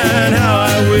divine. How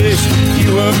I wish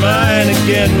you were mine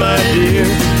again, my dear.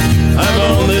 I'm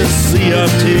on this sea of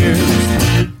tears,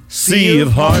 sea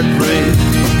of heartbreak.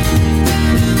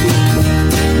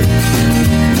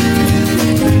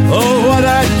 Oh, what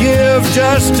I'd give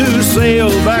just to sail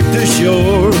back to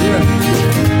shore,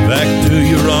 back to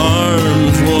your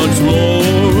arms once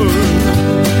more.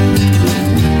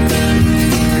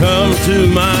 Come to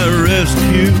my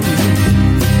rescue.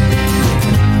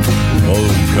 Oh,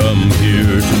 come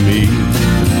here to me.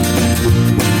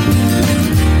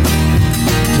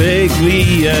 Take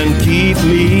me and keep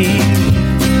me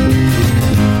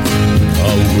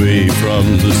away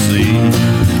from the sea.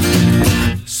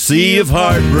 Sea of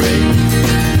heartbreak,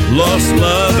 lost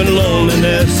love and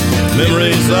loneliness,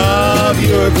 memories of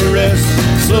your caress,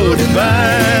 so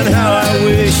divine. How I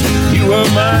wish you were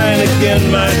mine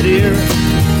again, my dear.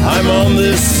 I'm on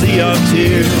this sea of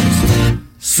tears,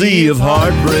 sea of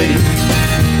heartbreak,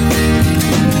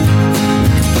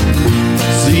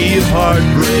 sea of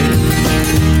heartbreak,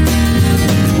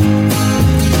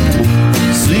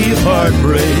 sea of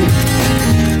heartbreak,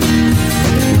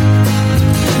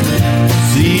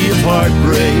 sea of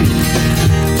heartbreak.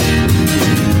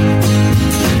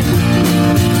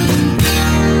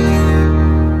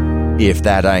 If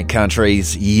That Ain't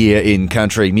Country's Year in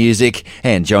Country Music,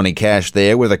 and Johnny Cash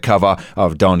there with a cover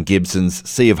of Don Gibson's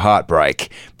Sea of Heartbreak,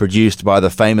 produced by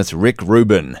the famous Rick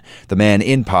Rubin, the man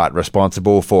in part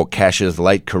responsible for Cash's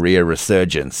late career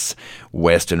resurgence.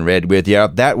 Western Red with you.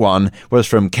 That one was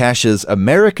from Cash's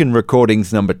American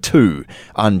Recordings No. 2,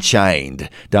 Unchained,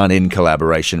 done in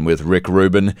collaboration with Rick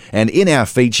Rubin, and in our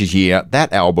features year,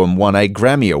 that album won a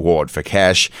Grammy Award for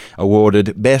Cash,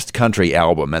 awarded Best Country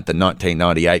Album at the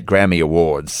 1998 Grammy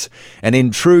Awards. And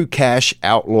in true Cash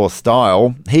outlaw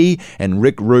style, he and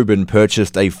Rick Rubin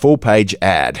purchased a full-page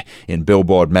ad in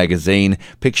Billboard magazine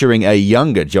picturing a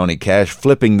younger Johnny Cash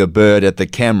flipping the bird at the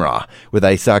camera with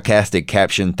a sarcastic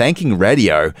caption thanking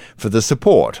radio for the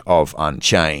support of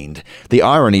Unchained. The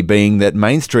irony being that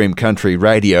mainstream country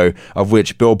radio, of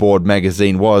which Billboard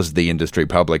magazine was the industry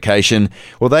publication,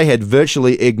 well, they had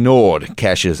virtually ignored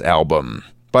Cash's album.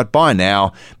 But by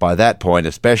now, by that point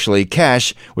especially,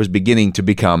 Cash was beginning to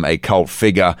become a cult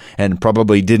figure and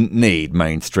probably didn't need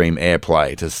mainstream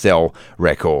airplay to sell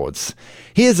records.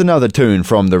 Here's another tune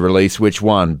from the release which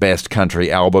won Best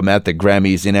Country Album at the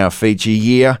Grammys in our feature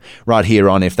year, right here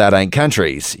on If That Ain't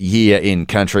Country's Year in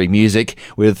Country Music,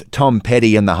 with Tom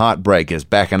Petty and the Heartbreakers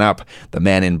backing up the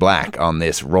Man in Black on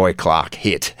this Roy Clark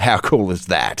hit. How cool is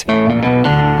that?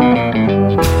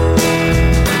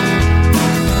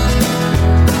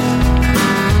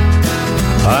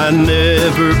 I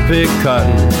never picked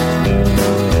cotton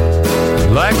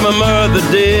like my mother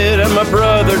did, and my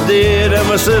brother did, and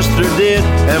my sister did,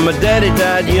 and my daddy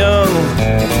died young,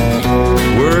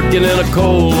 working in a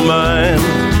coal mine.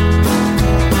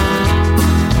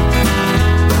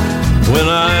 When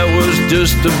I was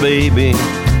just a baby,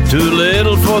 too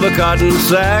little for the cotton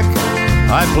sack,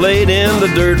 I played in the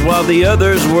dirt while the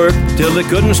others worked till they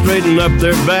couldn't straighten up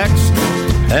their backs.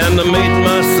 And I made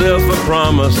myself a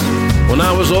promise when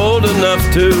I was old enough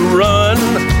to run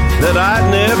that I'd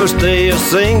never stay a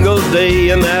single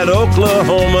day in that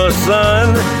Oklahoma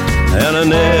sun. And I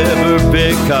never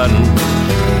picked cotton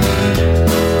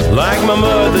like my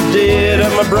mother did,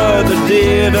 and my brother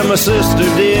did, and my sister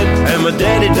did, and my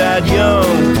daddy died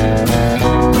young,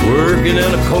 working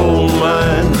in a coal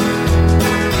mine.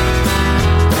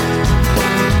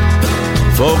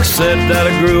 Folks said that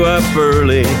I grew up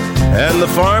early and the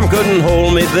farm couldn't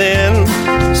hold me then,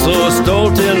 so I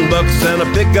stole $10 and a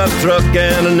pickup truck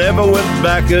and I never went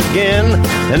back again.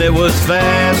 And it was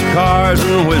fast cars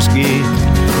and whiskey,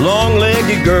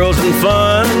 long-legged girls and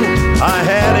fun. I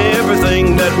had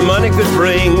everything that money could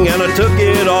bring, and I took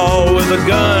it all with a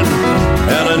gun.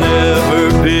 And I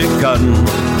never picked cotton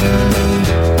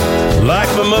like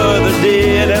my mother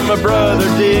did, and my brother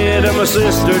did, and my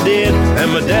sister did,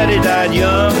 and my daddy died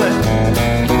young,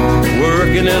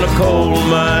 working in a coal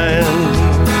mine.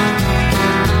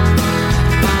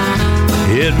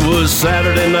 It was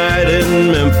Saturday night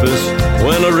in Memphis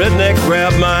when a redneck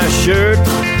grabbed my shirt,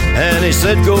 and he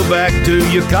said, "Go back to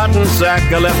your cotton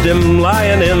sack." I left him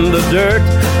lying in the dirt,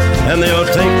 and they'll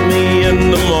take me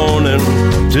in the morning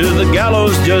to the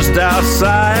gallows just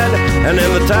outside. And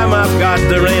in the time I've got,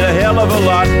 there ain't a hell of a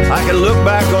lot I can look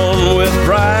back on with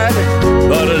pride.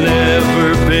 But I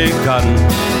never pick cotton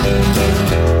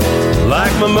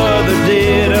like my mother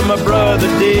did, and my brother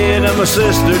did, and my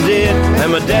sister did,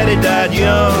 and my daddy died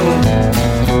young,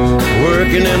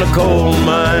 working in a coal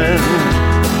mine.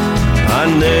 I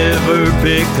never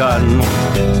picked cotton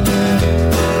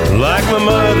like my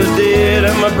mother did,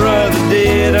 and my brother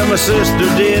did, and my sister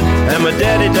did, and my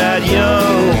daddy died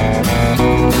young,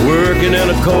 working in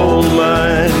a coal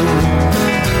mine.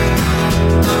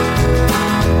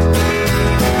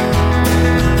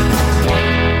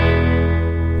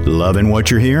 Loving what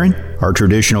you're hearing? Our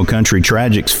Traditional Country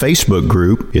Tragics Facebook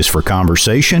group is for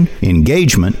conversation,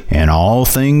 engagement, and all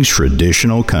things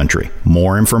traditional country.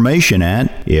 More information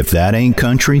at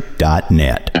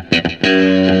ifthataintcountry.net.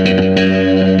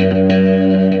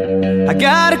 I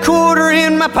got a quarter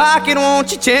in my pocket,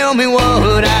 won't you tell me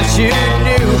what I should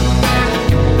do?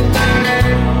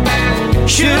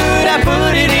 Should I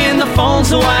put it in the phone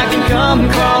so I can come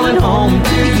crawling home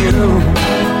to you?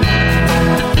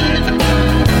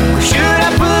 Should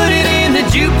I put it in the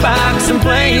jukebox and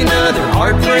play another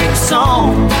heartbreak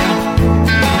song?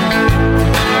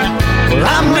 Well,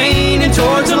 I'm leaning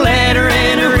towards the latter,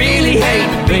 and I really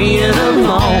hate being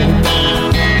alone.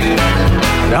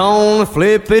 Don't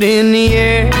flip it in the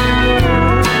air,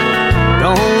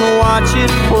 don't watch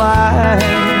it fly.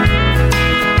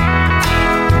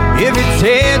 If it's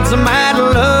heads, I might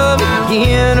love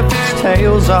again. If it's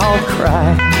tails, I'll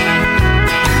cry.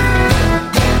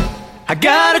 I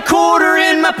got a quarter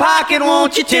in my pocket,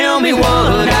 won't you tell me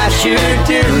what I should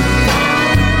do?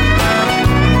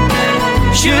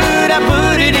 Should I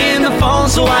put it in the phone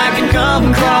so I can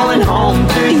come crawling home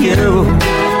to you?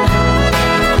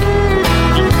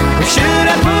 Or should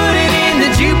I put it in the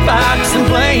jukebox and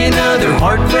play another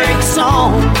heartbreak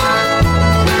song?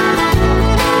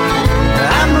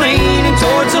 I'm leaning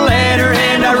towards the latter,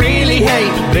 and I really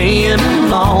hate being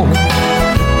alone.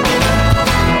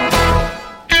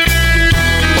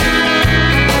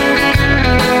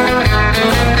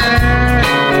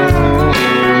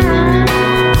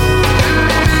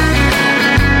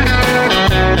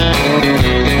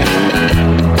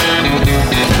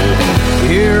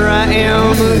 Here I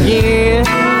am again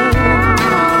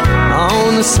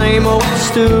on the same old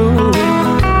stool,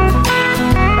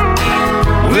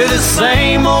 with the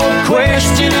same old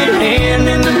question at hand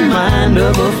in the mind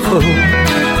of a fool.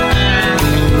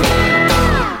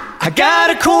 I got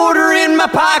a quarter in my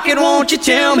pocket, won't you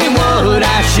tell me what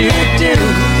I should do?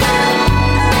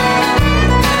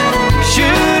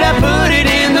 Should I put it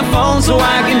in the phone so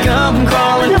I can come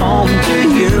crawling home to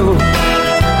you?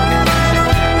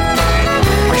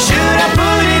 Or should I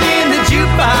put it in the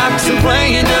jukebox and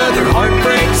play another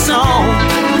heartbreak song?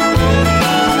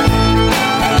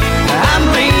 I'm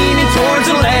leaning towards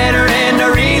the latter, and I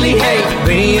really hate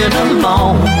being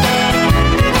alone.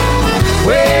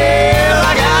 Well,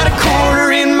 I got a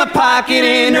quarter in my pocket,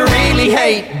 and I really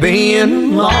hate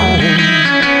being alone.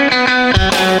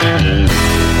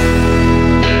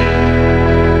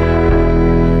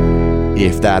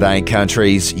 If That Ain't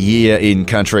Country's Year in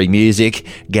Country Music,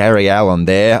 Gary Allan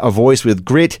there, a voice with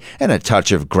grit and a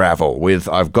touch of gravel with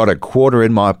I've Got a Quarter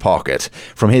in My Pocket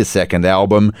from his second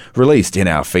album, released in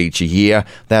our feature year.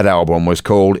 That album was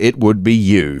called It Would Be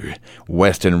You.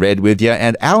 Western Red with you,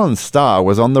 and Allan's star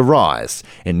was on the rise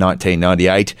in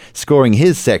 1998, scoring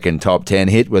his second top 10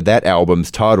 hit with that album's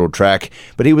title track,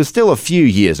 but he was still a few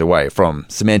years away from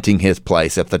cementing his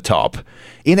place at the top.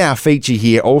 In our feature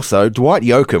here also, Dwight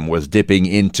Yoakam was dipping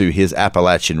into his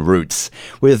Appalachian roots.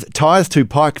 With ties to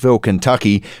Pikeville,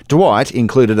 Kentucky, Dwight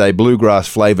included a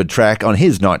bluegrass-flavoured track on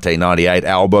his 1998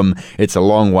 album, It's a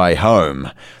Long Way Home.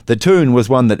 The tune was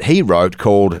one that he wrote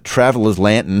called Traveler's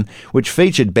Lantern, which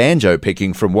featured banjo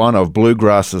picking from one of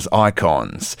bluegrass's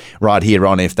icons. Right here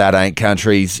on If That Ain't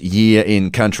Country's Year in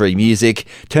Country Music,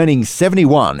 turning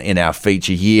 71 in our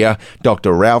feature year,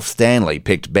 Dr. Ralph Stanley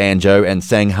picked banjo and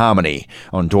sang harmony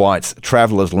on Dwight's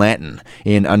Traveler's Lantern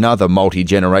in another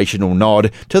multi-generational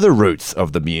nod to the roots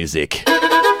of the music.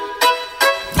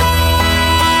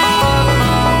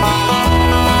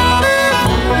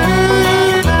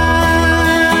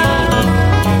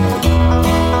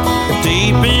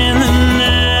 Deep in the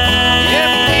night,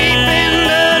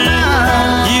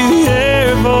 you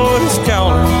hear a voice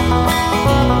calling,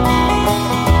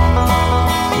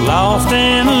 lost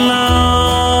and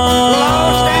alone,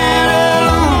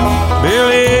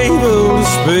 barely able to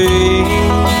speak.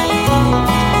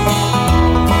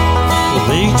 With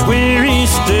each weary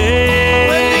step,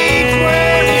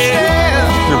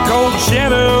 your cold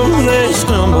shadows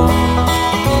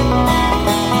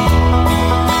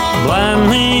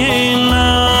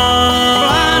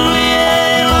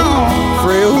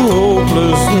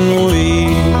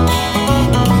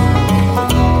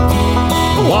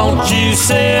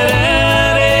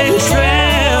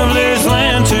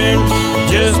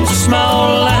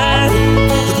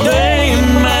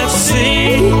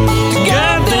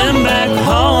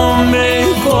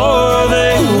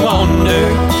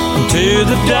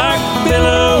the dark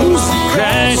billows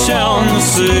crash on the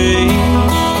sea.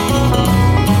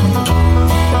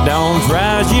 At dawn's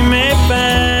rise you may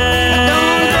find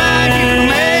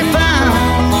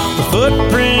the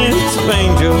footprints of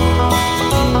angels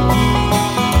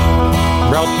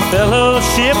brought the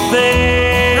fellowship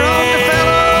there,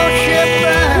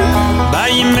 by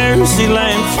your mercy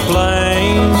lamps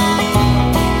flame,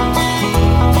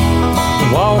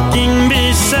 walking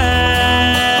beside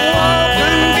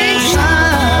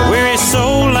a weary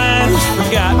soul lies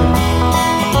forgotten,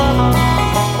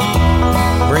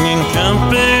 bringing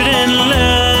comfort and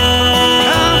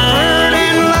love,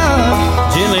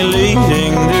 gently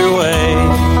leading their way.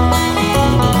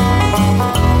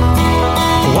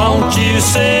 Won't you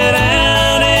set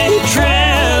out a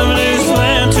traveler's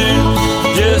lantern,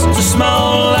 just a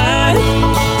small light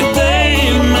that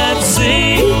they might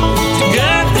see, to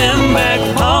guide them back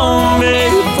home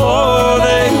before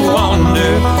they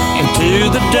wander into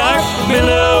the dark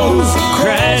billows that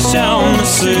crash on the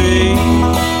sea.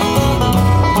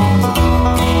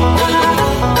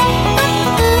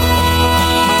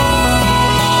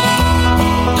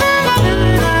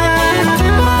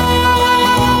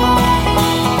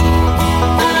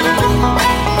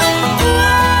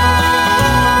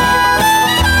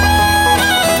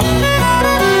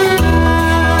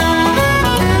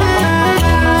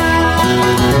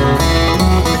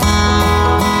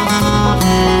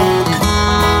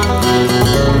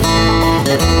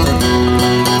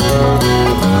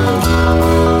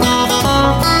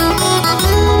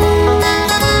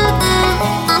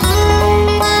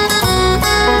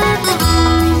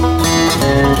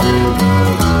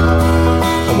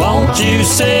 You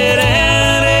set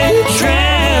out a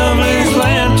traveler's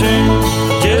lantern,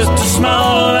 just a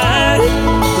small light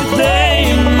that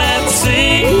they might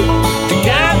see, to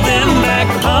guide them back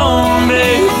home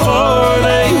before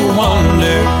they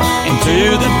wander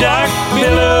into the dark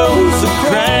billows that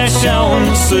crash on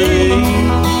the sea.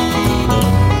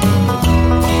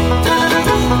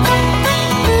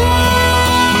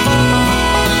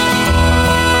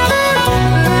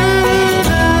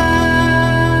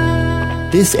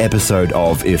 This episode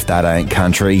of If That Ain't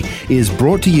Country is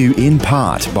brought to you in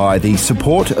part by the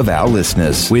support of our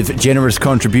listeners, with generous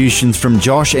contributions from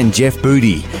Josh and Jeff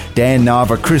Booty, Dan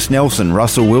Nava, Chris Nelson,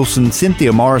 Russell Wilson,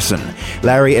 Cynthia Morrison,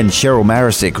 Larry and Cheryl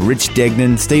Marisick, Rich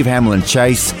Degnan, Steve Hamlin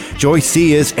Chase, Joy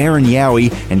Sears, Aaron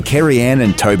Yowie, and Kerry Ann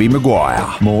and Toby Maguire.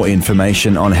 More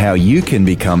information on how you can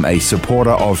become a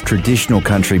supporter of traditional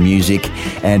country music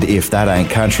and If That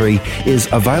Ain't Country is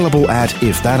available at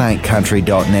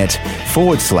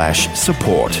ifthataincountry.net/support.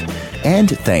 And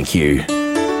thank you.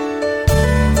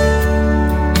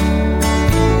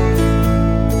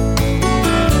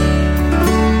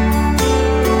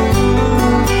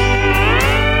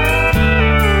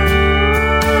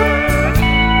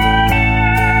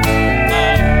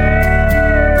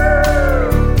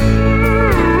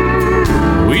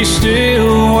 We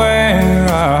still wear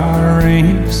our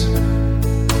rings.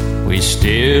 We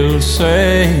still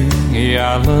say,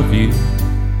 I love you.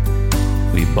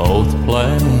 We both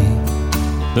play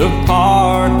the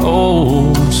part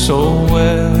oh so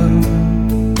well.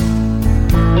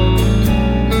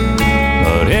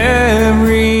 But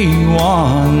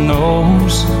everyone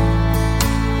knows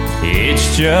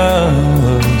it's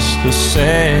just a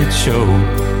sad show,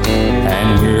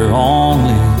 and we're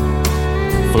only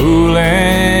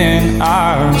fooling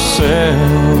ourselves.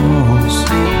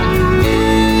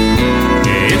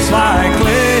 It's like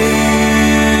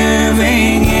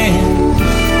living in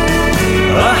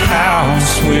a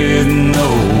house with no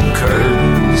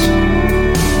curtains.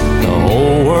 The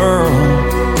whole world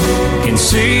can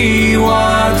see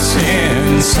what's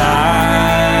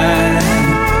inside.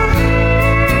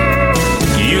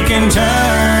 You can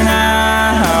turn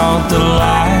out the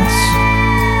lights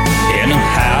in a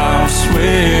house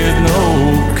with no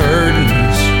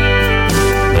curtains,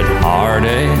 but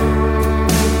heartache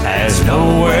has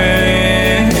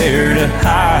nowhere to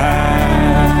hide.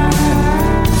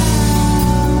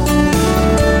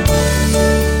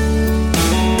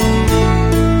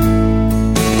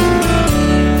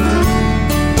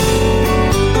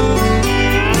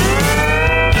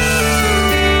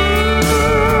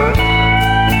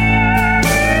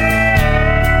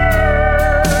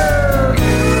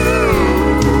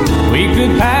 We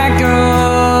could pack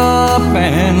up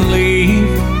and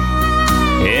leave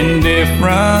in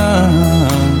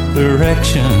different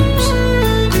directions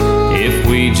if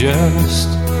we just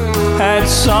had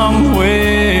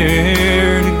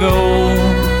somewhere to go.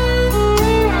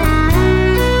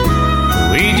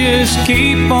 We just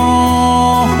keep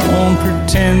on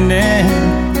pretending,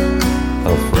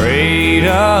 afraid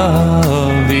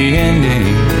of the happy ending,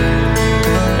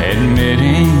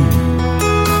 admitting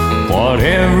what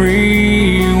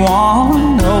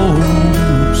everyone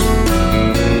knows.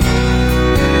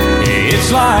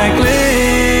 It's like living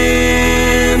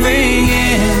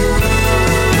in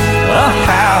a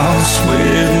house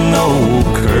with no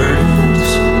curtains.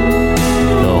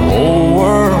 The whole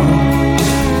world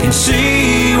can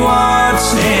see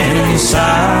what's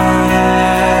inside.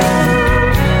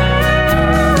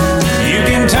 You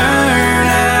can turn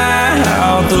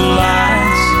out the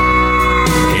lights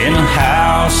in a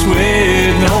house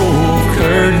with no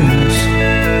curtains,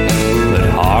 but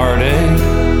heartache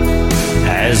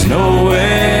has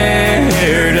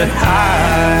nowhere to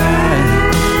hide.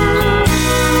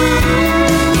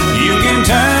 You can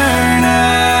turn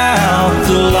out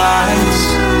the lights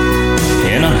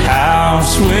in a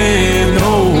house with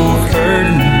no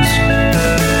curtains,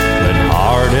 but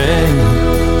heartache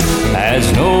has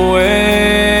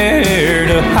nowhere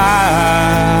to hide.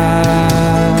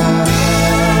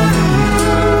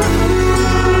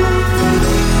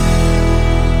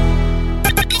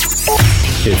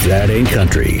 If that ain't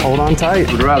country. Hold on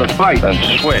tight. Would rather fight than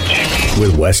switch.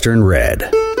 With Western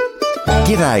Red.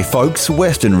 G'day folks,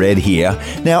 Western Red here.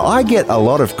 Now I get a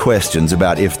lot of questions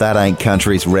about If That Ain't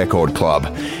Country's record club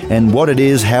and what it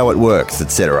is, how it works,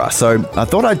 etc. So I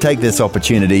thought I'd take this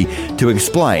opportunity to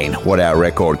explain what our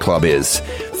record club is.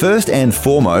 First and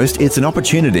foremost, it's an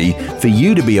opportunity for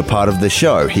you to be a part of the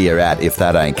show here at If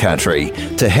That Ain't Country,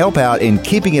 to help out in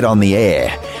keeping it on the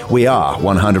air. We are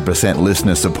 100%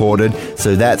 listener supported,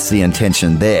 so that's the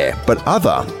intention there. But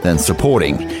other than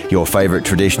supporting your favourite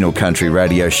traditional country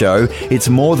radio show, it's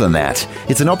more than that.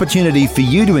 It's an opportunity for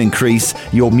you to increase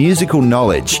your musical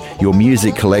knowledge, your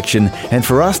music collection, and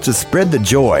for us to spread the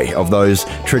joy of those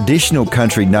traditional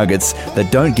country nuggets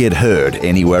that don't get heard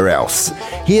anywhere else.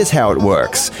 Here's how it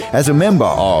works. As a member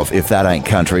of If That Ain't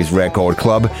Country's record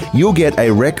club, you'll get a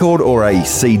record or a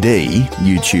CD,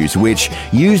 you choose which,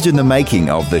 used in the making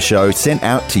of the show, sent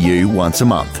out to you once a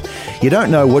month. You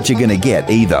don't know what you're going to get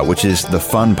either, which is the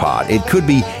fun part. It could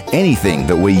be anything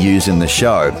that we use in the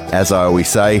show. As I always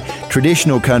say,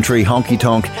 traditional country,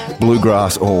 honky-tonk,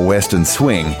 bluegrass or western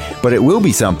swing, but it will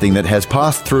be something that has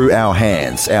passed through our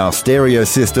hands, our stereo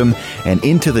system, and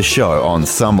into the show on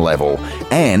some level.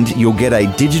 And you'll get a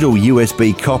digital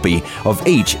USB copy of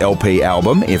each LP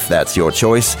album, if that's your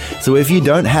choice. So if you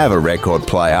don't have a record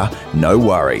player, no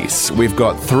worries. We've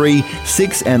got 3,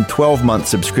 6 and 12-month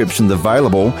subscriptions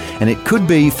available, and it could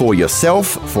be for yourself,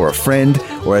 for a friend,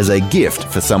 or as a gift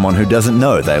for someone who doesn't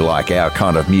know they like our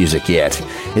kind of music yet.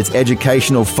 It's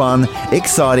educational, fun,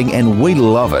 exciting, and we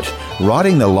love it.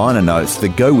 Writing the liner notes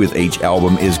that go with each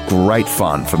album is great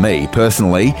fun for me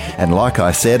personally, and like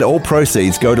I said, all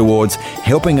proceeds go towards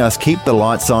helping us keep the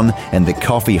lights on and the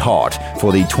coffee hot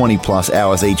for the 20 plus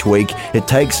hours each week it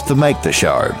takes to make the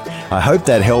show. I hope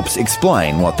that helps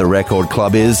explain what the record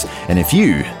club is, and if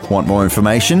you want more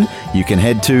information, you can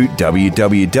head to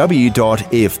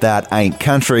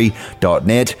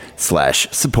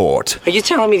www.ifthataincountry.net/support. Are you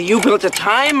telling me that you built a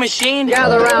time machine?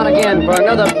 Gather round again for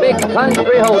another big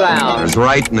country holdout. There's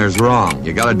right and there's wrong.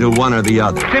 You gotta do one or the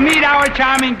other. To meet our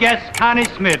charming guest, Connie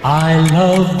Smith. I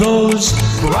love those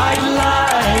bright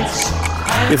lights.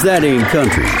 If that ain't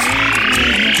country,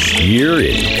 you're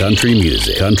in country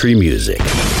music. Country music.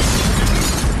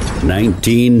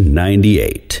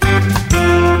 1998.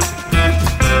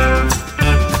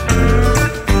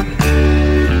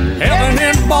 Heaven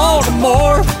in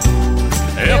Baltimore,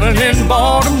 heaven in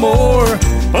Baltimore.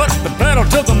 Put the pedal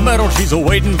to the metal, she's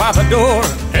waiting by the door.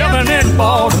 Heaven in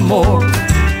Baltimore.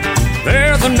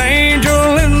 There's an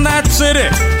angel in that city.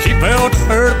 She fell to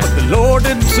earth, but the Lord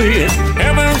didn't see it.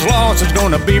 Heaven's loss is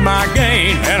gonna be my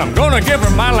gain, and I'm gonna give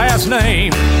her my last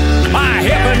name. My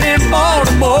heaven in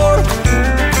Baltimore,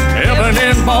 heaven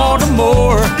in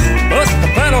Baltimore. Put the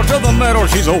pedal to the metal,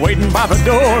 she's waiting by the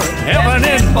door. Heaven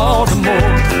in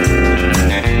Baltimore.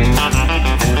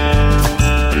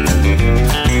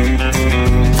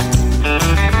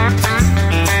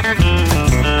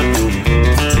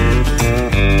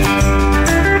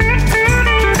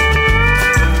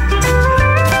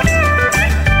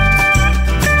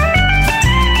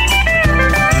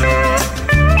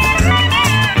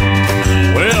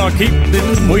 Keep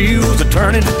them wheels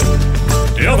a-turning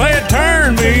till they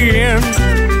turn me in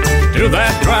to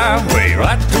that driveway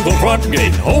right to the front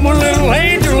gate. Home a little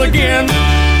angel again.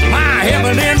 My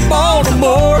heaven in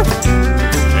Baltimore,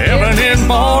 heaven in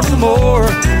Baltimore.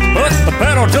 Put the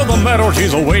pedal to the metal,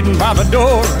 she's waiting by the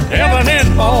door. Heaven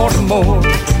in Baltimore.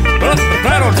 Put the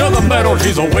pedal to the metal,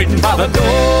 she's waiting by the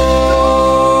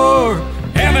door.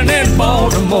 Heaven in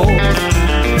Baltimore.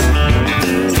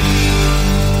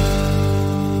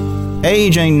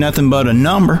 Age ain't nothing but a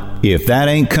number if that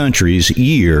ain't country's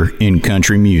year in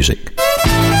country music.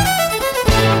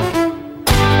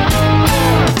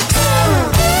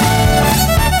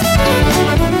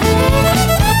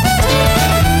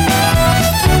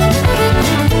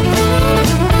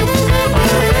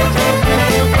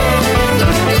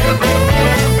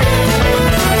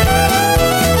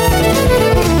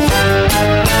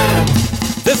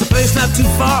 Not too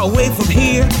far away from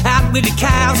here, out with the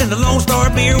cows and the Lone Star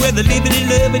beer, where the living and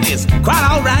loving is quite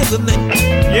all right with me.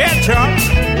 Yeah, Charles,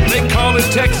 they call it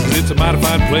Texas. It's a mighty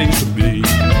fine place to be.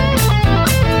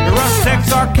 Russ,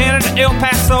 Texarkana to El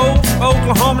Paso,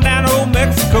 Oklahoma down to Old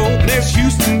Mexico. There's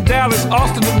Houston, Dallas,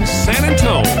 Austin, and San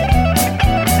Antonio.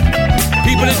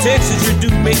 People in Texas sure do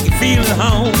make you feel at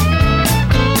home.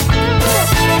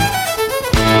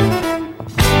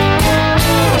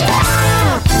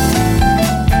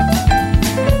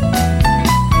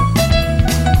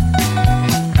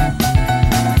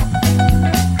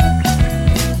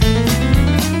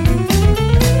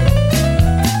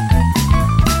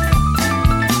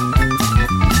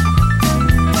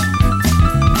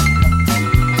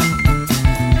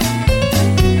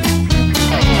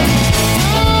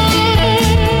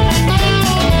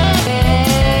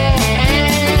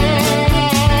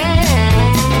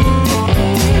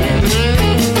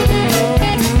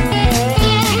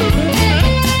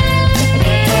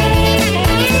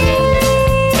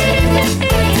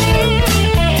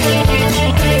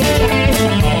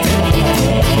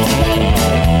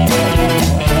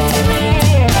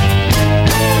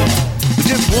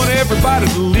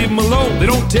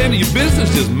 Tend to your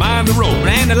business, just mind the road.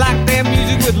 And I like that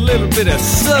music with a little bit of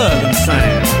southern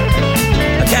sound.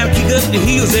 I kind of kick up the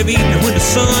heels every evening when the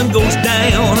sun goes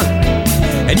down.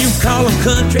 And you call them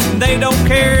country and they don't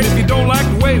care. If you don't like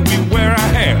the way we wear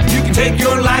our hair, you can take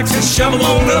your likes and shove them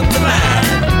on up the line.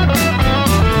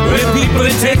 Well, people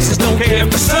in Texas don't care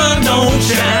if the sun don't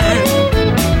shine.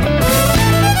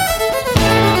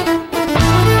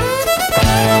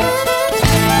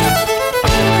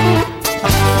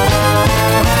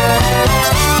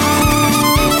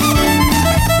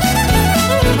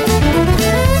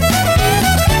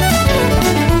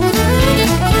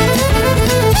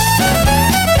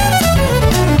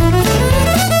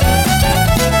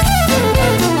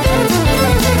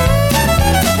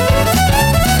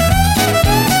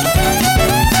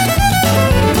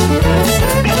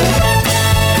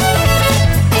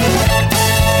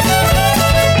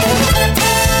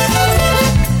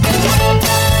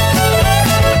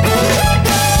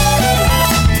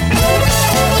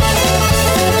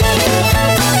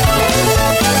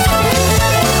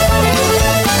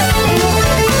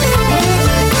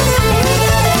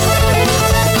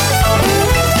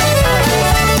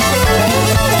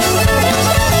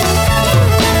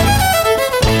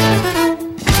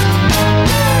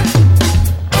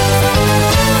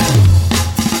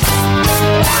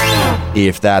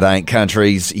 If That Ain't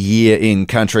Country's Year in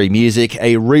Country Music,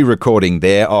 a re-recording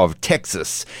there of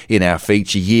Texas in our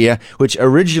feature year, which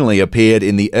originally appeared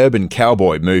in the Urban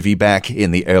Cowboy movie back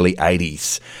in the early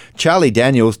 80s. Charlie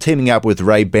Daniels teaming up with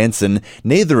Ray Benson,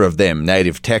 neither of them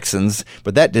native Texans,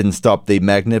 but that didn't stop the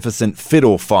magnificent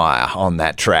fiddle fire on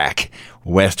that track.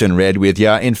 Western Red with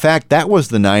ya. In fact, that was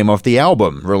the name of the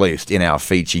album released in our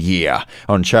feature year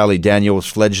on Charlie Daniels'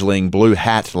 fledgling Blue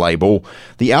Hat label.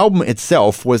 The album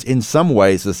itself was in some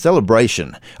ways a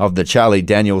celebration of the Charlie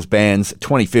Daniels Band's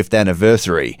 25th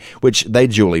anniversary, which they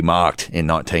duly marked in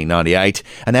 1998,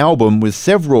 an album with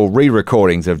several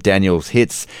re-recordings of Daniels'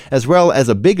 hits, as well as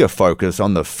a bigger focus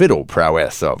on the fiddle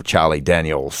prowess of Charlie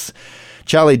Daniels.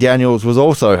 Charlie Daniels was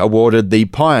also awarded the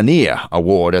Pioneer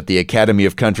Award at the Academy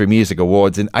of Country Music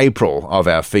Awards in April of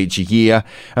our feature year,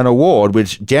 an award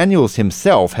which Daniels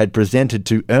himself had presented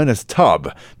to Ernest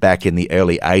Tubb back in the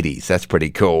early 80s. That's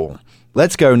pretty cool.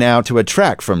 Let's go now to a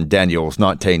track from Daniels'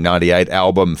 1998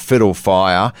 album Fiddle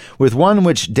Fire, with one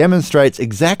which demonstrates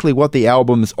exactly what the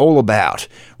album's all about.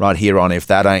 Right here on If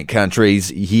That Ain't Country's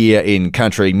Year in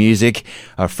Country Music,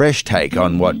 a fresh take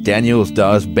on what Daniels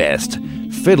does best: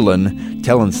 fiddling,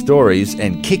 telling stories,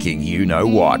 and kicking you know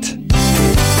what.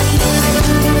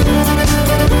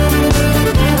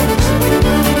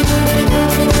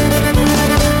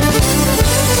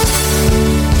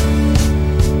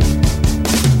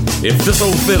 If this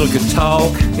old fiddle could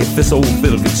talk, if this old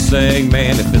fiddle could sing,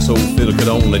 man, if this old fiddle could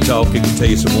only talk, it could tell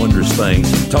you some wondrous things.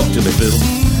 Talk to me, fiddle.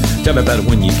 Tell me about it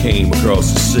when you came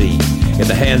across the sea in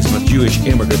the hands of a Jewish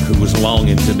immigrant who was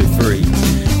longing to be free.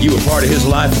 You were part of his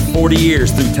life for 40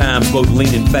 years through times both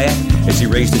lean and fat, as he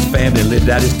raised his family and lived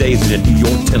out his days in a New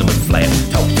York tenement flat.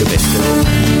 Talk to me, fiddle.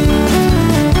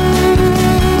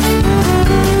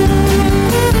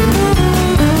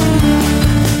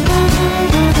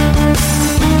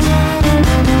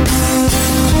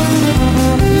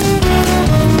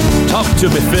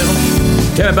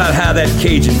 Tell me about how that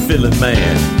Cajun fiddling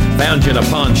man found you in a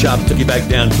pawn shop, took you back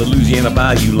down to the Louisiana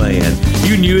Bayou land.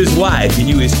 You knew his wife, you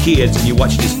knew his kids, and you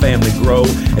watched his family grow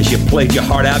as you played your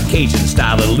heart out Cajun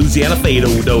style of Louisiana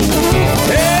fado-do.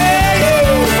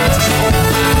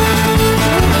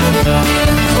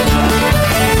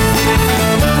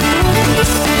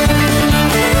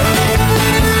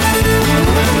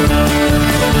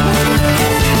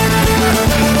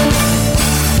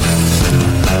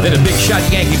 Then a big shot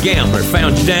Yankee gambler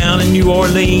found you down in New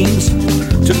Orleans,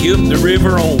 took you up the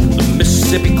river on the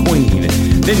Mississippi Queen.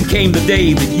 Then came the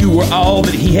day that you were all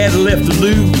that he had left to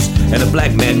lose, and a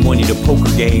black man won you the poker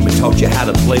game and taught you how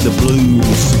to play the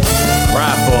blues.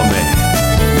 Cry for me,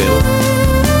 Bill.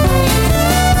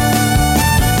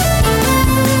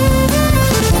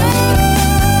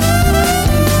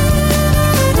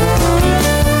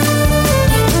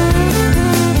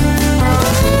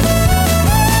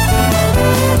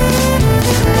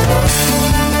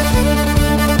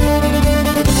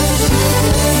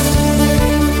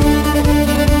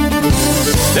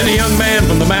 Then a young man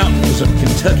from the mountains of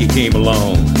Kentucky came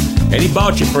along, and he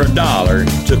bought you for $1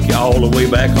 and took you all the way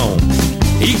back home.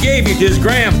 He gave you to his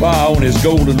grandpa on his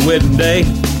golden wedding day,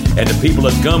 and the people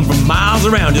had come from miles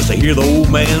around just to hear the old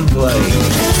man play.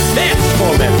 Dance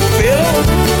for me, Phil.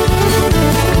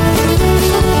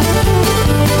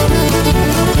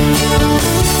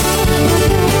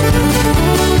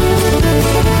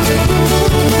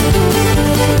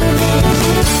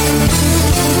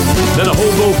 Then a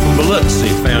hobo from Biloxi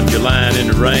found you lying in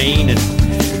the rain and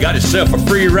got yourself a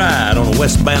free ride on a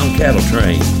westbound cattle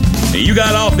train. And you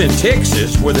got off in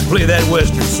Texas where they play that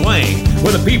western swing,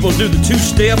 where the people do the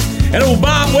two-step, and old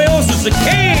Bob Wells is the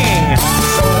king.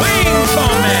 Swing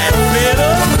for that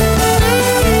fiddle.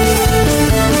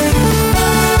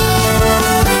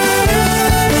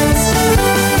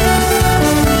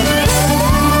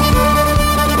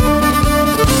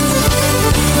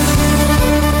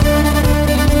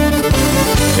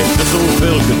 If this old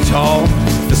fiddle could talk,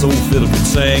 if this old fiddle could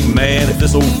sing, man, if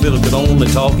this old fiddle could only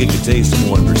talk, it could tell you some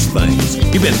wondrous things.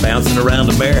 You've been bouncing around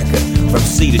America from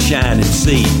sea to shining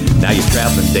sea. Now your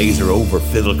traveling days are over,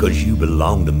 fiddle, 'cause you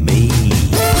belong to me.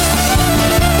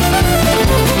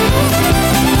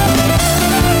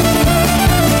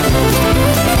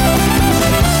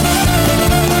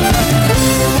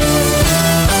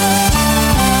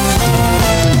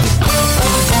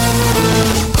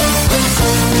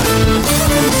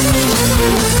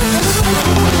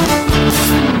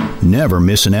 Never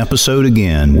miss an episode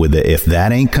again with the If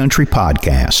That Ain't Country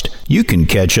podcast. You can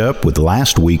catch up with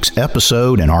last week's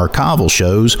episode and archival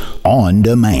shows on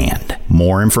demand.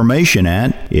 More information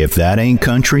at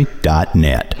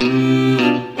ifthataintcountry.net.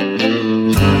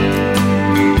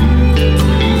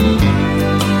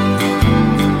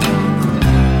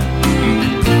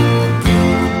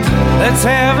 Let's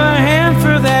have a hand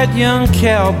for that young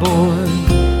cowboy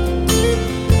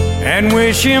and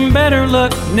wish him better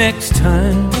luck next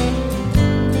time.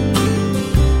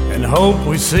 Hope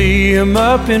we see him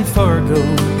up in Fargo,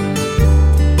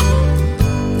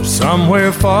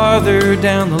 somewhere farther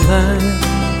down the line.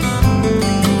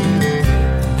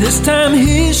 This time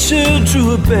he sure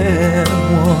drew a bad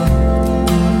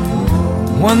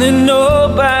one that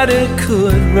nobody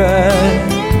could ride.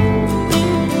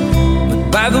 But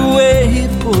by the way he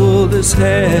pulled his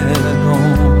hat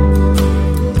on,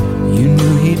 you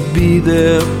knew he'd be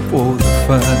there for the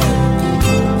fight.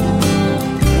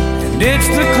 It's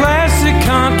the classic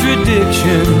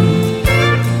contradiction,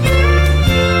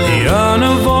 the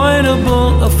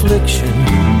unavoidable affliction.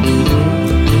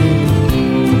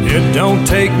 It don't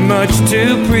take much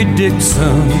to predict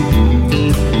some,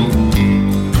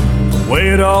 the way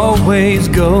it always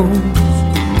goes.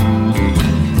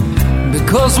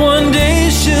 Because one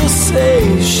day she'll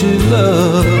say she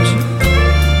loves you,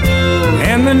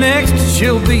 and the next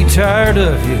she'll be tired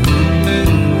of you.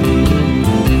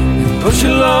 But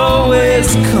she'll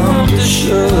always come to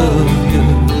shove you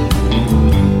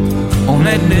on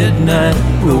that midnight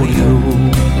rodeo.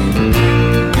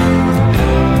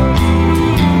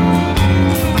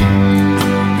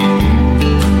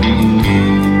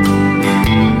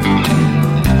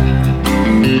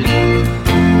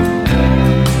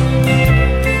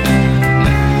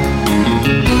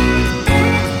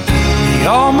 He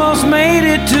almost made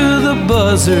it to the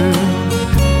buzzer.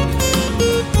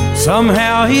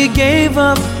 Somehow he gave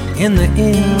up in the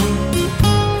end.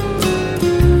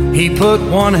 He put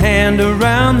one hand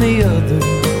around the other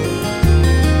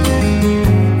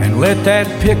and let that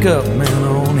pickup man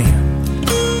on in.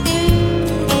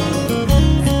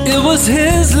 It was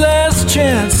his last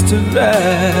chance to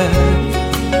ride.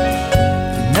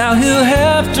 Now he'll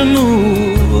have to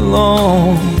move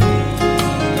along.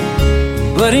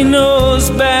 But he knows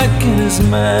back in his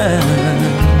mind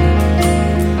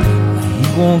he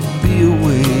won't be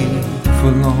away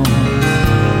for long.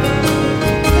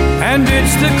 And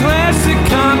it's the classic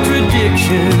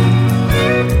contradiction,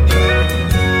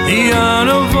 the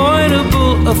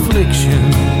unavoidable affliction.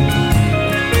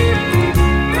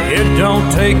 It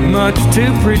don't take much to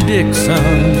predict,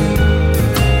 son,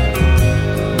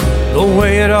 the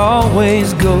way it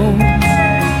always goes.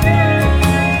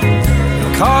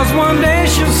 Cause one day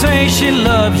she'll say she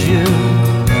loves you,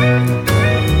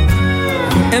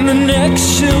 and the next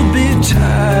she'll be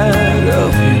tired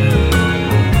of you.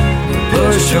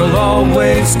 But she'll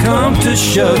always come to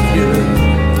shove you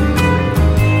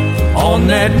on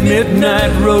that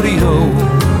midnight rodeo.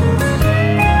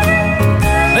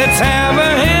 Let's have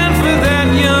a hand for that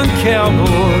young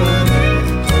cowboy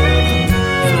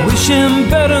and wish him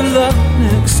better luck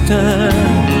next time.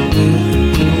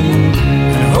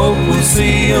 Hope we'll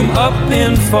see him up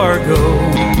in Fargo,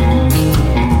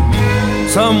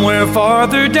 somewhere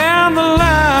farther down the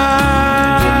line.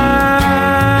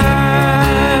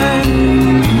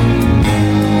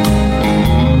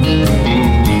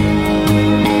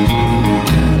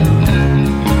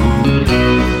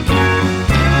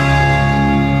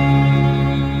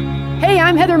 Hey,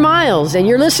 I'm Heather Miles, and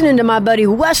you're listening to my buddy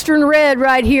Western Red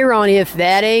right here on If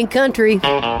That Ain't Country.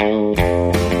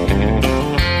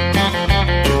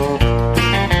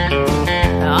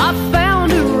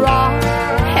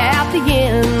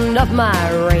 Of my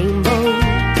rainbow,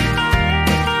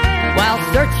 while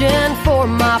searching for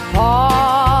my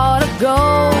pot of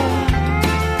gold.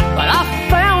 But I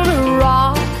found a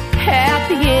rock at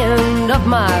the end of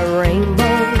my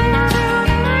rainbow,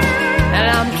 and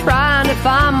I'm trying to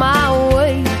find my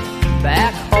way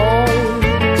back home.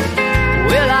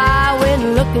 Well, I went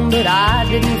looking, but I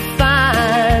didn't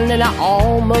find, and I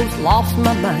almost lost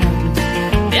my mind.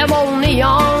 Them old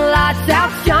neon lights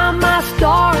outshine my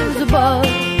stars above.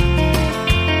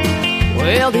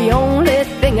 Well, the only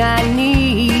thing I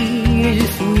need is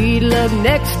sweet love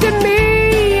next to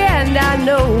me, and I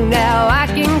know now I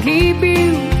can keep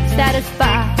you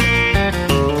satisfied.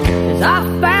 'Cause I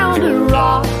found a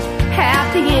rock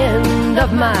at the end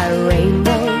of my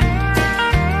rainbow,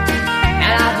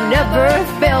 and I've never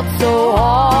felt so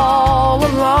all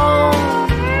alone.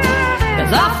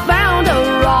 'Cause I found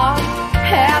a rock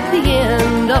at the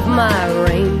end of my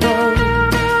rainbow,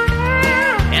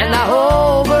 and I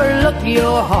overlook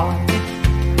your heart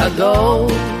of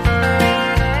gold.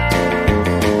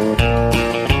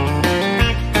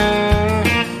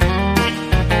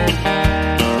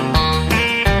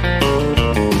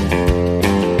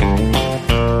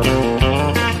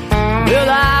 Well,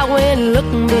 I went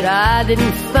looking, but I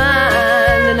didn't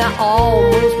find, and I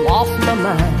almost lost my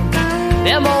mind.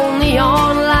 Them old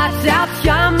neon lights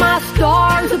outshine my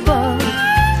stars above.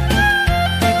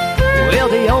 Well,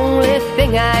 the only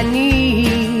thing I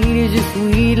need is a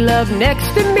sweet love next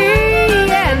to me,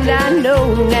 and I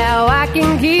know now I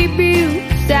can keep you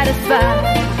satisfied.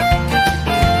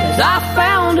 'Cause I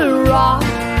found a rock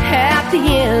at the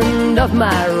end of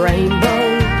my rainbow.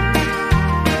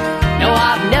 No,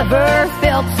 I've never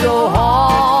felt so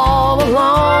all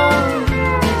alone.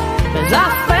 'Cause I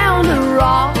found a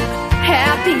rock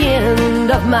at the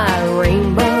end of my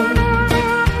rainbow,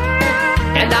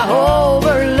 and I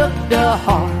overlooked the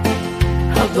heart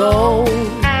of gold.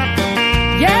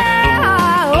 Yeah,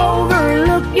 I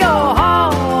overlooked your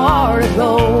heart of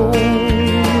gold.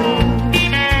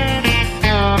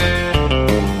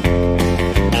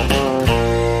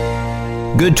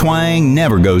 Good twang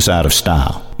never goes out of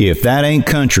style. If That Ain't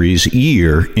Country's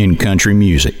year in country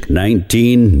music,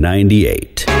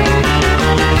 1998.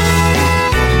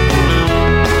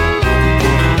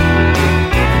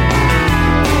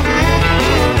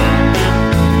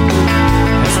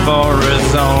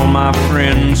 All my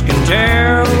friends can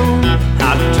tell,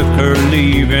 I took her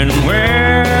leaving,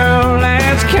 well,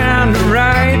 that's kinda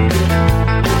right.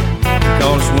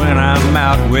 'Cause when I'm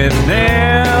out with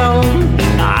them,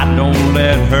 I don't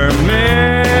let her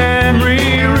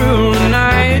memory rule the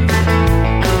night.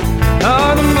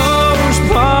 For the most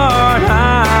part,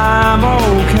 I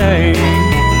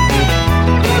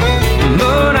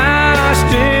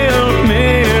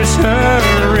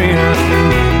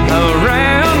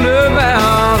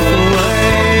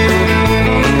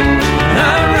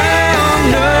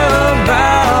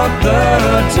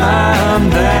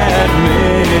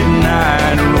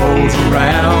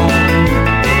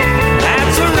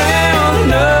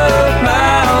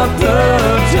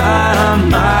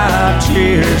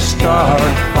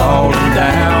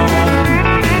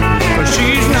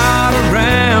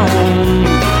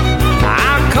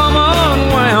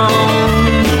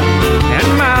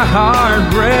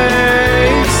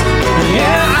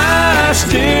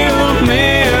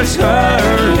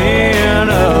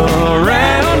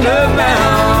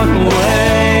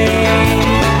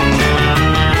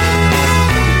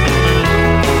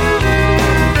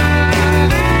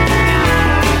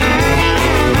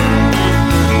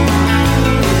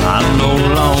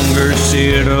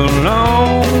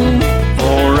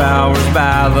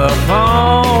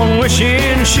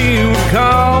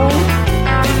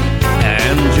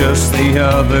just the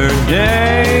other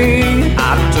day,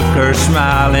 I took her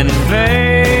smiling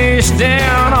face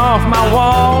down off my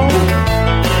wall.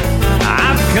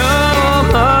 I've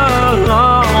come a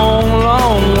long,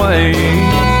 long way,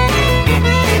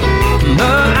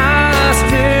 but I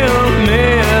still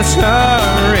miss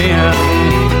her in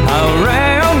a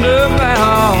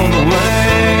roundabout way.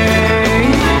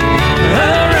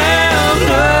 Around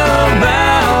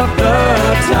about the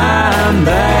time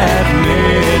that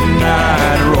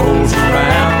midnight rolls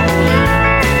around,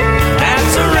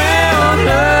 that's around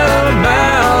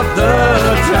about the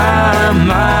time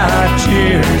my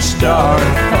tears start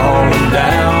falling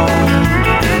down.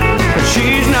 But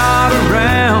she's not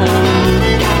around,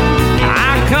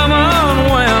 I come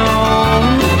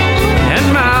unwound, and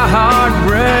my heart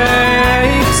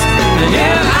breaks.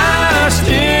 Yeah, I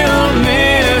still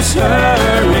miss her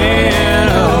in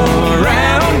a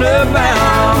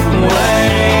roundabout way.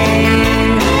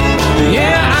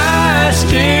 Yeah, I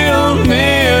still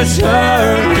miss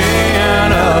her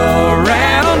in a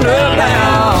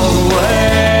roundabout way.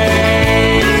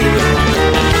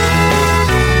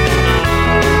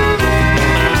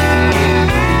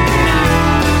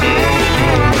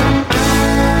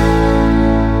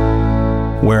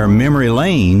 Where memory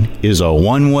lane is a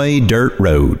one-way dirt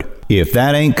road. If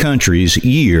That Ain't Country's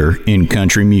year in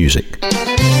country music.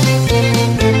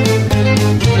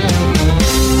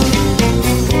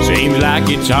 Seems like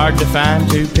it's hard to find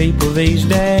two people these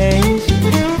days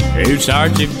who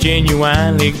sort of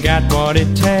genuinely got what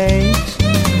it takes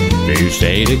to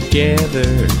stay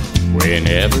together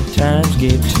whenever times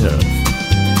get tough.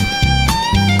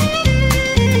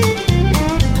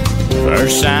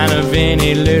 First sign of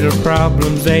any little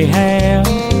problems they have,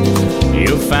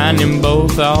 you'll find them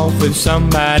both off with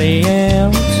somebody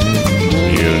else.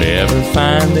 You'll never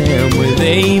find them with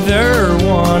either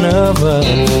one of us.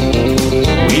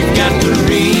 We've got the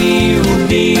real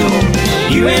deal,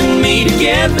 you and me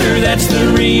together, that's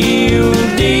the real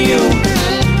deal.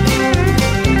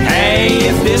 Hey,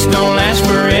 if this don't last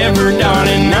forever,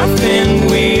 darling, nothing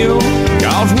will.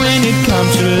 'Cause when it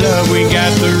comes to love, we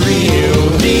got the real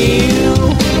deal.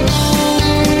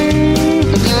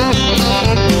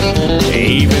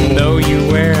 Even though you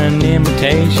wear an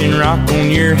imitation rock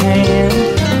on your hand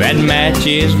that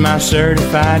matches my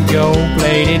certified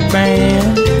gold-plated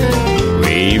band,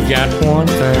 we've got one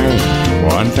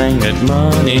thing that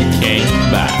money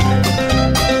can't buy.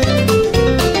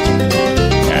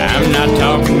 I'm not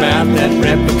talking about that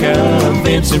replica of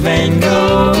Vincent van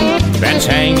Gogh that's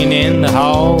hanging in the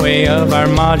hallway of our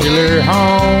modular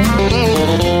home.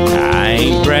 I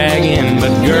ain't bragging,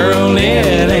 but girl,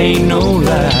 it ain't no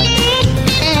lie.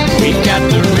 We've got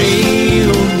the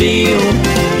real deal,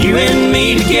 you and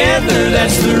me together,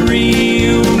 that's the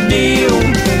real deal.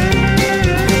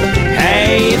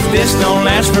 Hey, if this don't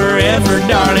last forever,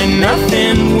 darling,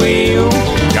 nothing will.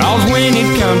 'Cause when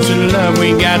it comes to love,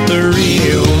 we got the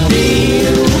real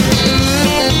deal.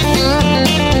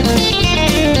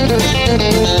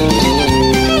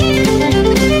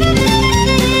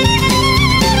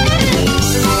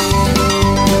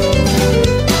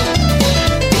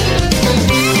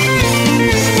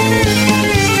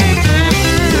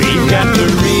 We've got the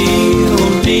real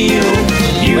deal,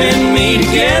 you and me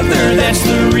together, that's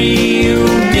the real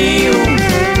deal.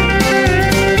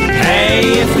 Hey,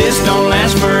 if this don't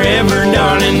last forever,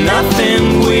 darling,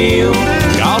 nothing will.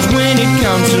 'Cause when it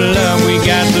comes to love, we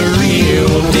got the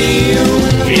real deal.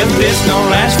 If this don't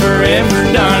last forever,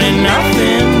 darling,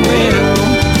 nothing will.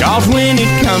 'Cause when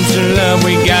it comes to love,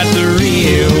 we got the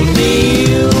real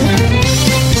deal.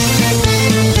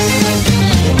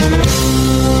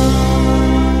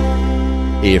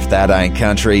 If That Ain't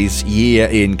Country's year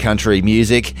in country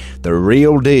music, the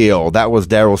real deal. That was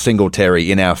Daryl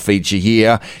Singletary in our feature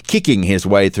year, kicking his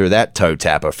way through that toe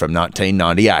tapper from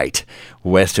 1998.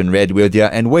 Western Red with you,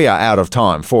 and we are out of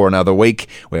time for another week,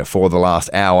 where for the last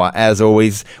hour, as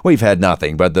always, we've had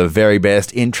nothing but the very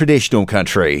best in traditional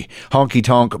country,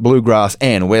 honky-tonk, bluegrass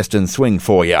and western swing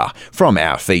for you, from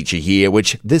our feature here,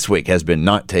 which this week has been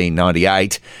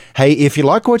 1998. Hey, if you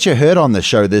like what you heard on the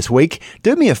show this week,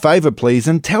 do me a favour please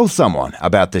and tell someone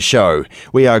about the show.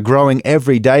 We are growing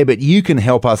every day, but you can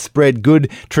help us spread good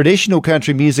traditional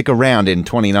country music around in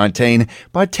 2019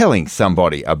 by telling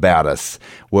somebody about us.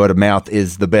 Word of mouth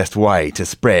is the best way to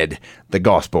spread the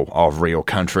gospel of real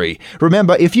country.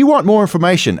 Remember, if you want more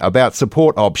information about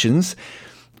support options,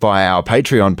 via our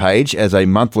Patreon page as a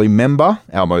monthly member,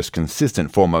 our most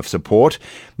consistent form of support,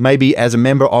 maybe as a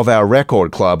member of our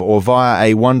record club or via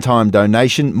a one-time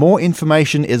donation. More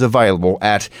information is available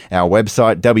at our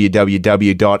website,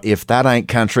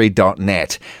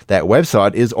 www.ifthataintcountry.net. That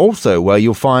website is also where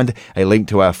you'll find a link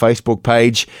to our Facebook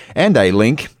page and a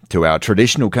link to our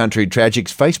Traditional Country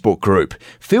Tragics Facebook group.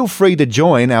 Feel free to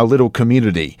join our little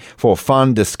community for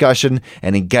fun discussion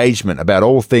and engagement about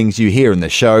all things you hear in the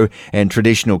show and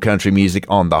traditional country music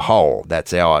on the whole.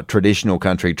 That's our Traditional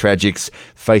Country Tragics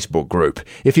Facebook group.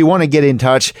 If you want to get in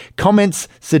touch, comments,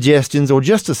 suggestions, or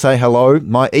just to say hello,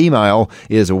 my email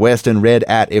is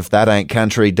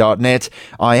westernred@ifthataintcountry.net.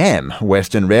 I am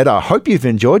Western Red. I hope you've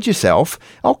enjoyed yourself.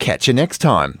 I'll catch you next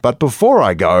time. But before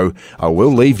I go, I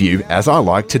will leave you, as I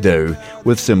like to do,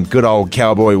 with some good old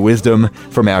cowboy wisdom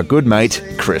from our good mate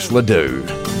Chris Ledoux.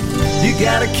 You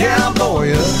got a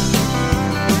cowboy up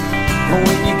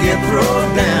when you get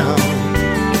thrown down.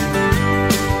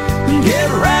 Get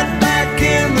right back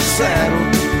in the saddle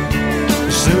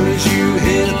as soon as you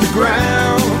hit the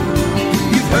ground.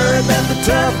 You've heard that the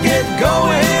tough get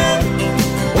going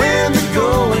when the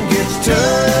going gets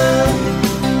tough.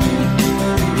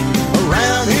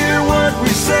 Around here what we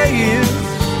say is,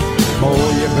 boy,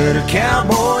 you better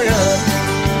cowboy up.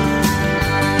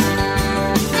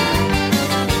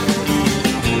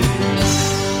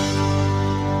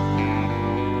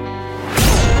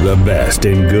 The best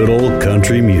in good old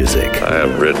country music. I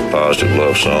haven't written a positive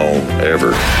love song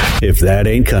ever. If That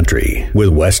Ain't Country with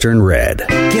Western Red.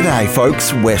 G'day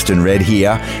folks, Western Red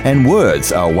here, and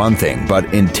words are one thing,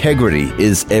 but integrity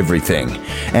is everything.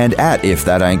 And at If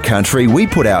That Ain't Country, we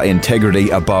put our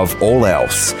integrity above all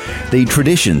else. The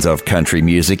traditions of country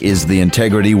music is the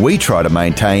integrity we try to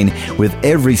maintain with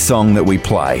every song that we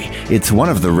play. It's one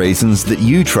of the reasons that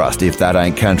you trust If That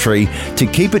Ain't Country to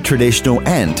keep it traditional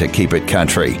and to keep it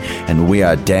country. And we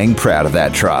are dang proud of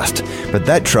that trust. But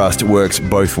that trust works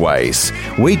both ways.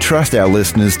 We trust our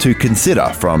listeners to consider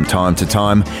from time to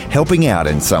time helping out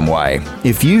in some way.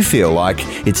 If you feel like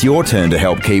it's your turn to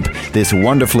help keep this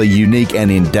wonderfully unique and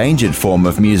endangered form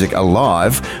of music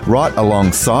alive right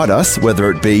alongside us, whether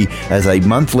it be as a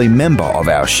monthly member of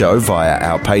our show via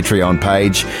our Patreon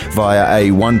page, via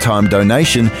a one-time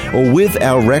donation, or with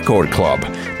our record club,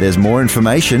 there's more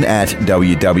information at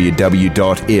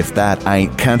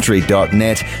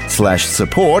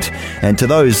www.ifthataintcountry.net/support. And to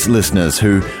those listeners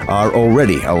who are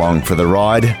already along for the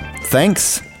ride,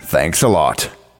 thanks a lot.